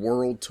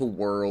world to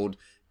world,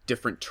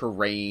 different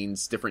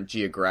terrains, different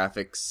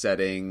geographic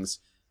settings.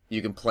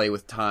 You can play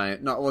with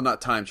time,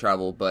 not time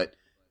travel, but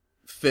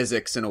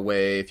physics in a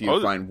way if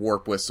you find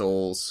warp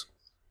whistles.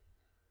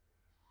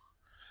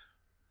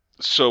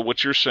 So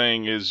what you're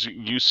saying is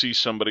you see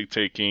somebody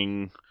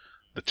taking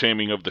The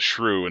Taming of the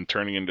Shrew and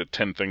turning into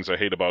 10 Things I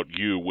Hate About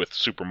You with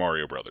Super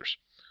Mario Brothers.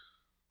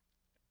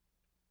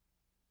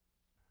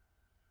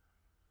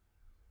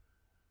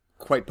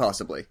 Quite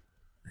possibly.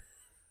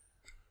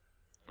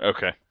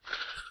 Okay.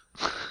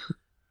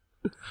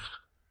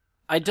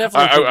 I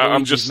definitely think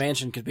Luigi's just...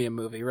 Mansion could be a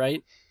movie,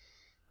 right?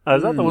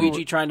 Is that the one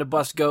Luigi trying to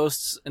bust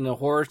ghosts in a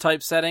horror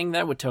type setting?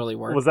 That would totally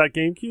work. Was that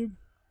GameCube?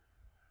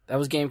 That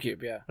was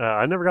GameCube, yeah.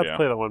 I never got to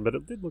play that one, but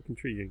it did look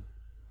intriguing.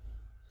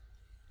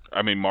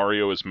 I mean,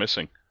 Mario is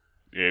missing.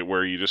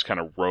 where you just kind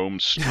of roam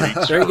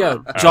streets. There you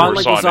go. for John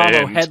hours on Leguizamo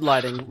end.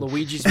 headlighting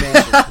Luigi's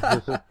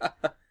Mansion.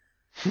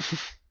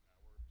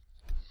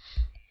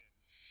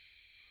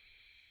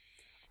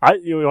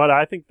 You know what?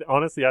 I think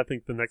honestly, I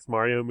think the next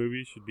Mario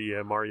movie should be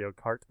a Mario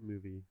Kart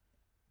movie.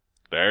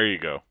 There you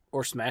go.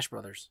 Or Smash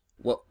Brothers.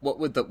 What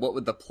would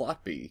the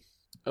plot be?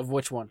 Of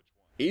which one?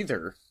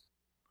 Either.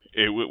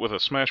 With a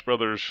Smash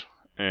Brothers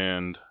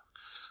and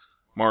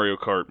Mario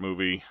Kart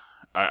movie,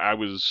 I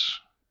was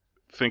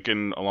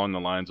thinking along the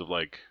lines of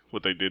like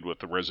what they did with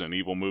the Resident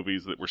Evil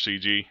movies that were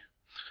CG,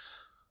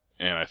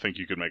 and I think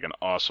you could make an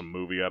awesome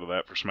movie out of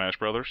that for Smash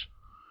Brothers.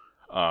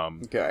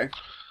 Okay.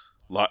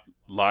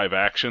 Live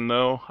action,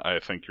 though, I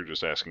think you're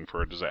just asking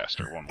for a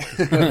disaster one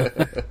way.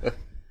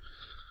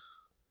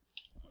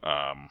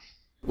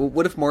 Well,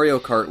 what if Mario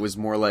Kart was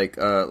more like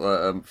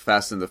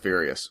Fast and the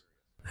Furious?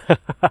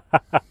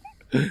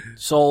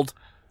 Sold.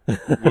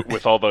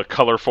 with all the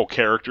colorful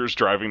characters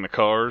driving the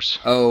cars.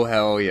 Oh,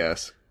 hell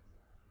yes.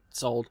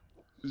 Sold.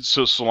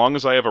 So long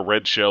as I have a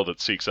red shell that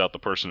seeks out the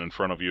person in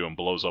front of you and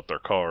blows up their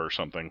car or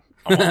something,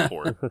 I'm all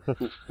for it.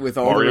 With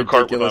all Mario the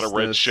Kart without a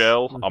red ridiculousness.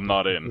 shell, I'm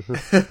not in.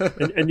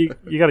 And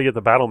you got to get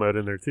the battle mode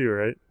in there too,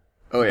 right?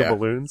 Oh, The yeah.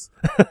 balloons.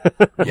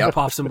 Yep.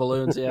 Pop some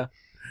balloons, yeah.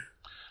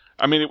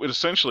 I mean, it would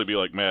essentially be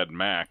like Mad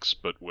Max,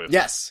 but with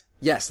Yes,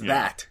 Yeah.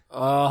 that.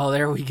 Oh,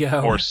 there we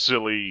go. more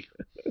silly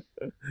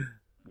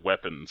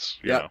weapons.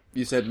 You know.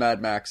 You said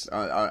Mad Max.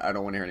 I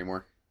don't want to hear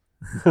anymore.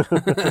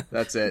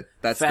 That's it.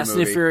 That's Fast the and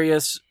movie. the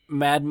Furious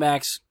Mad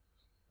Max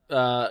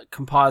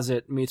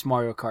composite meets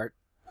Mario Kart.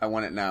 I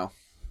want it now.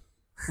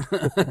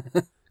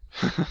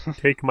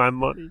 Take my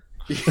money.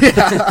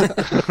 Yeah.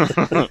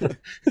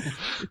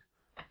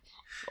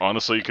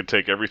 Honestly, you could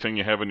take everything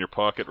you have in your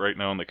pocket right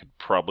now, and they could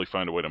probably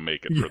find a way to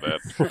make it for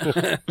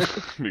that,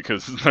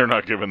 because they're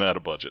not giving that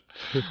a budget.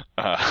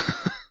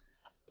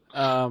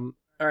 All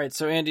right,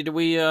 so Andy, do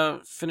we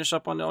finish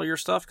up on all your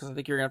stuff? Because I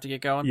think you're going to have to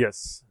get going.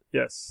 Yes.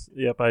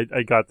 Yep,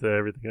 I got to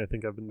everything I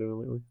think I've been doing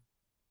lately.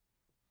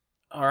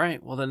 All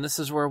right, well then this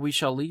is where we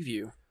shall leave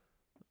you.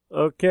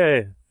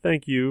 Okay.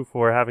 Thank you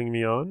for having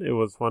me on. It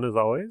was fun as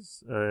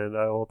always, and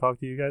I will talk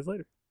to you guys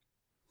later.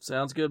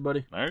 Sounds good,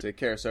 buddy. All right, Take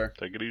care, sir.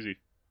 take it easy.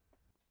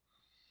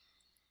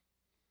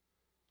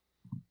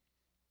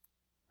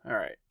 All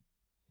right.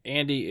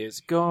 Andy is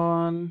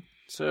gone.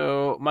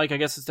 So, Mike, I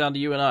guess it's down to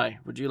you and I.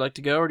 Would you like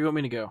to go, or do you want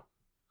me to go?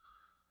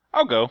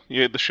 I'll go.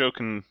 Yeah, the show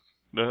can.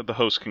 The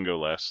host can go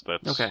last.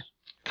 That's Okay.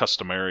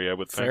 customary, I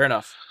would think. Fair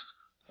enough.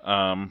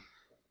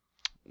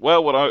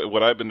 Well,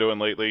 what I've been doing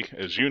lately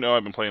is,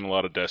 I've been playing a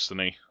lot of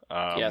Destiny.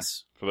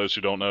 Yes. For those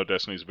who don't know,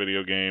 Destiny's a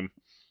video game.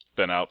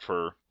 Been out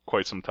for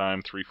quite some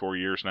time, 3-4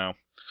 years now.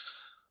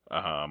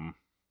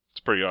 It's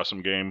a pretty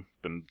awesome game.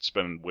 Been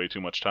spending way too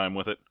much time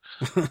with it.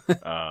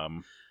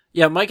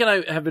 Yeah, Mike and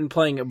I have been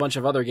playing a bunch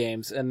of other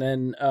games, and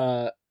then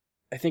I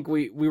think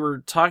we were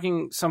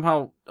talking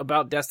somehow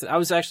about Destiny. I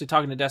was actually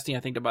talking to Destiny, I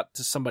think,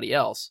 to somebody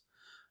else.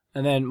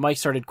 And then Mike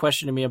started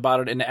questioning me about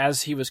it, and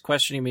as he was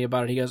questioning me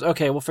about it, he goes,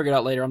 okay, we'll figure it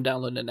out later. I'm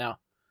downloading it now.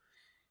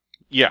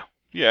 Yeah.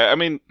 I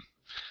mean,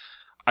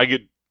 I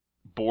get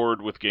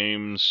bored with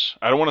games.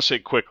 I don't want to say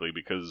quickly,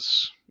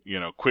 because,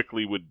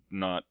 quickly would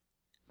not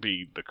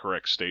be the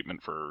correct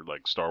statement for,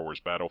 like, Star Wars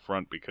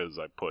Battlefront, because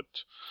I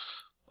put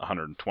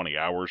 120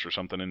 hours or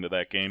something into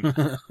that game.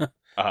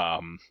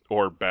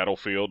 Or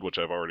Battlefield, which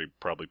I've already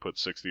probably put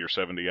 60 or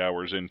 70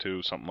 hours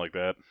into, something like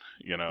that,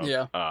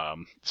 Yeah.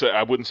 So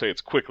I wouldn't say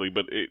it's quickly,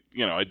 but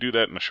I do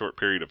that in a short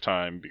period of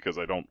time because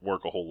I don't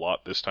work a whole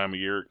lot this time of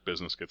year.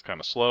 Business gets kind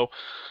of slow,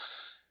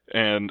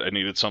 and I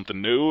needed something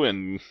new,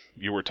 and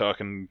you were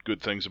talking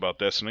good things about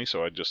Destiny,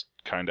 so I just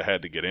kind of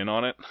had to get in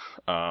on it.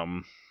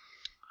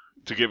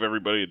 To give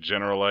everybody a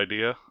general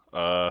idea,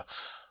 the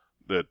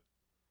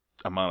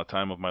amount of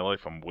time of my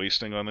life I'm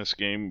wasting on this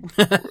game,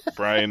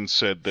 Brian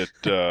said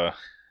that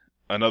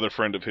another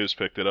friend of his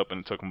picked it up, and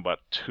it took him about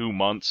 2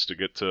 months to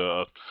get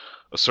to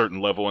a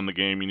certain level in the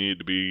game you needed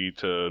to be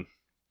to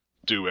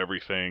do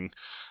everything.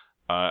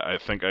 I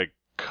think I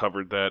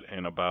covered that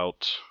in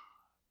about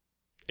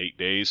 8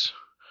 days.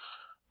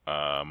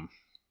 Yeah,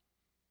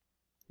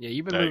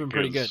 you've been moving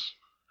pretty good.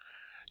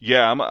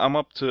 Yeah, I'm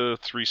up to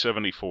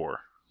 374,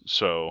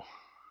 so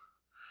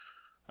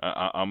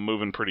I'm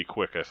moving pretty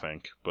quick, I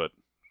think. But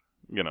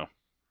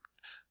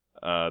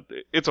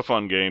it's a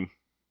fun game.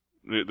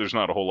 There's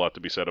not a whole lot to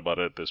be said about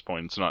it at this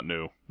point. It's not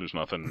new. There's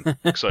nothing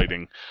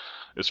exciting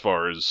as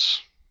far as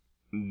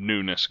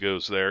newness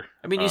goes there.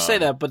 I mean, you say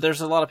that, but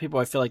there's a lot of people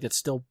I feel like that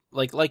still,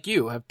 like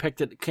you, have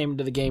came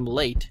to the game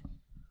late.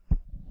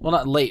 Well,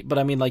 not late, but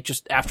I mean, like,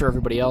 just after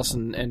everybody else,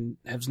 and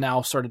has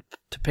now started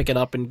to pick it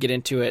up and get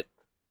into it,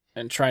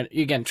 and trying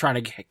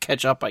to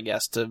catch up, I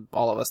guess, to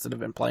all of us that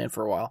have been playing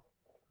for a while.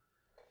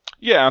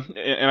 Yeah,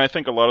 and I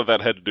think a lot of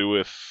that had to do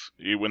with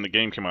when the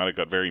game came out, it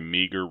got very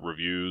meager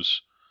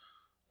reviews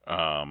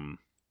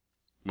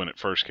when it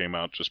first came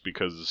out, just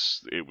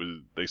because it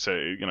was, they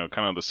say,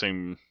 kind of the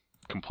same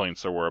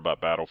complaints there were about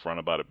Battlefront,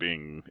 about it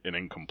being an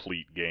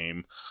incomplete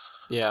game.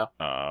 Yeah.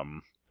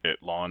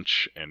 At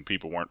launch, and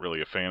people weren't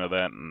really a fan of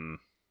that, and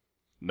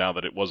now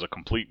that it was a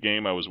complete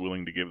game, I was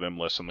willing to give them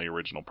less than the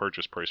original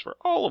purchase price for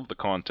all of the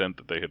content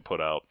that they had put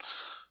out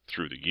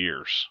through the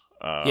years.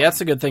 Yeah, that's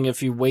a good thing.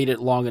 If you wait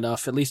it long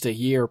enough, at least a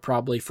year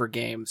probably for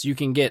games, you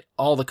can get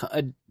all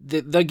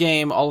the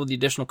game, all of the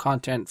additional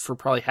content for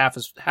probably half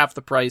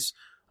the price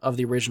of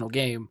the original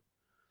game.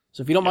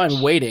 So if you don't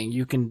mind waiting,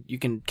 you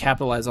can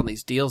capitalize on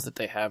these deals that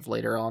they have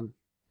later on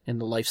in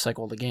the life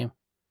cycle of the game.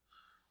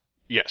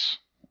 Yes.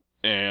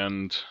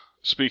 And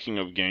speaking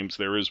of games,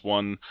 there is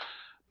one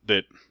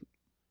that,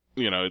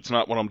 it's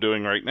not what I'm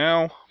doing right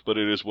now, but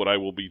it is what I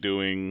will be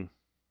doing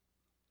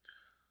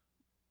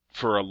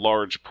for a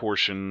large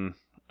portion,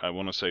 I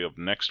want to say, of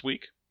next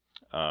week.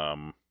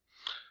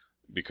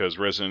 Because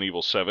Resident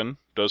Evil 7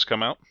 does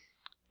come out.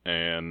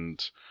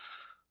 And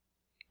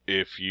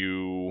if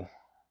you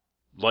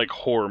like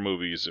horror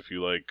movies, if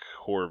you like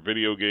horror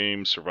video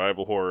games,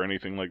 survival horror,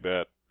 anything like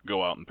that,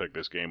 go out and pick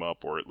this game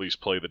up, or at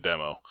least play the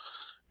demo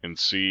and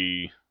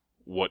see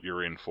what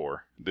you're in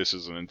for. This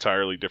is an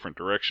entirely different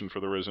direction for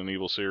the Resident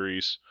Evil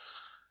series.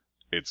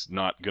 It's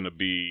not going to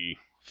be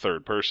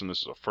third person.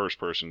 This is a first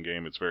person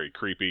game. It's very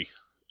creepy.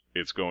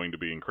 It's going to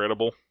be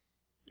incredible.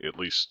 At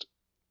least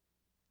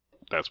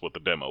that's what the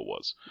demo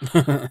was.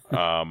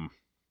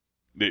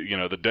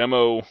 The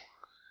demo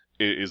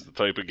is the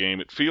type of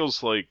game, it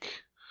feels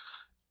like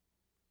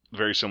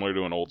very similar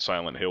to an old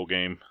Silent Hill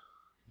game,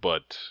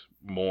 but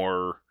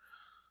more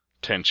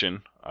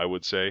tension, I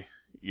would say.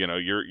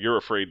 You're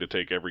afraid to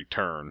take every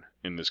turn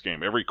in this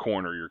game. Every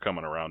corner you're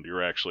coming around,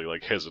 you're actually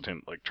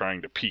hesitant,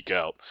 trying to peek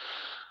out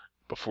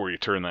before you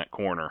turn that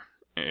corner.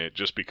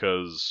 Just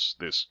because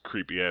this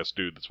creepy ass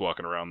dude that's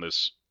walking around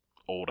this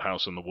old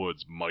house in the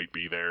woods might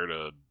be there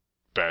to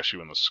bash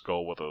you in the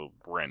skull with a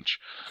wrench.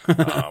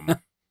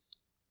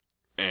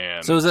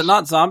 And so is it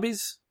not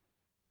zombies?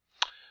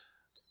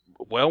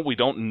 Well, we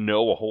don't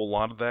know a whole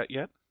lot of that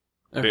yet.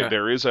 Okay.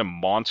 There is a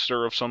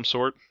monster of some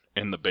sort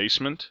in the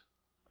basement.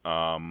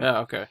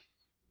 Okay.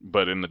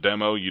 But in the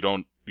demo, you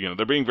don't,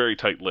 they're being very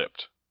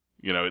tight-lipped.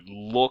 It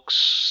looks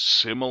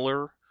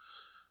similar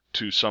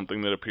to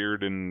something that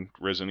appeared in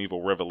Resident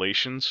Evil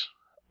Revelations.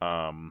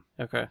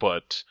 Okay.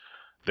 But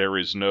there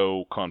is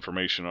no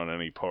confirmation on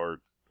any part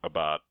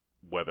about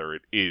whether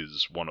it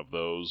is one of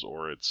those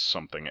or it's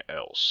something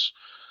else.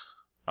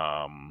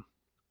 And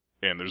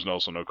there's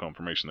also no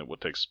confirmation that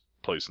what takes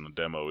place in the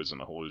demo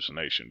isn't a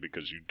hallucination,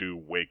 because you do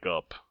wake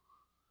up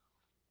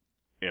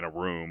in a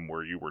room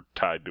where you were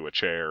tied to a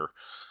chair.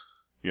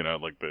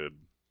 The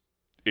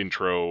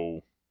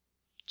intro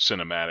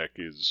cinematic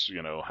is,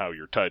 how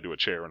you're tied to a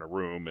chair in a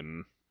room,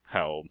 and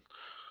how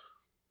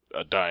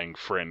a dying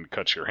friend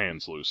cuts your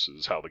hands loose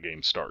is how the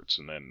game starts.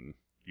 And then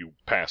you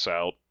pass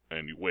out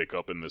and you wake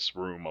up in this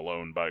room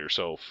alone by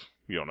yourself.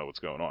 You don't know what's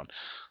going on.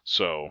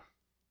 So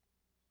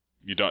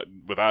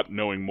without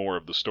knowing more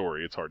of the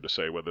story, it's hard to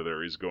say whether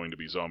there is going to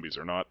be zombies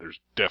or not. There's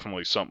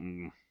definitely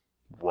something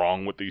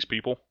wrong with these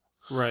people.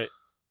 Right.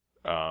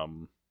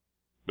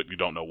 But you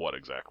don't know what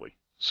exactly.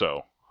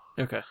 So.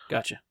 Okay,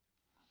 gotcha.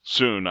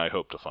 Soon, I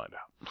hope to find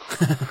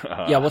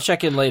out. Yeah, we'll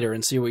check in later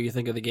and see what you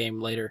think of the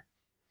game later.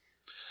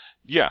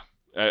 Yeah.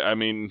 I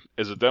mean,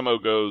 as a demo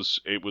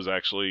goes, it was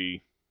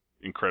actually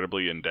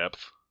incredibly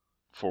in-depth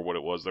for what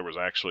it was. There was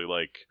actually,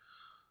 I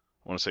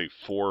want to say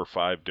 4 or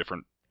 5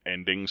 different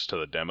endings to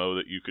the demo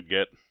that you could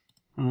get.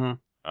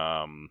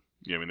 Mm-hmm.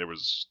 There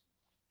was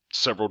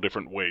several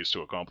different ways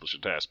to accomplish a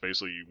task.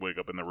 Basically, you wake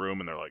up in the room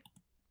and they're like,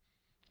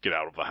 get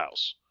out of the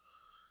house.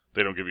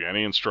 They don't give you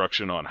any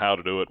instruction on how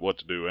to do it, what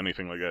to do,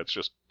 anything like that. It's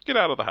just, get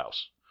out of the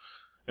house.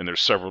 And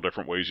there's several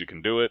different ways you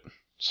can do it.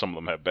 Some of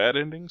them have bad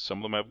endings, some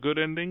of them have good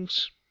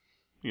endings.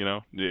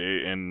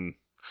 And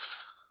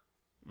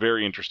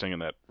very interesting in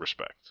that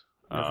respect.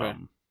 Okay.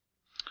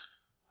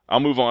 I'll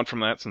move on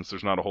from that, since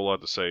there's not a whole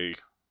lot to say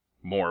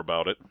more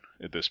about it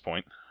at this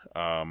point.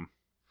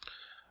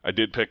 I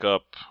did pick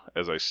up,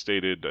 as I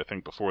stated, I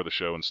think before the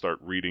show, and start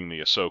reading the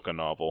Ahsoka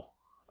novel.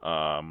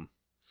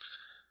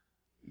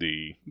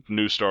 The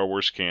new Star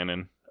Wars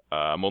canon.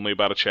 I'm only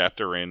about a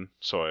chapter in,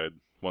 so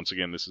once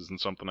again, this isn't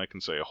something I can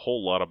say a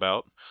whole lot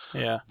about.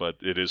 Yeah. But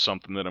it is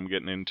something that I'm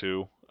getting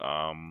into.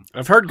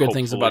 I've heard good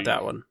things about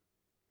that one.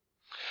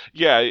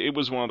 Yeah, it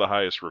was one of the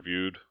highest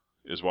reviewed,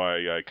 is why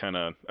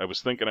I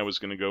was thinking I was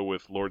going to go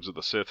with Lords of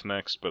the Sith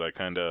next, but I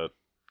kind of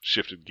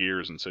shifted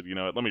gears and said,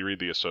 let me read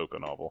the Ahsoka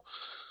novel.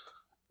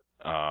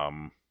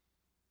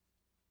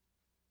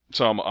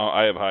 So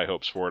I have high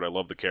hopes for it. I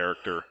love the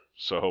character,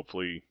 so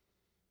hopefully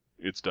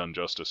it's done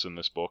justice in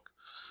this book.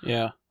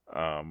 Yeah.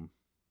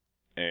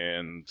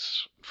 And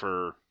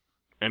for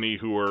any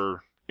who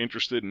are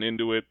interested and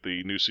into it,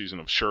 the new season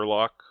of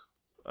Sherlock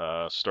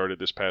started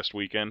this past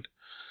weekend.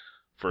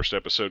 First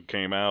episode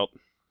came out.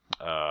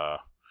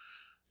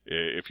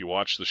 If you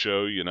watch the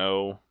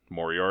show,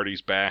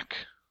 Moriarty's back,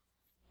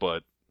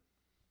 but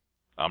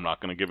I'm not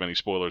going to give any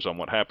spoilers on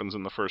what happens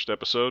in the first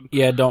episode.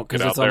 Yeah, don't,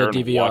 because it's on the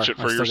DVR. Watch it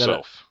for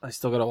yourself. I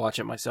still got to watch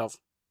it myself.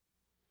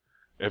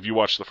 Have you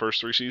watched the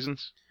first 3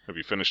 seasons? Have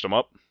you finished them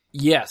up?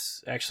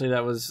 Yes, actually,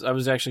 I was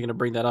actually going to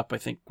bring that up. I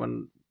think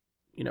when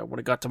when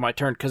it got to my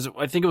turn, because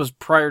I think it was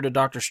prior to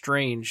Doctor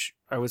Strange,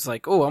 I was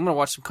like, oh, I'm going to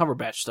watch some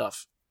Cumberbatch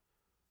stuff.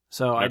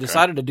 So I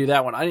decided to do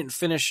that one. I didn't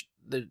finish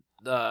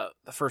the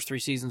first 3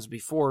 seasons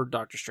before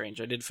Doctor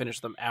Strange. I did finish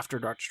them after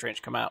Doctor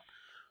Strange come out.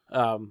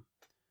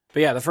 But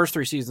yeah, the first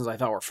 3 seasons I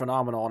thought were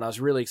phenomenal, and I was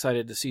really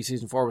excited to see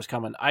season 4 was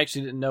coming. I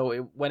actually didn't know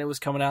when it was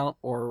coming out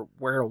or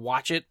where to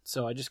watch it,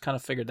 so I just kind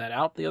of figured that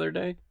out the other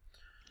day.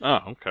 Oh,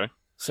 okay.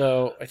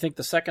 So I think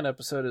the second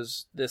episode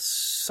is this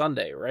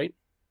Sunday, right?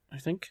 I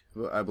think.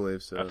 Well, I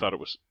believe so. I thought it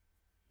was.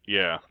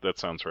 Yeah, that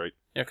sounds right.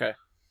 Okay.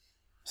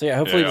 So yeah,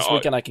 hopefully this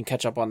weekend I can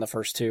catch up on the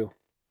first 2.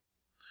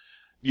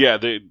 Yeah,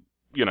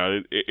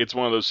 it's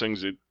one of those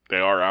things that they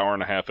are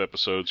 1.5-hour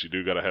episodes. You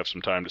do got to have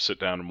some time to sit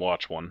down and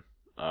watch one.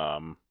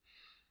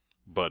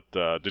 But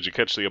did you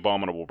catch The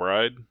Abominable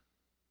Bride?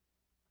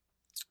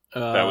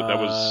 That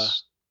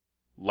was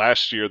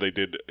last year. They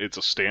did. It's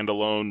a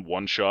standalone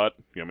one shot.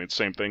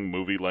 Same thing,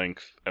 movie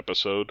length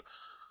episode.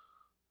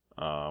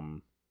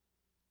 You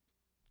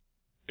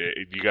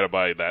got to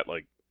buy that.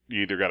 Like,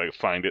 you either got to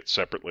find it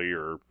separately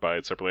or buy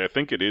it separately. I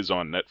think it is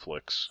on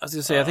Netflix. I was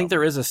gonna say, I think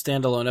there is a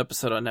standalone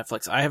episode on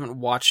Netflix. I haven't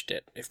watched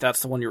it. If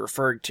that's the one you're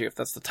referring to, if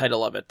that's the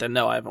title of it, then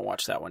no, I haven't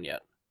watched that one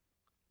yet.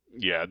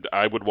 Yeah,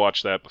 I would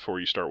watch that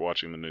before you start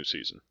watching the new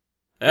season.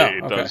 Oh,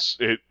 it okay. does.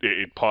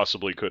 It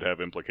possibly could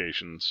have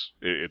implications.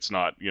 It's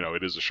not,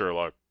 it is a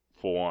Sherlock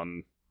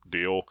full-on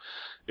deal.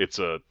 It's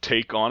a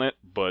take on it,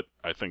 but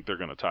I think they're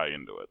going to tie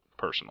into it,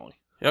 personally.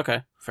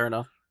 Okay, fair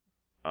enough.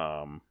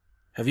 Um,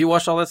 Have you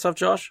watched all that stuff,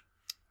 Josh?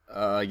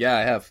 Yeah,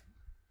 I have.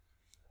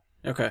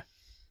 Okay.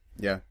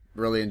 Yeah,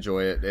 really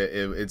enjoy it.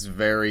 It's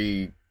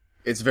very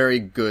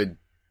good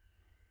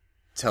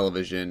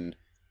television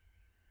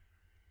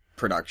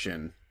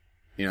production.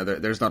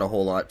 There's not a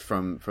whole lot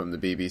from the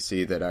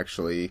BBC that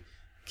actually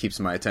keeps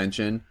my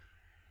attention.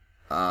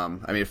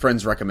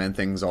 Friends recommend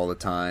things all the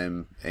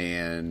time,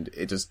 and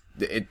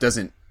it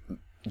doesn't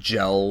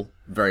gel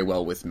very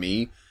well with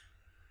me.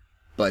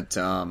 But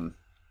the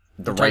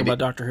Talking writing about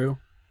Doctor Who?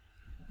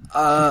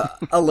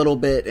 a little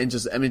bit, and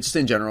just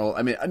in general.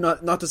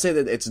 Not to say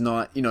that it's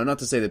not, not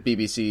to say that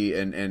BBC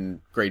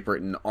and Great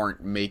Britain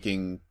aren't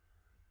making,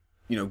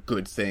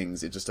 good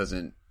things. It just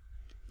doesn't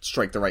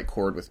strike the right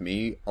chord with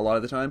me a lot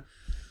of the time.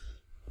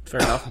 Fair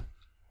enough.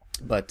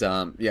 But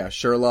yeah,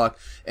 Sherlock,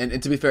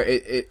 and to be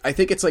fair, I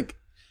think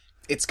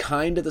it's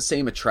kind of the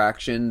same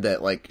attraction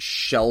that like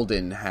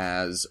Sheldon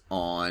has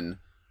on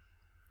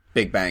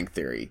Big Bang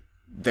Theory.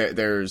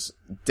 There's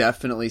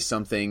definitely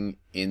something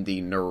in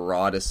the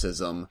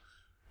neuroticism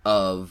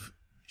of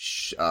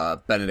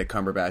Benedict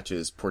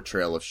Cumberbatch's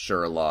portrayal of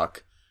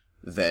Sherlock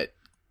that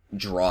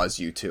draws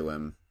you to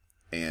him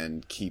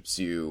and keeps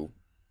you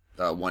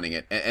wanting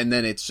it. And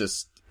then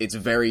it's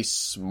very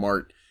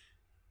smart.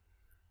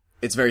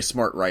 It's very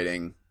smart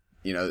writing,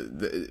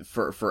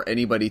 for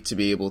anybody to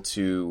be able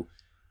to.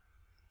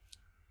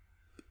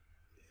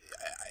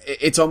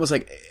 It's almost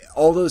like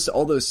all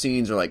those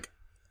scenes are like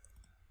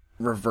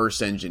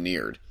reverse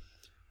engineered.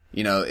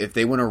 If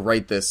they want to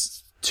write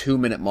this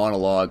 2-minute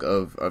monologue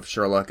of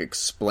Sherlock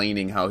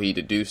explaining how he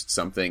deduced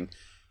something,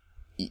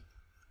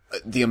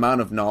 the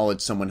amount of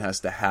knowledge someone has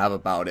to have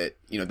about it,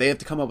 they have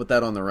to come up with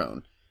that on their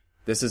own.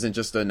 This isn't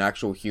just an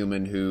actual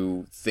human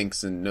who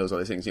thinks and knows all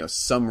these things.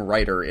 Some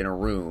writer in a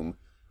room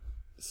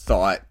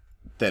thought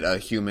that a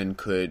human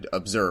could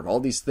observe all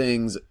these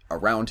things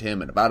around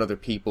him and about other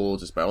people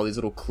just by all these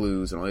little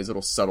clues and all these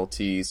little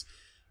subtleties.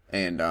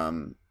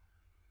 And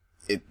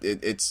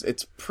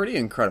it's pretty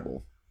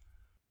incredible.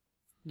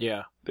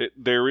 Yeah.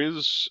 There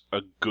is a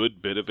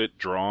good bit of it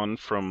drawn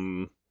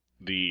from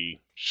the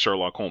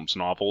Sherlock Holmes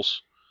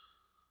novels.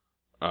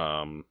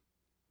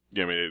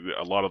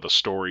 A lot of the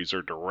stories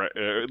are direct,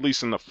 at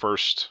least in the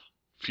first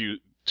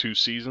 2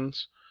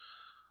 seasons.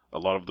 A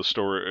lot of the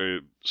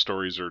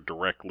stories are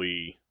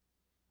directly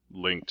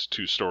linked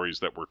to stories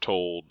that were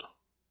told,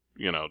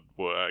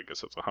 I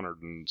guess that's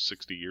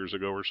 160 years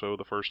ago or so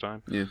the first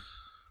time. Yeah.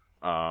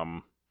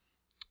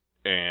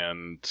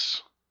 And,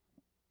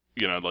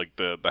 like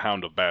the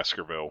Hound of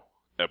Baskerville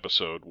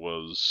episode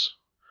was,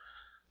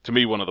 to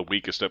me, one of the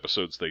weakest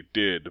episodes they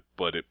did,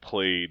 but it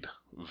played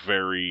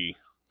very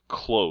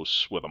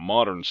close with a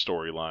modern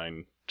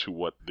storyline to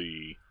what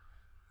the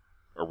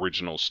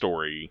original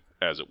story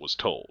as it was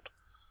told.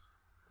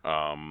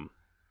 And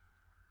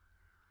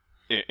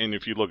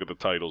if you look at the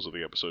titles of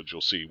the episodes,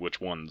 you'll see which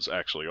ones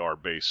actually are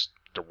based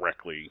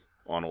directly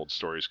on old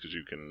stories, because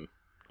you can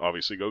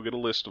obviously go get a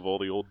list of all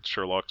the old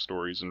Sherlock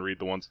stories and read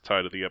the ones that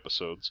tie to the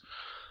episodes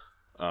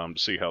to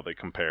see how they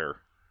compare.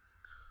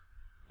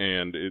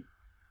 And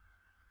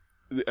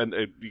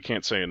you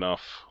can't say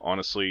enough,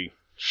 honestly.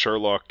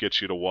 Sherlock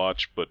gets you to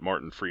watch, but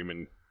Martin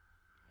Freeman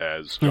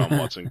as John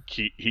Watson,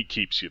 he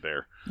keeps you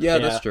there. Yeah,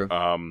 that's true.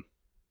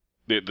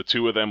 The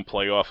two of them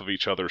play off of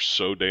each other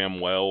so damn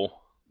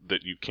well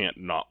that you can't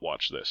not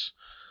watch this.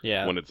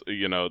 Yeah. When it's,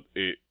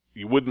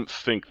 you wouldn't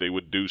think they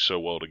would do so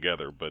well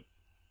together, but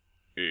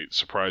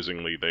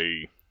surprisingly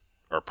they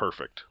are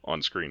perfect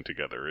on screen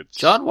together.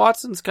 John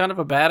Watson's kind of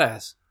a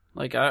badass.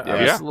 Like, I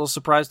was Yeah. a little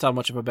surprised how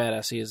much of a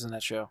badass he is in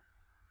that show.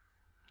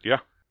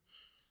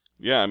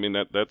 Yeah, I mean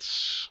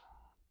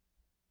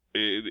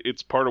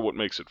it's part of what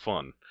makes it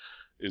fun,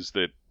 is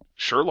that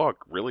Sherlock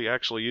really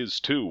actually is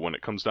too. When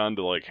it comes down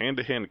to like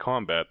hand-to-hand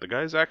combat, the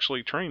guy's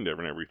actually trained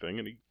and everything,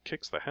 and he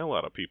kicks the hell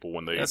out of people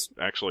when they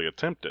actually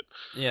attempt it.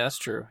 Yeah, that's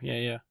true.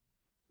 Yeah.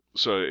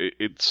 So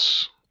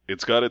it's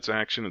got its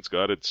action, it's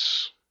got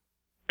its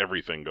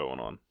everything going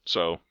on.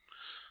 So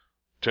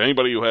to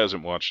anybody who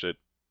hasn't watched it,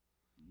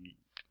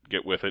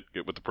 get with it,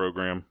 get with the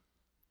program.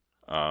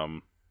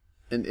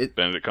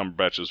 Benedict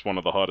Cumberbatch is one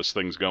of the hottest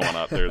things going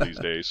out there these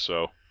days,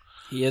 so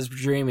he is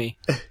dreamy.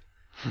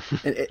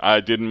 I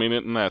didn't mean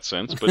it in that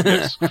sense, but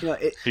yes,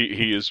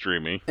 he is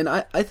dreamy. And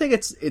I think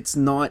it's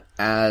not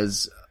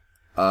as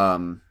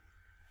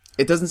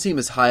it doesn't seem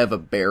as high of a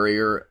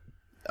barrier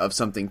of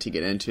something to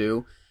get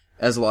into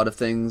as a lot of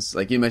things.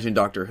 Like you mentioned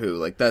Doctor Who,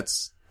 like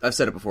I've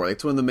said it before, like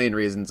it's one of the main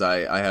reasons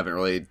I haven't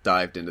really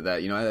dived into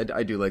that. You know,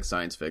 I do like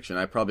science fiction.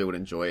 I probably would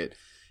enjoy it.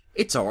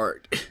 It's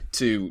hard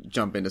to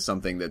jump into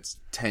something that's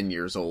 10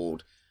 years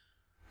old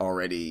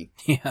already.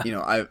 Yeah. You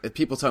know,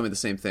 people tell me the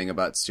same thing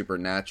about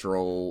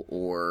Supernatural,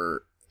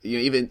 or you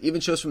know, even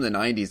shows from the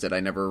 90s that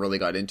I never really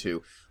got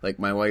into. Like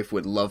my wife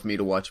would love me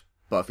to watch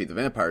Buffy the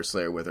Vampire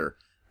Slayer with her.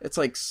 It's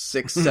like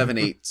 6, 7,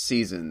 8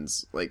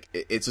 seasons. Like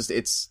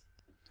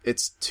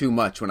it's too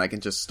much when I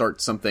can just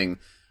start something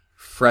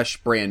fresh,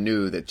 brand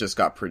new that just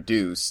got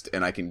produced,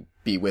 and I can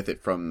be with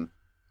it from,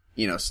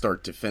 you know,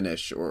 start to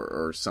finish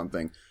or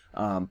something.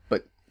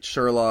 But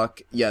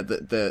Sherlock, yeah,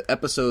 the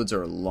episodes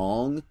are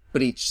long,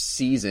 but each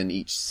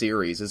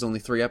series is only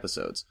 3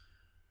 episodes.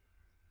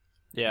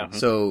 Yeah.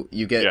 So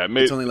you get,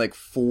 it's only like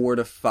 4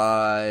 to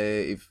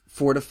 5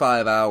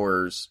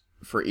 hours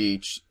for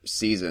each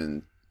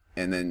season,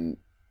 and then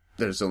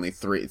there's only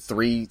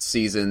three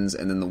seasons,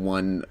 and then the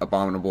one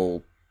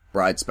Abominable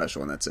Bride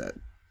special, and that's it.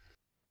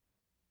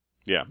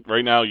 Yeah,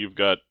 right now you've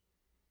got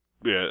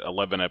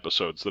 11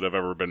 episodes that have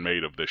ever been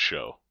made of this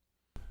show.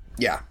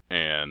 Yeah.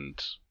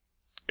 And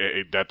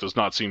that does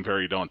not seem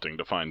very daunting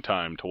to find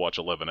time to watch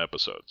 11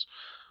 episodes.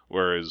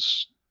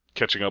 Whereas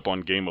catching up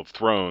on Game of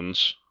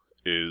Thrones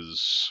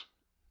is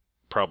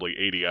probably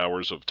 80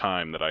 hours of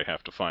time that I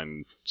have to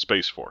find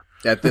space for.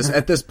 At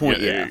this point,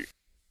 yeah.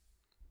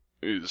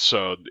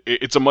 So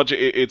it's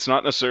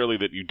not necessarily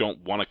that you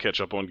don't want to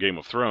catch up on Game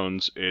of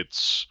Thrones.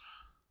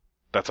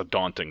 That's a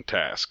daunting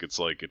task. It's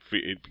like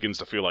it begins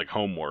to feel like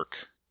homework,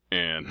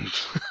 and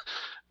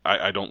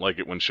I don't like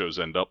it when shows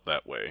end up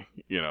that way.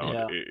 You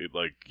know, it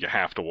like you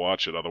have to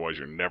watch it, otherwise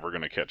you're never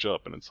going to catch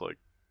up. And it's like,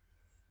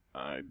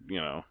 I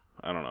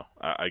don't know.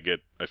 I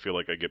feel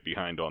like I get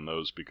behind on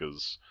those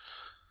because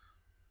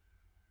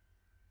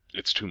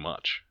it's too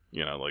much.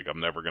 You know, like I'm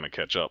never going to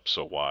catch up,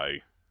 so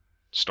why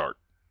start?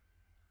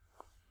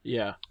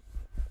 Yeah.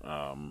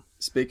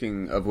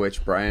 Speaking of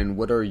which, Brian,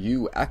 what are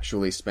you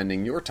actually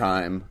spending your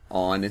time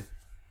on,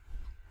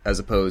 as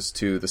opposed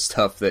to the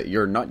stuff that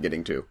you're not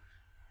getting to?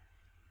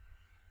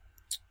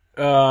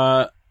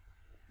 Well,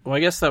 I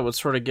guess that would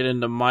sort of get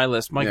into my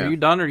list. Mike, are you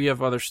done, or do you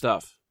have other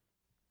stuff?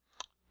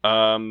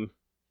 Yeah,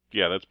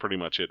 that's pretty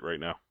much it right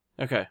now.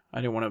 Okay,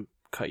 I didn't want to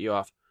cut you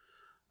off.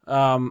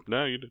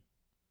 No, you did.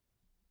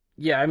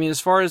 Yeah, I mean, as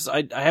far as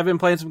I have been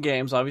playing some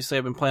games. Obviously,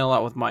 I've been playing a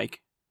lot with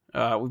Mike.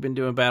 We've been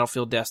doing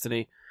Battlefield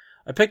Destiny.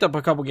 I picked up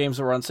a couple games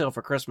that were on sale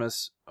for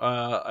Christmas.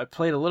 I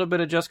played a little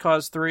bit of Just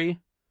Cause 3,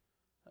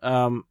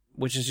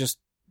 which is just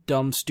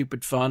dumb,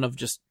 stupid fun of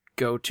just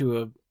go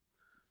to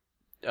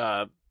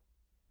a,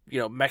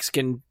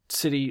 Mexican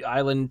city,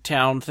 island,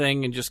 town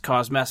thing and just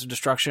cause massive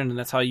destruction, and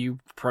that's how you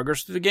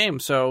progress through the game.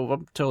 So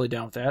I'm totally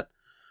down with that.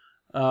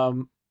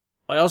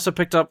 I also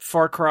picked up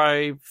Far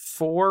Cry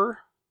 4.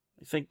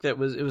 I think it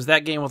was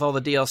that game with all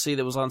the DLC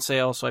that was on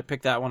sale, so I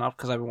picked that one up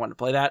because I've been wanting to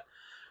play that.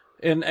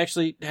 And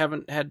actually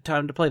haven't had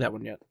time to play that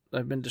one yet.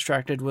 I've been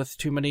distracted with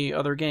too many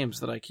other games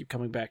that I keep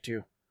coming back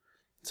to.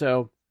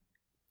 So,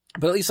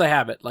 but at least I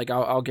have it. Like,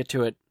 I'll get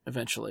to it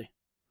eventually.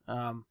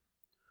 And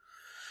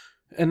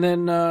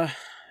then,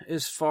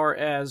 as far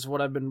as what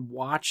I've been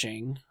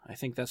watching, I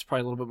think that's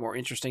probably a little bit more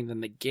interesting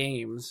than the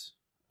games.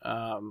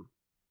 I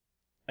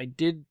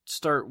did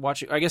start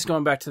watching, I guess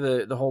going back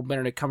to the whole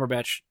Benedict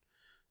Cumberbatch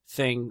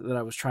thing that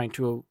I was trying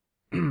to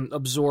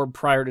absorb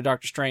prior to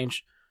Doctor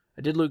Strange.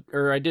 I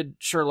did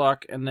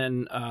Sherlock, and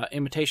then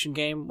Imitation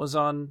Game was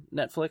on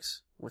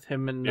Netflix with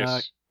him and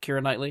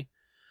Keira Knightley.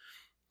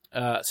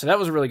 So that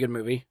was a really good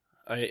movie.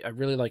 I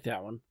really liked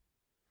that one.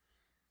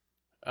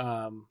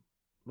 I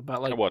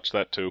watched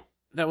that too.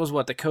 That was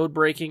the code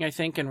breaking, I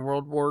think, in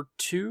World War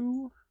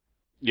II?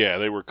 Yeah,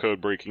 they were code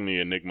breaking the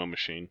Enigma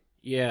machine.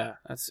 Yeah,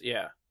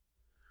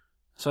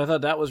 So I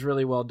thought that was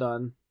really well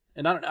done.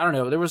 And I don't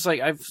know, there was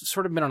I've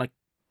sort of been on a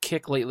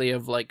kick lately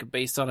of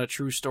based on a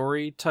true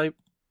story type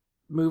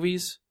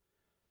movies.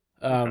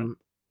 And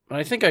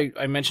I think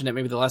I mentioned it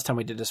maybe the last time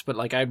we did this,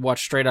 but I'd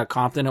watched Straight Outta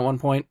Compton at one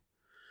point,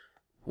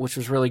 which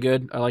was really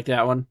good. I like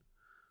that one.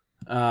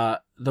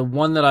 The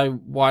one that I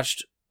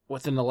watched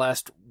within the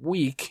last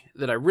week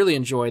that I really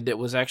enjoyed, that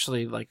was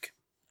actually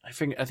I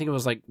think it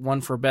was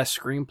one for best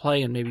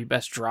screenplay and maybe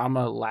best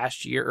drama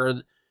last year, or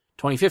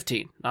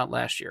 2015, not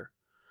last year.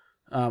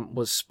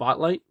 was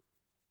Spotlight.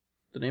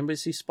 Did anybody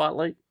see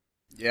Spotlight?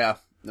 Yeah,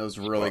 that was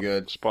really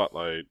good.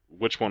 Spotlight.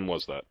 Which one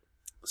was that?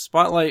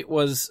 Spotlight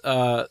was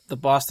the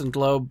Boston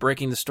Globe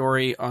breaking the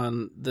story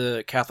on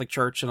the Catholic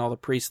Church and all the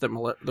priests that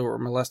were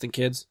molesting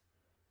kids.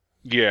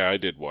 Yeah, I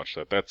did watch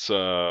that. That's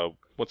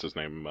what's his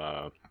name?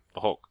 The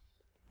Hulk,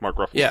 Mark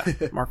Ruffalo.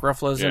 Yeah, Mark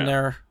Ruffalo's in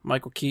there.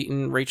 Michael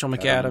Keaton, Rachel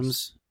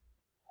McAdams.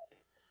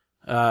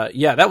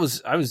 Yeah, I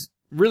was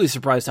really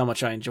surprised how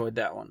much I enjoyed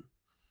that one.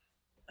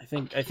 I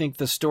think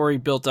the story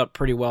built up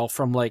pretty well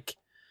from like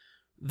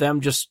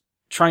them just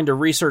trying to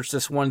research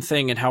this one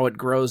thing and how it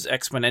grows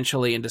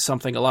exponentially into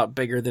something a lot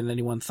bigger than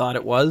anyone thought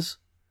it was.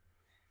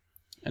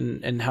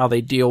 And how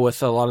they deal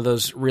with a lot of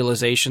those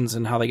realizations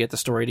and how they get the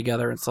story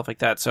together and stuff like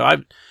that.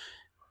 So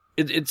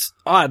it's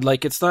odd.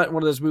 Like, it's not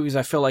one of those movies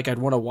I feel like I'd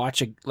want to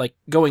watch, like,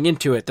 going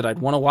into it that I'd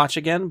want to watch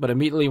again. But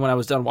immediately when I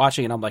was done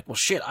watching it, I'm like, well,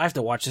 shit, I have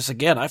to watch this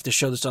again. I have to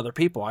show this to other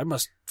people. I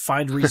must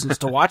find reasons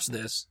to watch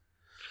this.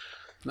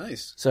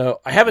 Nice.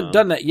 So I haven't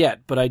done that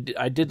yet, but I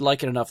did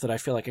like it enough that I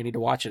feel like I need to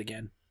watch it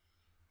again.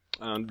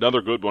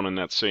 Another good one in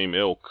that same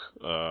ilk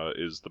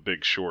is The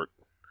Big Short.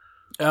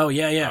 Oh,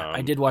 yeah.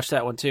 I did watch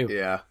that one, too.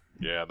 Yeah.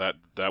 Yeah,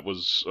 that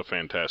was a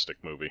fantastic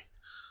movie.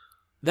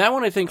 That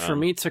one, I think, for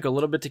me, took a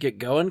little bit to get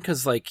going,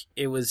 because, like,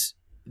 it was...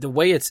 The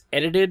way it's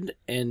edited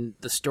and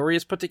the story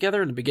is put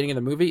together in the beginning of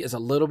the movie is a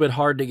little bit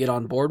hard to get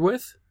on board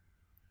with.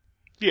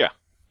 Yeah,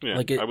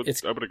 like I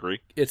would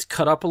agree. It's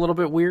cut up a little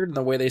bit weird, and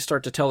the way they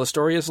start to tell the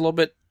story is a little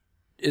bit...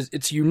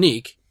 It's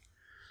unique.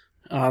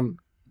 So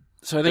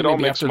I think it all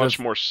maybe makes after much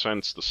more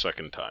sense the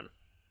second time.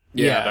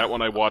 Yeah. That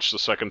one I watched the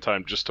second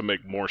time just to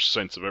make more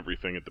sense of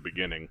everything at the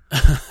beginning.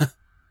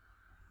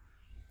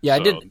 Yeah, so.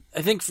 I did.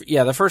 I think,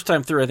 the first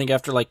time through, I think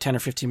after like 10 or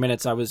 15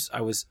 minutes, I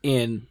was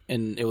in,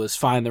 and it was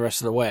fine the rest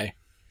of the way.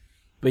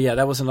 But yeah,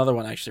 that was another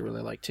one I actually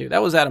really liked too.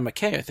 That was Adam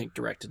McKay, I think,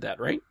 directed that,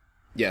 right?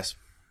 Yes.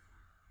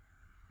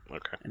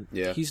 Okay. And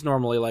yeah. He's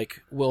normally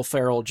like Will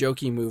Ferrell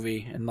jokey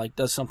movie and like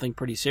does something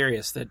pretty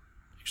serious that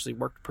actually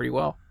worked pretty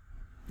well.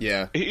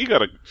 Yeah. He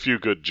got a few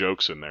good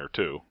jokes in there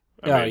too.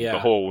 I mean, the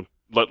whole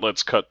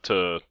let's cut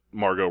to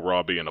Margot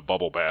Robbie in a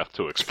bubble bath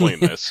to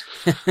explain this.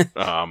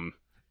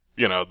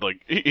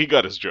 Like he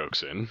got his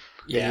jokes in.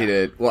 Yeah, he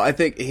did. Well, I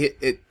think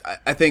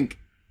I think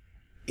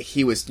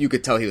he was. You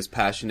could tell he was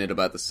passionate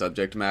about the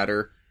subject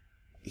matter.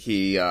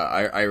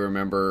 I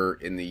remember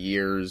in the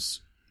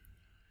years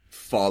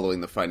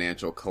following the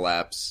financial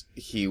collapse,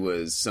 he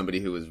was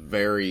somebody who was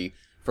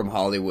from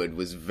Hollywood,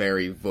 was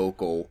very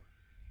vocal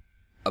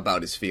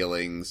about his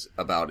feelings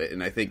about it.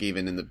 And I think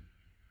even in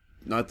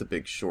not The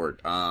Big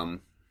Short, off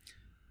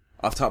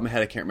the top of my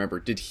head, I can't remember.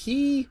 Do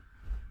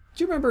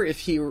you remember if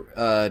he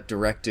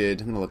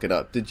directed? I'm gonna look it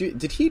up.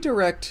 Did he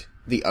direct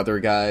The Other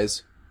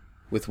Guys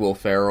with Will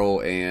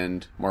Ferrell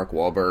and Mark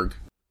Wahlberg?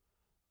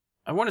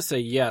 I want to say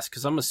yes,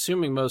 because I'm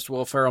assuming most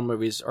Will Ferrell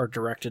movies are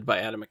directed by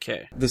Adam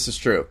McKay. This is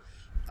true.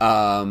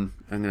 I'm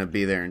gonna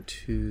be there in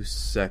 2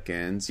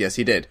 seconds. Yes,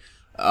 he did.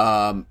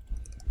 So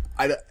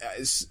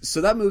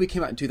that movie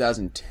came out in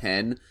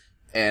 2010,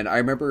 and I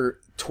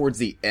remember towards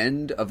the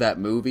end of that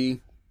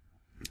movie,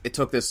 it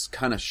took this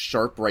kind of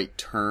sharp right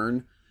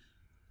turn.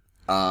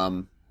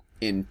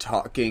 In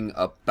talking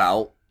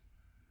about,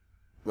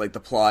 like,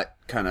 the plot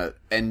kind of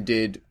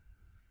ended,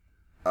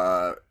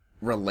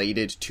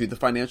 related to the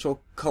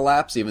financial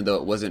collapse, even though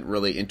it wasn't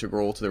really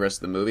integral to the rest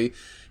of the movie.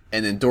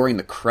 And then during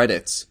the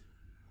credits,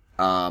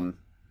 there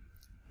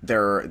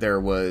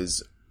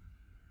was,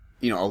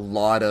 a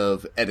lot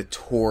of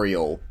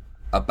editorial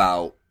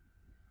about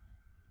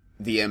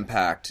the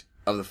impact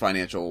of the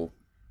financial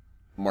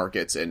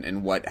markets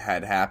and what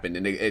had happened,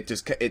 and it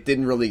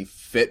didn't really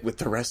fit with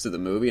the rest of the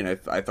movie, and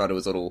I thought it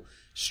was a little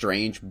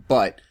strange,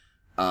 but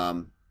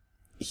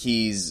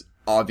he's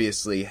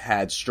obviously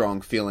had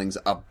strong feelings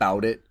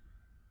about it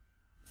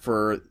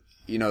for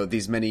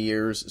these many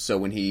years, so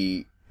when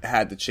he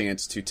had the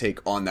chance to take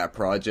on that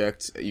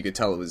project, you could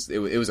tell it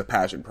was a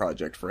passion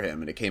project for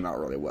him, and it came out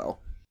really well.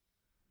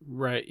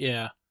 Right,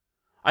 yeah.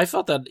 I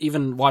felt that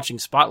even watching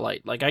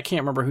Spotlight. Like, I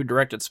can't remember who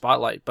directed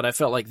Spotlight, but I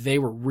felt like they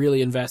were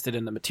really invested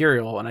in the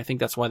material, and I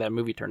think that's why that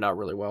movie turned out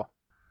really well.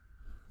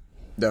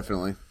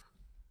 Definitely.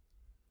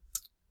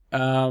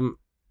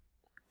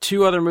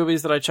 2 other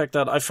movies that I checked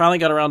out. I finally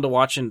got around to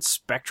watching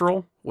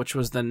Spectral, which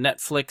was the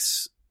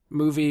Netflix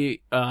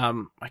movie.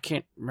 I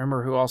can't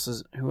remember who else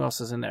is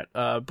in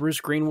that. Bruce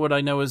Greenwood,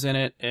 I know, is in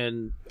it,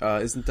 and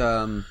isn't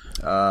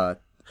I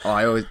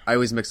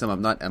always mix them up.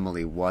 Not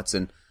Emily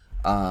Watson.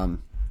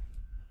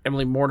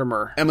 Emily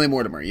Mortimer. Emily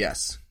Mortimer,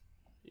 yes.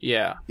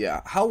 Yeah.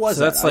 Yeah. How was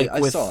it? I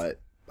saw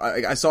it.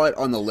 I saw it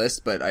on the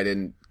list, but I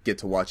didn't get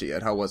to watch it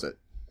yet. How was it?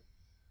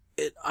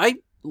 I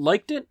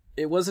liked it.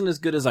 It wasn't as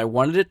good as I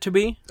wanted it to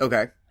be.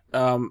 Okay.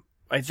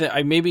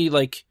 I maybe,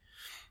 like,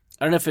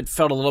 I don't know if it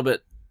felt a little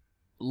bit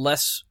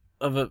less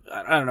of a,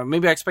 I don't know,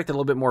 maybe I expected a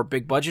little bit more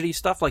big budgety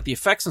stuff. Like, the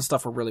effects and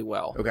stuff were really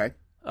well. Okay.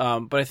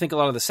 But I think a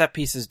lot of the set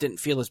pieces didn't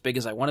feel as big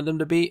as I wanted them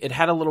to be. It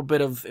had a little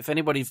bit of, if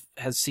anybody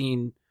has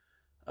seen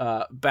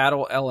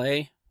Battle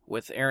LA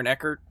with Aaron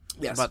Eckhart.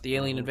 Yes. about the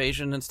alien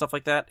invasion and stuff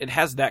like that. It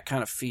has that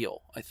kind of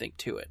feel, I think,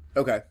 to it.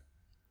 Okay.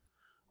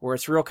 Where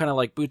it's real kind of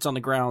like boots on the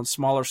ground,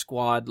 smaller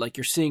squad, like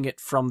you're seeing it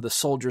from the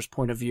soldier's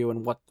point of view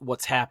and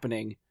what's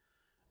happening,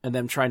 and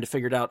them trying to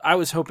figure it out. I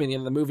was hoping the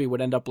end of the movie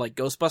would end up like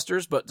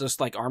Ghostbusters, but just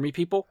like army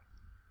people.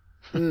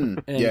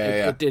 And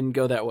it didn't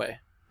go that way.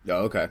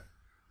 Oh, okay.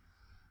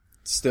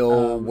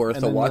 Still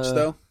worth a watch,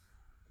 though?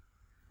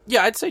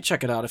 Yeah, I'd say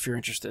check it out if you're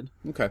interested.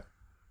 Okay.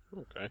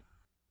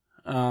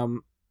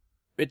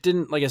 It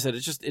didn't, like I said,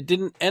 it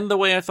didn't end the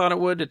way I thought it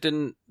would. It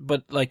didn't,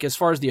 but like as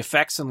far as the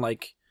effects and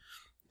like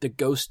the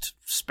ghost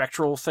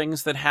spectral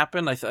things that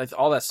happen,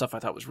 all that stuff I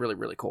thought was really,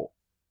 really cool.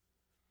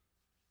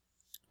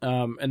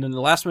 And then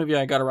the last movie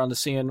I got around to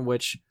seeing,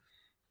 which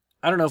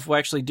I don't know if we'll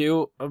actually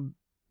do a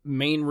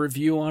main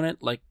review on it,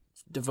 like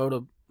devote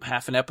a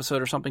half an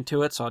episode or something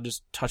to it, so I'll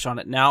just touch on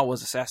it now,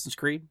 was Assassin's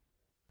Creed.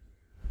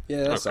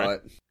 Yeah, I saw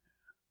it.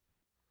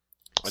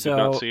 I did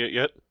not see it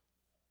yet.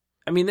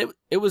 I mean,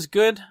 it was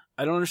good.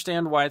 I don't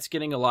understand why it's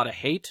getting a lot of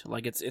hate.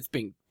 Like, it's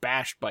being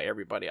bashed by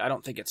everybody. I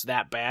don't think it's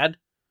that bad.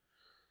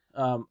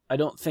 I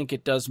don't think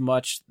it does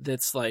much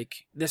that's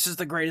like, this is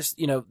the greatest,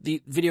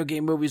 the video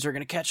game movies are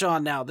going to catch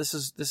on now. This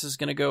is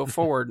going to go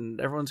forward and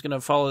everyone's going to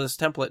follow this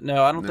template.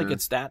 No, I don't think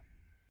it's that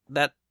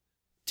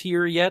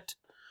tier yet.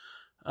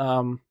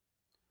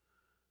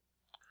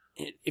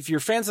 If you're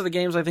fans of the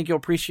games, I think you'll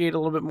appreciate it a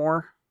little bit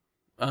more.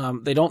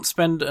 They don't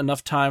spend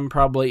enough time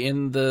probably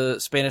in the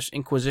Spanish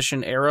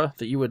Inquisition era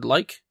that you would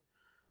like.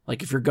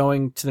 Like if you're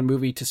going to the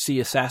movie to see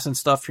assassin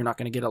stuff, you're not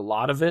going to get a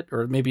lot of it,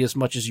 or maybe as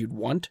much as you'd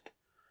want.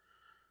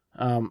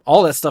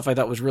 All that stuff I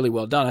thought was really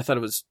well done. I thought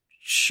it was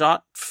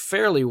shot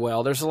fairly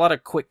well. There's a lot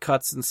of quick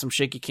cuts and some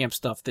shaky cam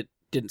stuff that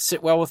didn't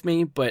sit well with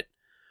me, but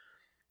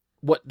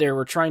what they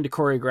were trying to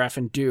choreograph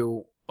and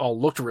do all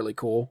looked really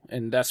cool,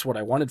 and that's what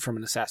I wanted from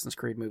an Assassin's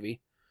Creed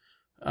movie.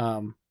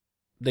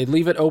 They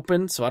leave it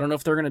open, so I don't know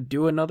if they're going to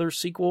do another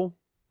sequel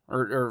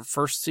or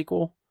first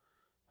sequel,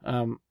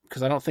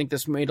 because I don't think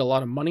this made a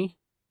lot of money,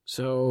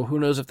 so who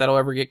knows if that'll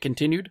ever get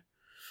continued.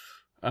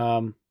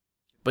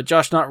 But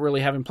Josh, not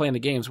really having played the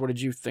games, what did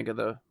you think of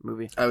the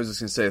movie? I was just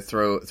going to say,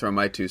 throw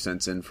my 2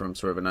 cents in from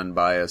sort of an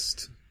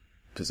unbiased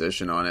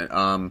position on it.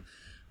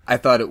 I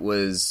thought it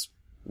was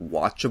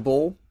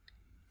watchable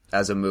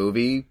as a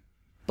movie,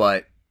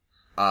 but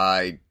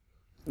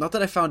not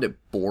that I found it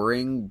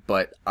boring,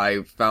 but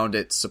I found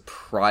it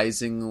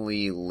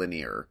surprisingly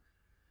linear.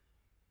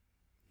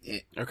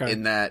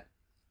 In that,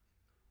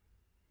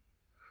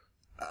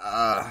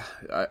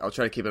 I'll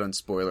try to keep it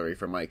unspoilery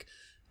for Mike.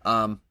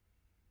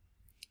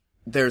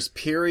 There's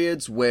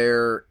periods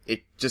where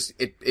it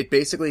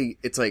basically,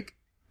 it's like,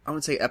 I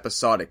wouldn't say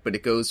episodic, but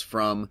it goes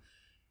from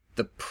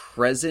the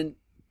present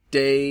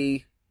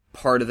day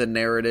part of the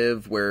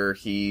narrative where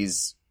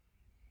he's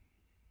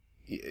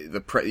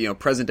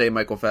present day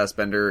Michael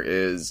Fassbender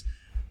is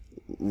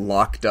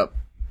locked up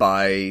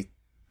by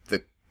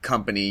the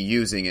company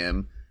using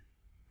him,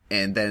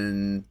 and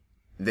then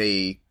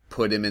they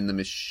put him in the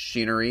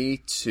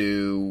machinery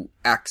to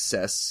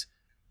access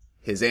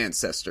his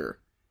ancestor.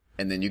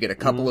 And then you get a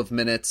couple of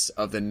minutes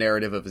of the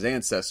narrative of his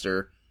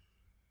ancestor,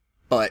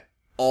 but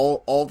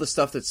all the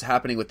stuff that's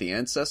happening with the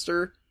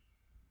ancestor,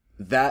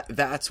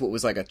 that's what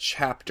was like a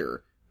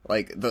chapter.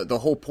 Like, the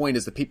whole point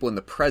is the people in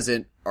the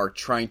present are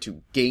trying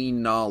to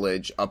gain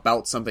knowledge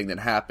about something that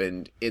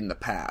happened in the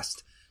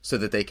past so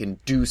that they can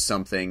do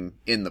something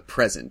in the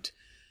present.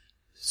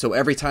 So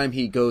every time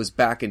he goes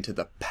back into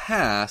the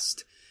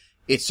past,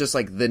 it's just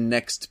like the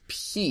next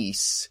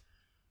piece.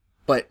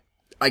 But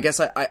I guess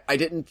I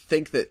didn't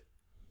think that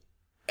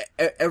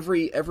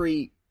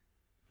every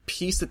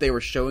piece that they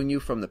were showing you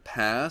from the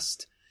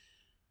past,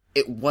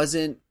 it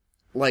wasn't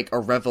like a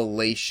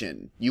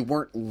revelation. You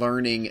weren't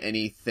learning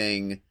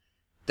anything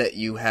that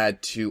you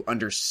had to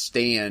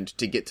understand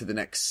to get to the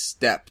next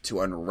step,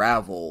 to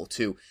unravel,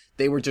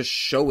 they were just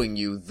showing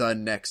you the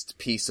next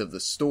piece of the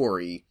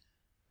story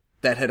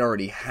that had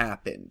already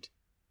happened.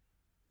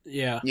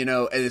 Yeah.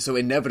 And so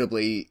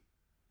inevitably,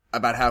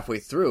 about halfway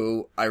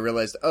through, I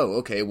realized, oh,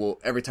 okay, well,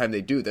 every time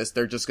they do this,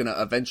 they're just gonna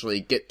eventually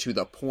get to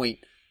the point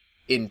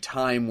in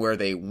time where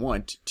they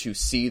want to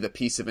see the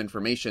piece of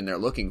information they're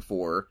looking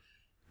for,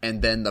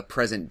 and then the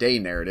present day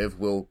narrative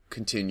will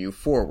continue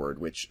forward,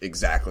 which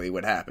exactly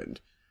what happened.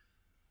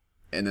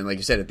 And then, like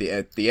you said, at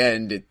the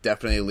end, it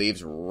definitely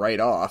leaves right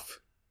off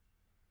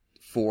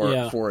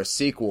for a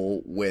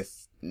sequel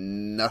with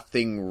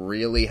nothing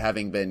really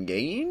having been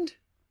gained.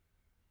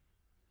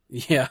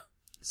 Yeah.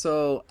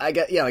 So like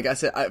I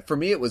said, for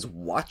me it was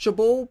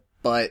watchable,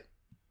 but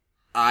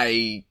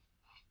I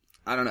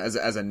don't know,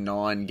 as a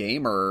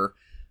non-gamer,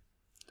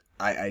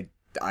 I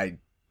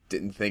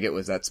didn't think it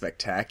was that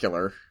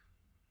spectacular.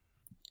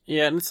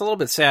 Yeah, and it's a little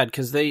bit sad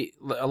because a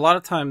lot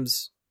of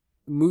times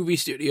movie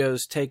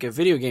studios take a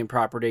video game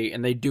property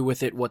and they do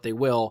with it what they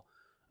will,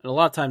 and a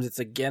lot of times it's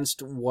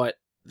against what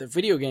the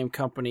video game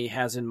company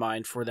has in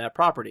mind for that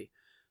property.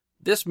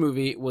 This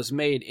movie was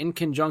made in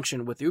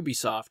conjunction with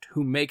Ubisoft,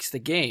 who makes the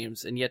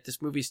games, and yet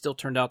this movie still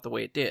turned out the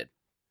way it did.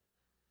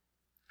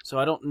 So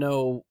I don't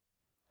know,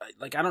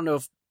 I don't know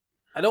if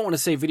I don't want to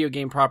say video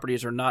game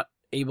properties are not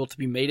able to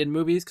be made in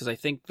movies, because I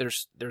think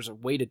there's a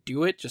way to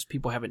do it, just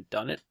people haven't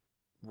done it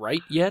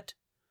right yet.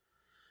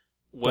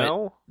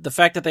 Well, but the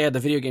fact that they had the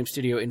video game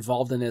studio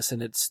involved in this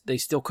and they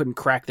still couldn't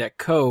crack that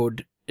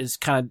code is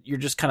you're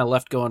just kind of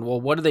left going, well,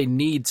 what do they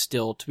need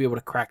still to be able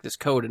to crack this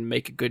code and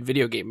make a good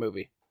video game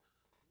movie?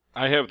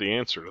 I have the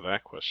answer to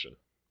that question.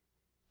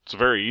 It's a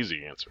very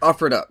easy answer.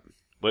 Offer it up.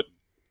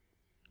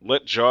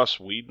 Let Joss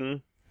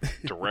Whedon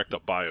direct a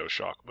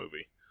BioShock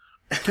movie.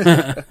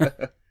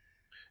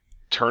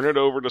 Turn it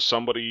over to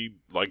somebody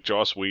like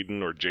Joss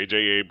Whedon or J.J.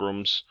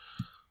 Abrams,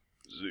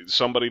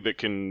 somebody that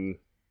can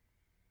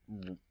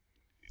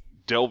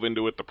delve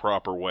into it the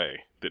proper way,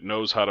 that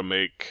knows how to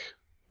make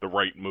the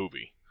right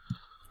movie.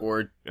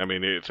 I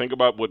mean, think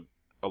about what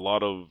a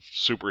lot of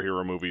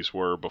superhero movies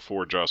were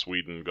before Joss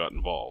Whedon got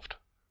involved.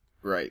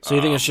 Right. So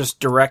you think it's just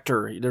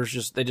director?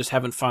 They just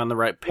haven't found the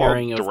right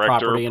pairing of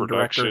property and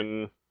production.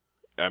 Director.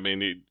 I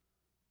mean,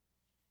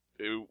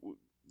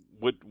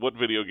 what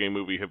video game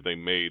movie have they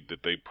made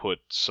that they put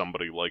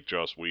somebody like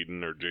Joss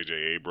Whedon or J.J.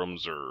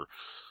 Abrams or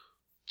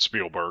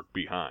Spielberg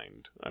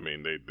behind? I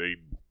mean, they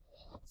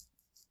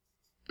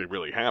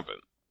really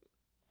haven't,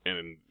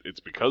 and it's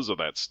because of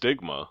that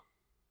stigma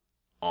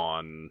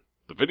on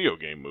the video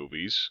game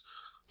movies,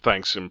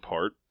 thanks in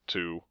part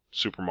to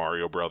Super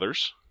Mario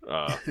Brothers,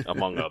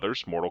 among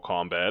others, Mortal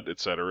Kombat,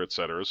 etc.,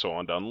 so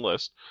on down the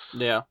list.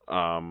 Yeah.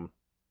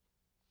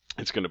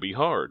 It's going to be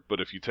hard,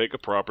 but if you take a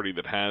property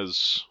that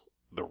has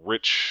the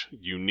rich,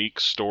 unique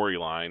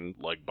storyline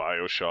like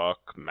BioShock,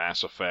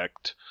 Mass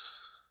Effect,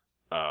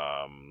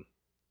 to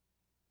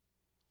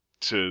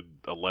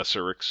a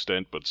lesser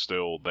extent, but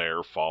still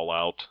there,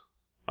 Fallout,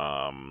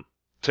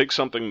 take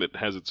something that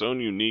has its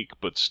own unique,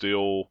 but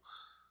still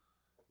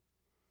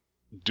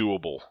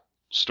doable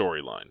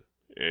storyline.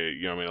 I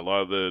mean, a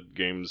lot of the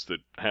games that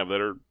have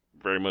that are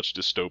very much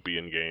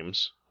dystopian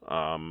games.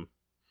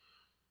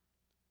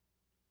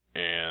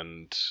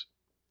 And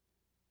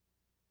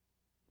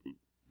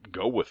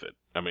go with it.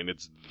 I mean,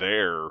 it's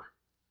there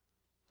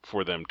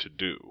for them to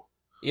do.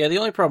 Yeah, the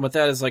only problem with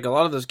that is, like, a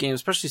lot of those games,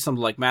 especially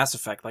something like Mass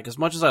Effect, like, as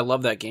much as I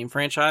love that game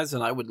franchise,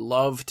 and I would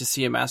love to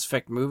see a Mass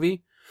Effect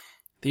movie,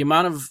 the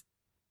amount of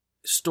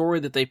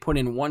story that they put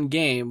in one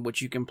game,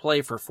 which you can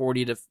play for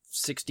 40 to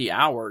 60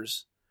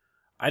 hours,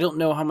 I don't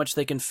know how much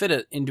they can fit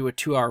it into a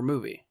 2-hour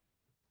movie.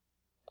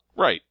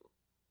 Right.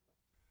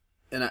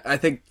 And I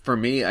think, for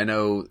me, I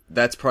know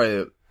that's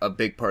probably a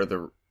big part of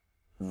the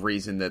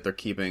reason that they're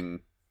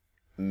keeping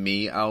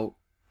me out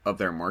of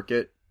their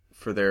market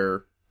for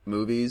their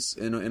movies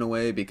in a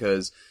way,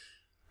 because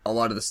a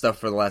lot of the stuff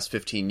for the last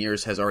 15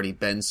 years has already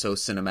been so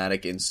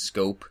cinematic in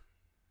scope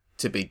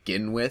to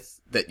begin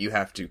with that you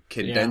have to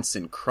condense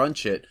and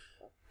crunch it.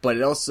 But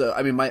it also,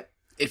 I mean,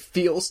 it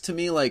feels to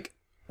me like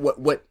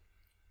what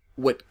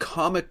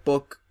comic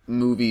book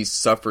movies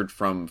suffered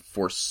from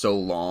for so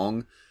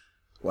long,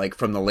 like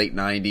from the late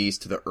 90s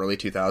to the early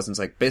 2000s,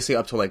 like basically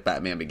up to like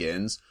Batman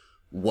Begins,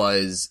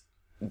 was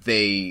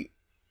they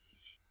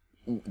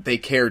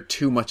cared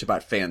too much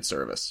about fan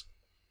service.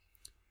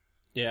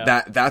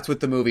 Yeah. That's what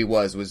the movie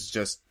was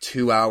just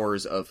 2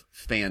 hours of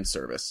fan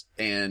service.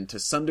 And to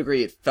some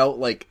degree, it felt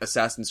like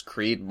Assassin's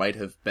Creed might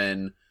have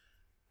been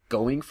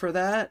going for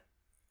that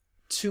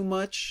too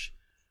much.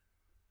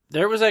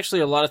 There was actually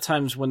a lot of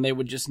times when they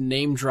would just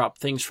name drop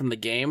things from the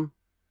game.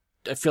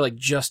 I feel like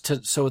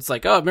so it's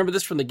like, oh, remember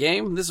this from the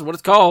game? This is what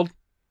it's called.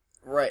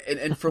 Right.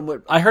 And from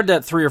what I heard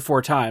that 3 or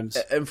 4 times.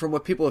 And from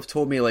what people have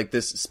told me, like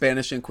this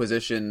Spanish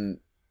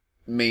Inquisition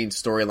main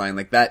storyline,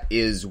 like that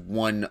is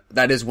one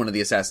of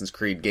the Assassin's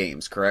Creed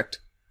games, correct?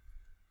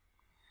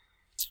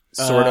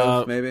 Sort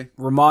of, maybe.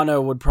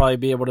 Romano would probably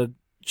be able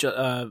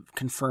to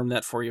confirm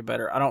that for you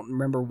better. I don't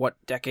remember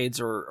what decades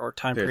or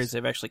time periods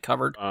they've actually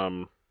covered.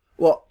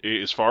 Well,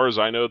 as far as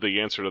I know, the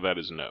answer to that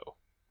is no.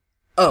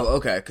 Oh,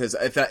 okay. Because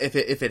if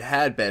it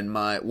had been,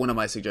 one of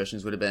my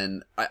suggestions would have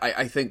been,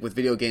 I think with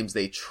video games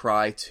they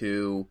try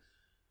to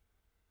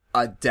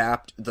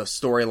adapt the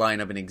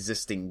storyline of an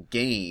existing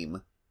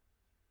game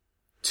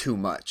too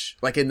much,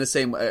 like in the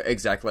same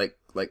exact like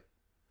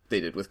they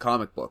did with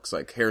comic books.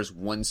 Like, here's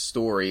one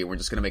story, and we're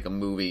just gonna make a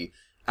movie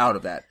out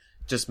of that.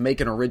 Just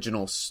make an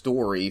original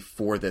story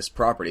for this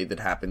property that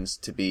happens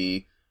to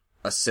be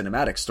a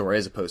cinematic story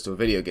as opposed to a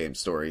video game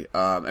story.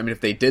 I mean, if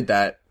they did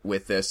that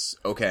with this,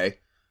 okay.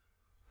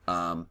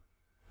 But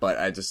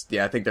I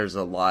think there's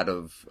a lot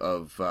of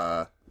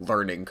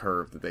learning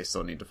curve that they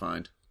still need to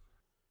find.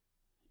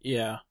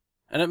 Yeah.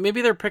 And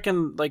maybe they're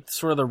picking, like,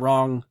 sort of the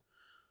wrong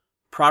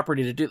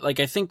property to do. Like,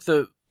 I think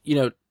to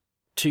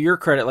your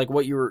credit, like,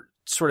 what you were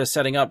sort of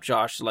setting up,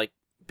 Josh, like,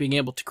 being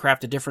able to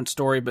craft a different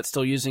story, but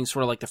still using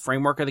sort of like the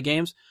framework of the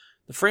games.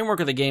 The framework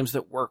of the games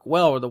that work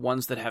well are the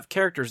ones that have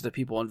characters that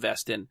people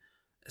invest in.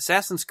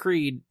 Assassin's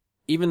Creed,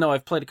 even though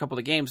I've played a couple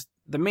of the games,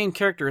 the main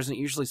character isn't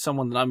usually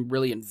someone that I'm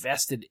really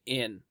invested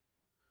in.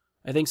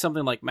 I think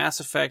something like Mass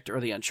Effect or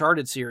the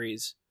Uncharted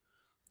series,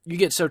 you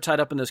get so tied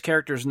up in those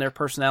characters and their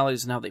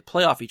personalities and how they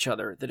play off each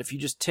other that if you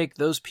just take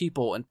those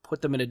people and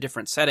put them in a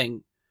different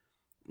setting,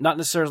 not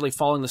necessarily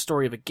following the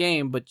story of a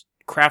game, but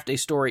craft a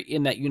story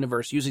in that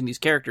universe using these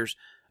characters,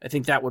 I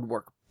think that would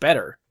work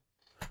better.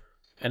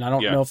 And I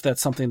don't know if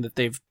that's something that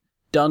they've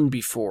done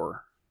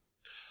before.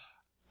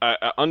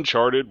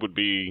 Uncharted would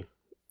be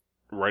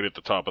right at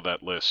the top of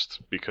that list,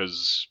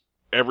 because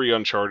every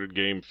Uncharted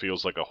game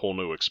feels like a whole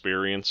new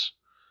experience.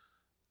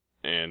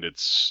 And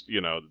it's,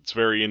 it's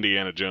very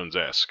Indiana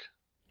Jones-esque.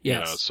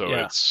 Yes.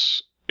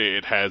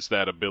 It has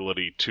that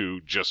ability to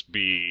just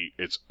be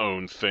its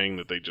own thing,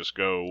 that they just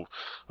go,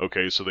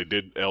 okay, so they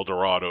did El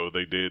Dorado,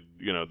 they did,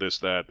 this,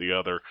 that, the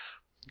other,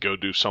 go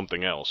do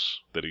something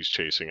else that he's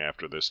chasing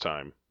after this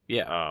time.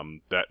 Yeah.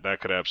 That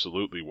could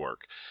absolutely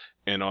work.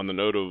 And on the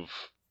note of,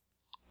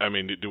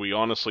 do we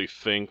honestly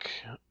think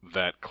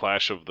that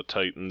Clash of the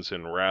Titans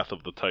and Wrath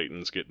of the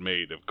Titans get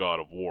made if God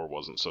of War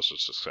wasn't such a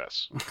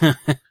success?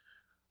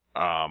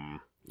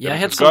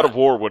 God of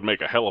War would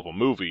make a hell of a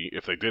movie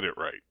if they did it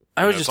right.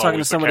 I was just talking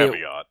to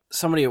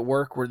somebody at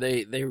work where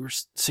they were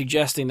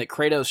suggesting that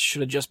Kratos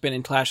should have just been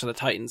in Clash of the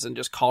Titans and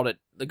just called it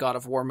the God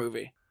of War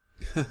movie.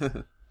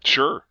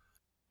 Sure.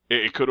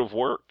 It could have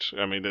worked.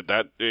 Now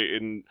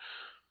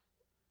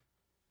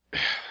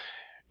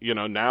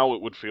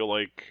it would feel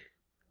like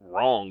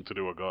wrong to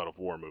do a God of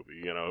War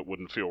movie. It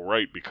wouldn't feel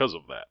right because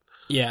of that.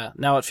 Yeah,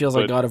 now it feels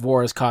like God of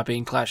War is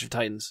copying Clash of the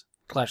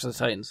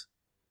Titans.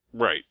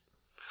 Right.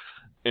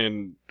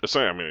 And if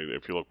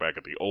you look back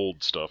at the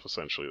old stuff,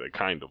 essentially they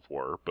kind of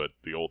were, but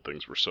the old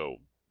things were so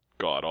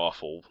god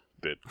awful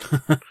that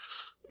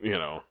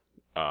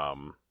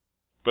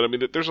but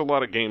there's a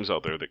lot of games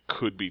out there that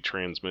could be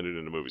transmitted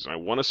into movies. And I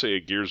want to say a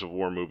Gears of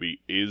War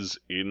movie is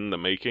in the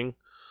making.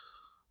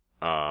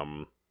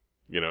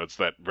 It's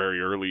that very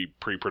early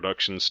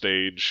pre-production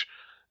stage,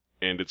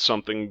 and it's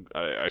something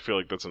I feel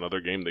like that's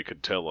another game they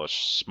could tell a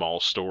small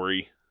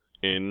story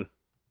in.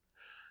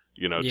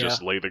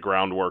 Just lay the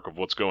groundwork of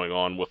what's going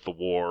on with the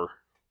war,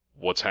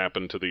 what's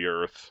happened to the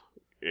Earth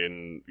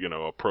in,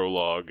 a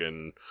prologue,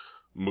 and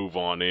move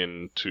on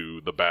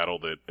into the battle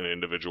that an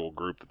individual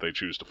group that they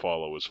choose to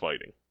follow is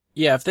fighting.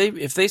 Yeah,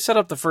 if they set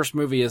up the first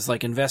movie as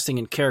like investing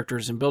in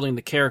characters and building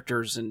the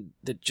characters, and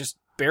that just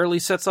barely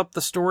sets up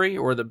the story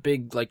or the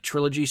big like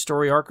trilogy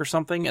story arc or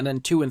something, and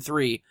then 2 and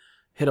 3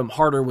 hit them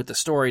harder with the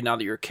story now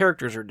that your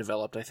characters are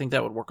developed, I think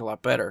that would work a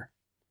lot better.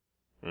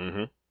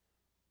 Mm-hmm.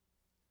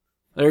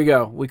 There you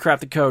go. We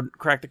cracked the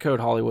code,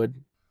 Hollywood.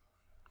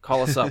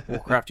 Call us up. We'll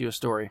craft you a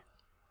story.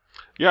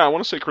 Yeah, I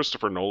want to say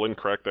Christopher Nolan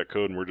cracked that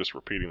code, and we're just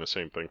repeating the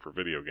same thing for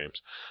video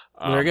games.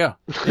 There you go.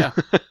 Yeah.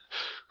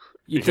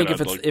 You'd think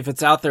if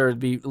it's out there, it'd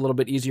be a little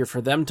bit easier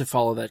for them to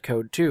follow that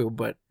code too.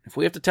 But if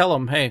we have to tell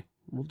them, hey,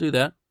 we'll do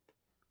that.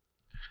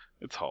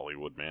 It's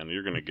Hollywood, man.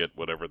 You're going to get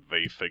whatever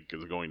they think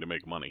is going to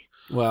make money.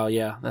 Well,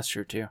 yeah, that's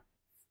true too.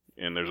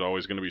 And there's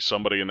always going to be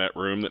somebody in that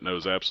room that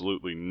knows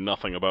absolutely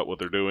nothing about what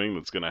they're doing,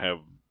 that's going to have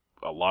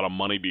a lot of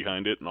money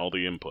behind it and all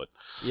the input.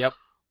 Yep.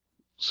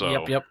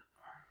 So. Yep.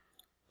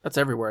 That's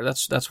everywhere.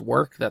 That's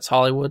work. That's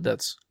Hollywood.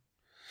 That's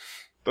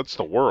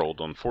the world,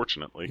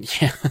 unfortunately.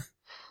 Yeah.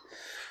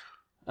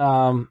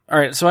 All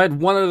right. So I had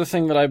one other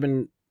thing that I've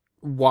been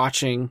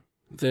watching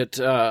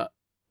that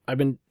I've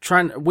been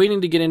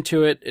waiting to get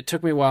into it. It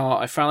took me a while.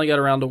 I finally got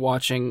around to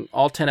watching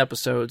all 10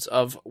 episodes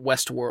of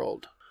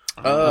Westworld.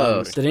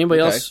 Did anybody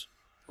else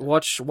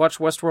watch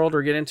Westworld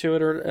or get into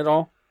it at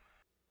all?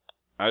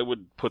 I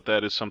would put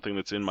that as something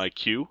that's in my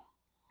queue.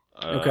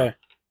 Okay.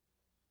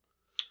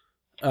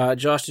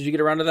 Josh, did you get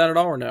around to that at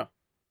all or no?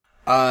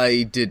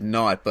 I did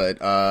not, but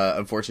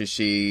unfortunately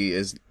she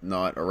is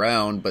not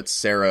around, but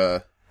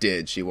Sarah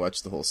did. She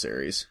watched the whole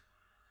series.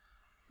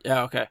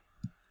 Yeah, okay.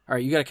 All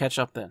right, you got to catch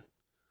up then.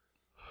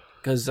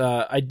 Because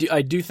I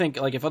do think,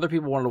 like, if other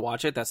people wanted to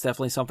watch it, that's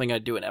definitely something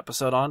I'd do an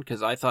episode on,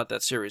 because I thought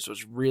that series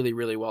was really,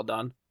 really well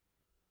done.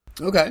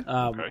 Okay.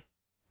 Okay.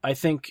 I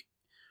think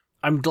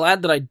I'm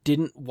glad that I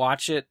didn't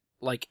watch it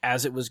like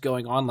as it was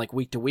going on, like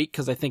week to week,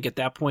 because I think at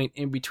that point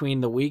in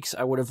between the weeks,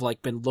 I would have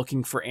like been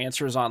looking for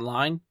answers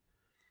online.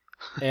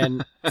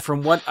 And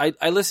from what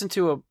I listened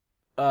to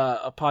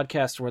a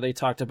podcast where they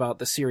talked about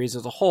the series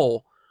as a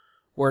whole,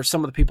 where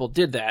some of the people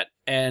did that,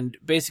 and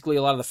basically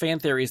a lot of the fan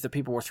theories that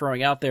people were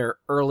throwing out there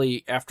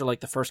early after like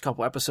the first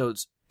couple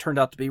episodes turned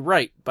out to be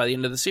right by the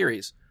end of the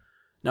series.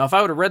 Now, if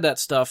I would have read that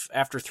stuff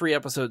after 3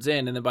 episodes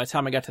in, and then by the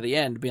time I got to the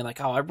end, being like,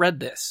 oh, I read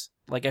this.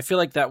 Like, I feel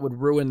like that would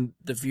ruin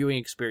the viewing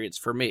experience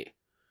for me.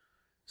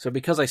 So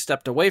because I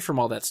stepped away from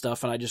all that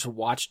stuff and I just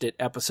watched it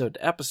episode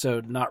to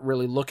episode, not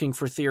really looking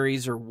for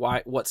theories or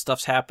what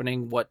stuff's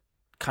happening, what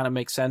kind of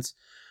makes sense,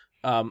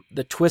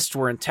 the twists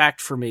were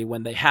intact for me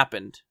when they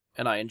happened,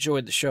 and I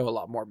enjoyed the show a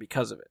lot more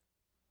because of it.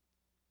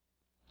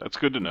 That's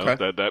good to know.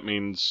 Okay. That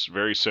means,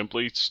 very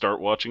simply,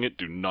 start watching it.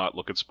 Do not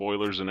look at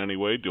spoilers in any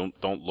way. Don't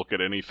look at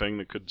anything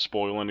that could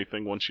spoil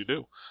anything once you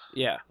do.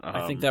 Yeah,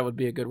 I think that would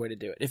be a good way to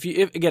do it.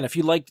 If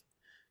you like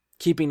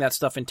keeping that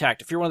stuff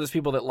intact, if you're one of those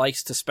people that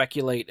likes to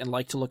speculate and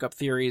like to look up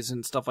theories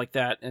and stuff like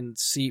that and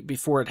see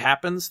before it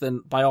happens,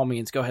 then by all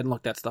means, go ahead and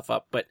look that stuff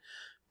up. But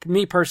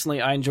me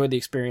personally, I enjoyed the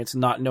experience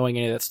not knowing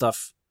any of that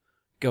stuff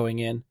going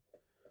in.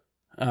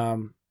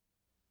 And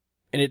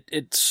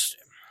it's...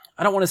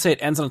 I don't want to say it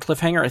ends on a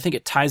cliffhanger. I think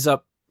it ties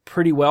up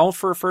pretty well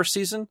for a first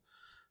season.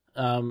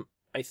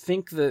 I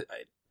think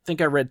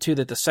I read too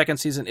that the second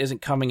season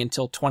isn't coming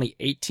until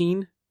 2018.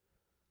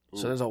 Ooh.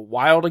 So there's a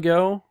while to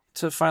go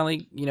to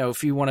finally,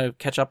 if you want to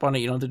catch up on it,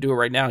 you don't have to do it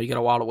right now. You got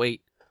a while to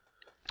wait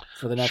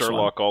for the next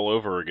Sherlock one. all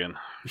over again.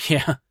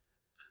 Yeah.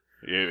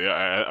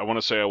 Yeah, I want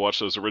to say I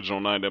watched those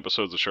original 9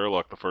 episodes of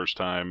Sherlock the first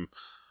time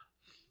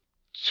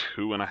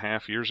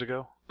 2.5 years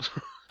ago.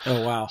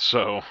 Oh, wow.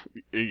 So,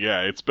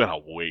 yeah, it's been a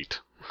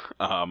wait.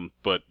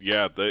 But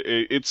yeah,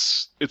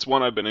 it's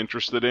one I've been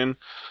interested in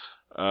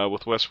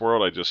with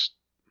Westworld. I just,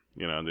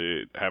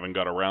 they haven't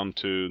got around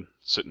to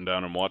sitting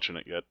down and watching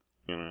it yet.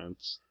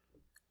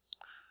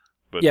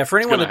 But yeah, for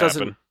anyone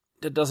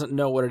that doesn't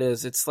know what it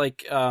is, it's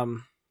like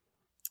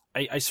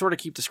I sort of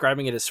keep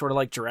describing it as sort of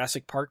like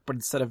Jurassic Park, but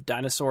instead of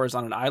dinosaurs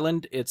on an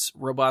island, it's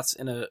robots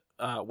in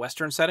a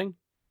Western setting.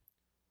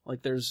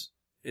 Like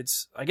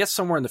it's I guess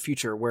somewhere in the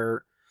future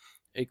where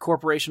a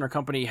corporation or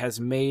company has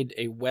made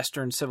a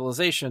Western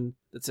civilization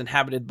that's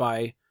inhabited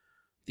by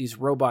these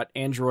robot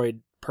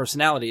android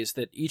personalities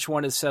that each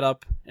one is set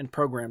up and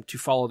programmed to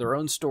follow their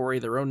own story,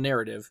 their own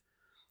narrative,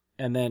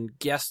 and then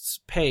guests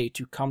pay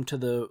to come to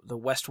the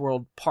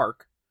Westworld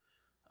park.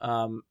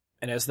 And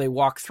as they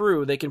walk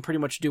through, they can pretty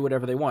much do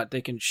whatever they want.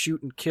 They can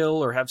shoot and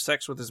kill or have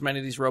sex with as many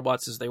of these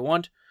robots as they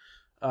want.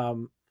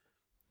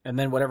 And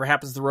then whatever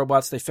happens to the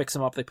robots, they fix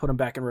them up, they put them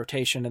back in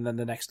rotation, and then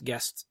the next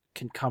guest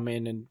can come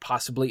in and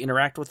possibly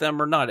interact with them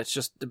or not. It's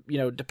just,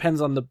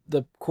 depends on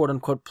the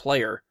quote-unquote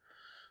player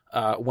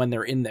when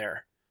they're in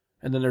there.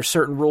 And then there's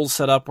certain rules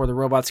set up where the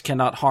robots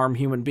cannot harm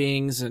human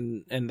beings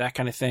and that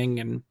kind of thing.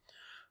 And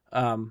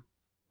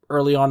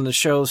early on in the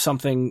show,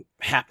 something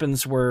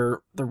happens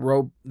where the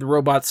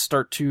robots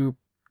start to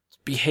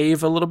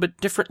behave a little bit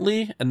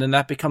differently, and then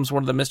that becomes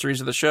one of the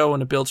mysteries of the show,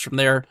 and it builds from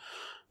there.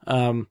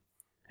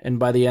 And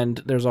by the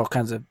end, there's all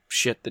kinds of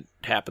shit that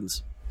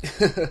happens.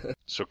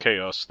 So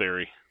chaos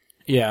theory.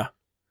 Yeah.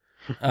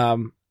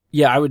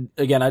 Yeah,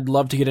 I'd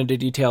love to get into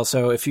detail.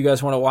 So if you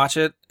guys want to watch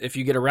it, if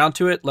you get around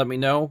to it, let me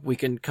know. We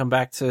can come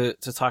back to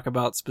talk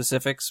about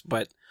specifics,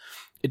 but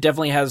it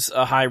definitely has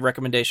a high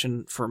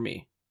recommendation for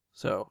me.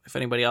 So if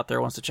anybody out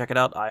there wants to check it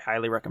out, I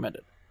highly recommend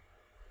it.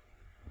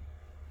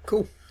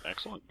 Cool.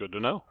 Excellent. Good to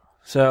know.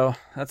 So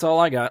that's all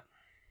I got.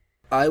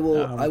 I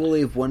will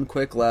leave one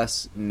quick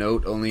last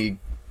note, only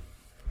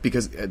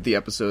because the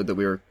episode that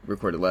we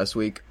recorded last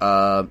week.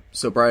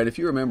 So Brian, if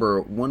you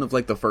remember, one of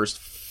the first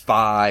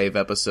 5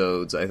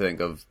 episodes, I think,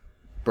 of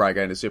Bry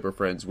Guy and Super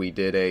Friends, we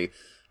did a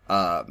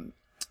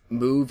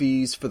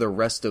movies for the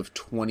rest of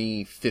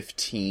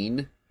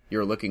 2015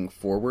 you're looking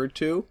forward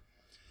to.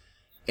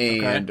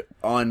 And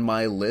on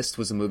my list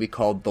was a movie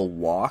called The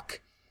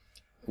Walk,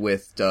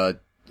 with it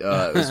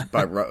was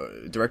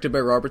directed by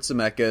Robert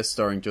Zemeckis,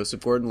 starring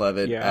Joseph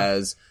Gordon-Levitt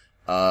as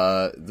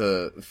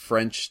the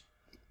French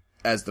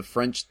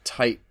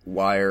tight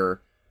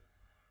wire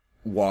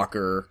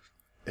walker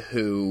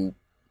who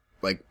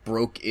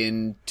broke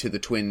into the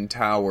Twin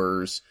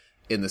Towers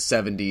in the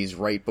 70s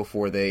right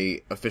before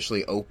they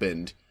officially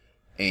opened,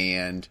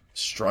 and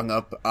strung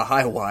up a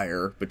high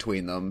wire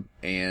between them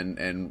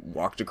and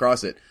walked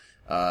across it.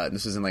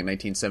 This was in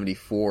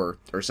 1974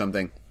 or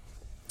something.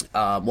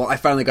 Well, I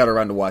finally got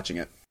around to watching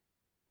it.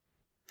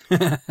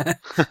 It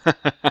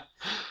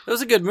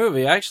was a good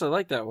movie. I actually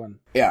liked that one.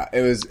 Yeah,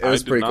 it was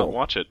pretty cool. I did not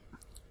watch it.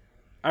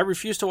 I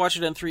refuse to watch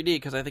it in 3D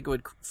because I think it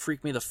would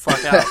freak me the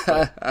fuck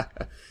out.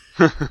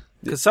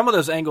 Because some of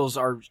those angles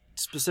are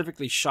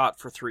specifically shot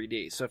for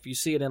 3D. So if you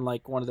see it in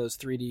one of those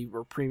 3D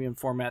or premium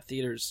format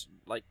theaters,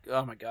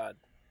 oh my god.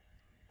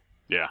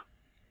 Yeah,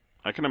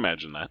 I can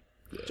imagine that.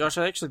 Josh,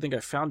 I actually think I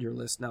found your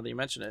list now that you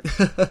mention it.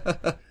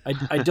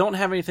 I don't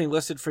have anything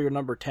listed for your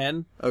number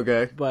 10.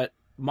 Okay. But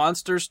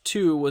Monsters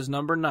 2 was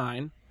number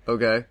 9.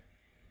 Okay.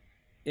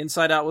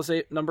 Inside Out was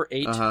number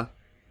 8. Uh-huh.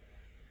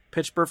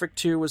 Pitch Perfect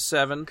 2 was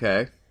 7.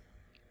 Okay.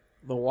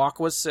 The Walk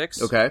was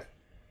 6. Okay.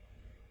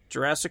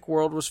 Jurassic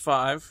World was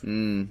 5.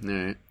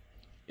 Alright.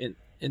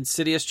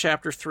 Insidious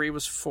Chapter 3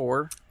 was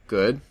 4.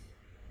 Good.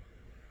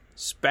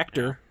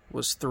 Spectre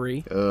was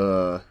 3.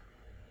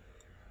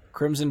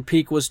 Crimson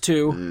Peak was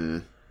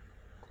 2.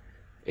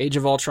 Age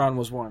of Ultron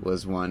was 1.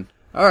 Was 1.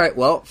 Alright,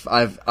 well,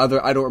 I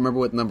don't remember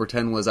what number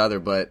 10 was either,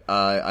 but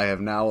I have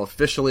now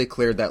officially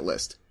cleared that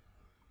list.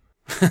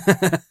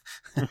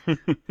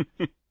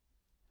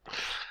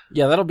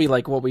 Yeah, that'll be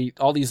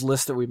all these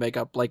lists that we make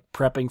up,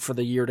 prepping for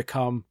the year to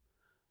come.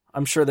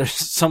 I'm sure there's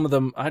some of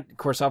them. Of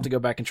course, I'll have to go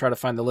back and try to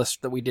find the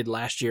list that we did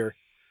last year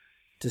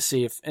to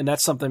see and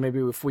that's something maybe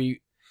if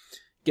we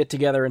get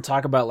together and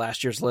talk about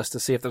last year's list to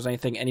see if there's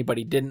anything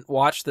anybody didn't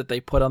watch that they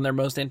put on their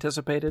most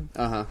anticipated.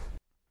 Uh-huh.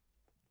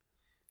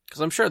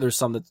 Because I'm sure there's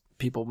some that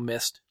people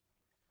missed.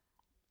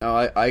 No,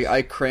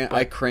 I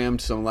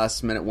crammed some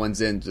last minute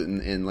ones in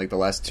the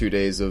last 2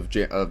 days of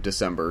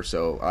December,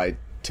 so I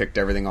ticked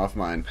everything off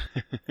mine.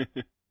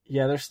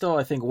 Yeah, there's still,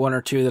 I think, 1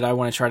 or 2 that I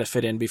want to try to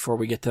fit in before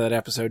we get to that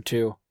episode,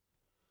 too.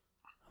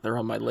 They're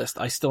on my list.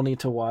 I still need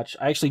to watch.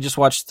 I actually just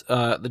watched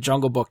The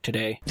Jungle Book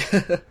today.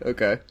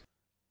 Okay.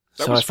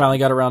 So I finally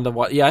got around to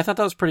what. Yeah, I thought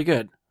that was pretty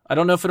good. I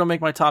don't know if it'll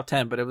make my top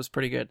 10, but it was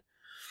pretty good.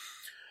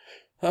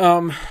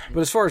 But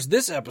as far as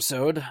this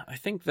episode, I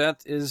think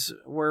that is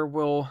where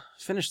we'll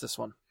finish this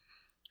one.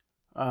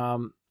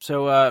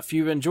 So if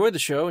you've enjoyed the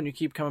show and you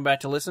keep coming back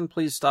to listen,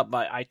 please stop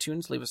by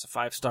iTunes, leave us a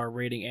 5-star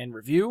rating and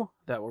review.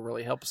 That will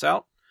really help us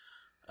out.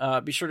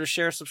 Be sure to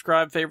share,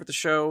 subscribe, favorite the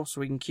show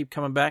so we can keep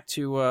coming back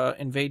to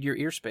invade your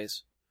ear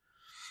space.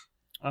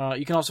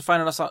 You can also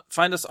find us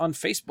on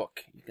Facebook.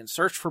 You can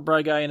search for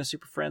Bry Guy and his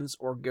Super Friends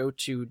or go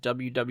to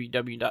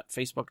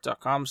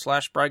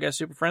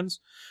www.facebook.com/BryGuySuperFriends.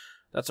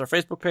 That's our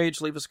Facebook page.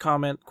 Leave us a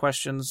comment,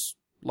 questions,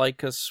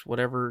 like us,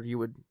 whatever you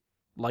would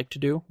like to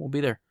do. We'll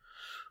be there.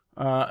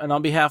 And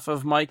on behalf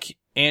of Mike,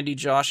 Andy,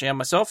 Josh, and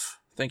myself,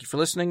 thank you for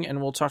listening,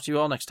 and we'll talk to you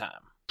all next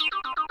time.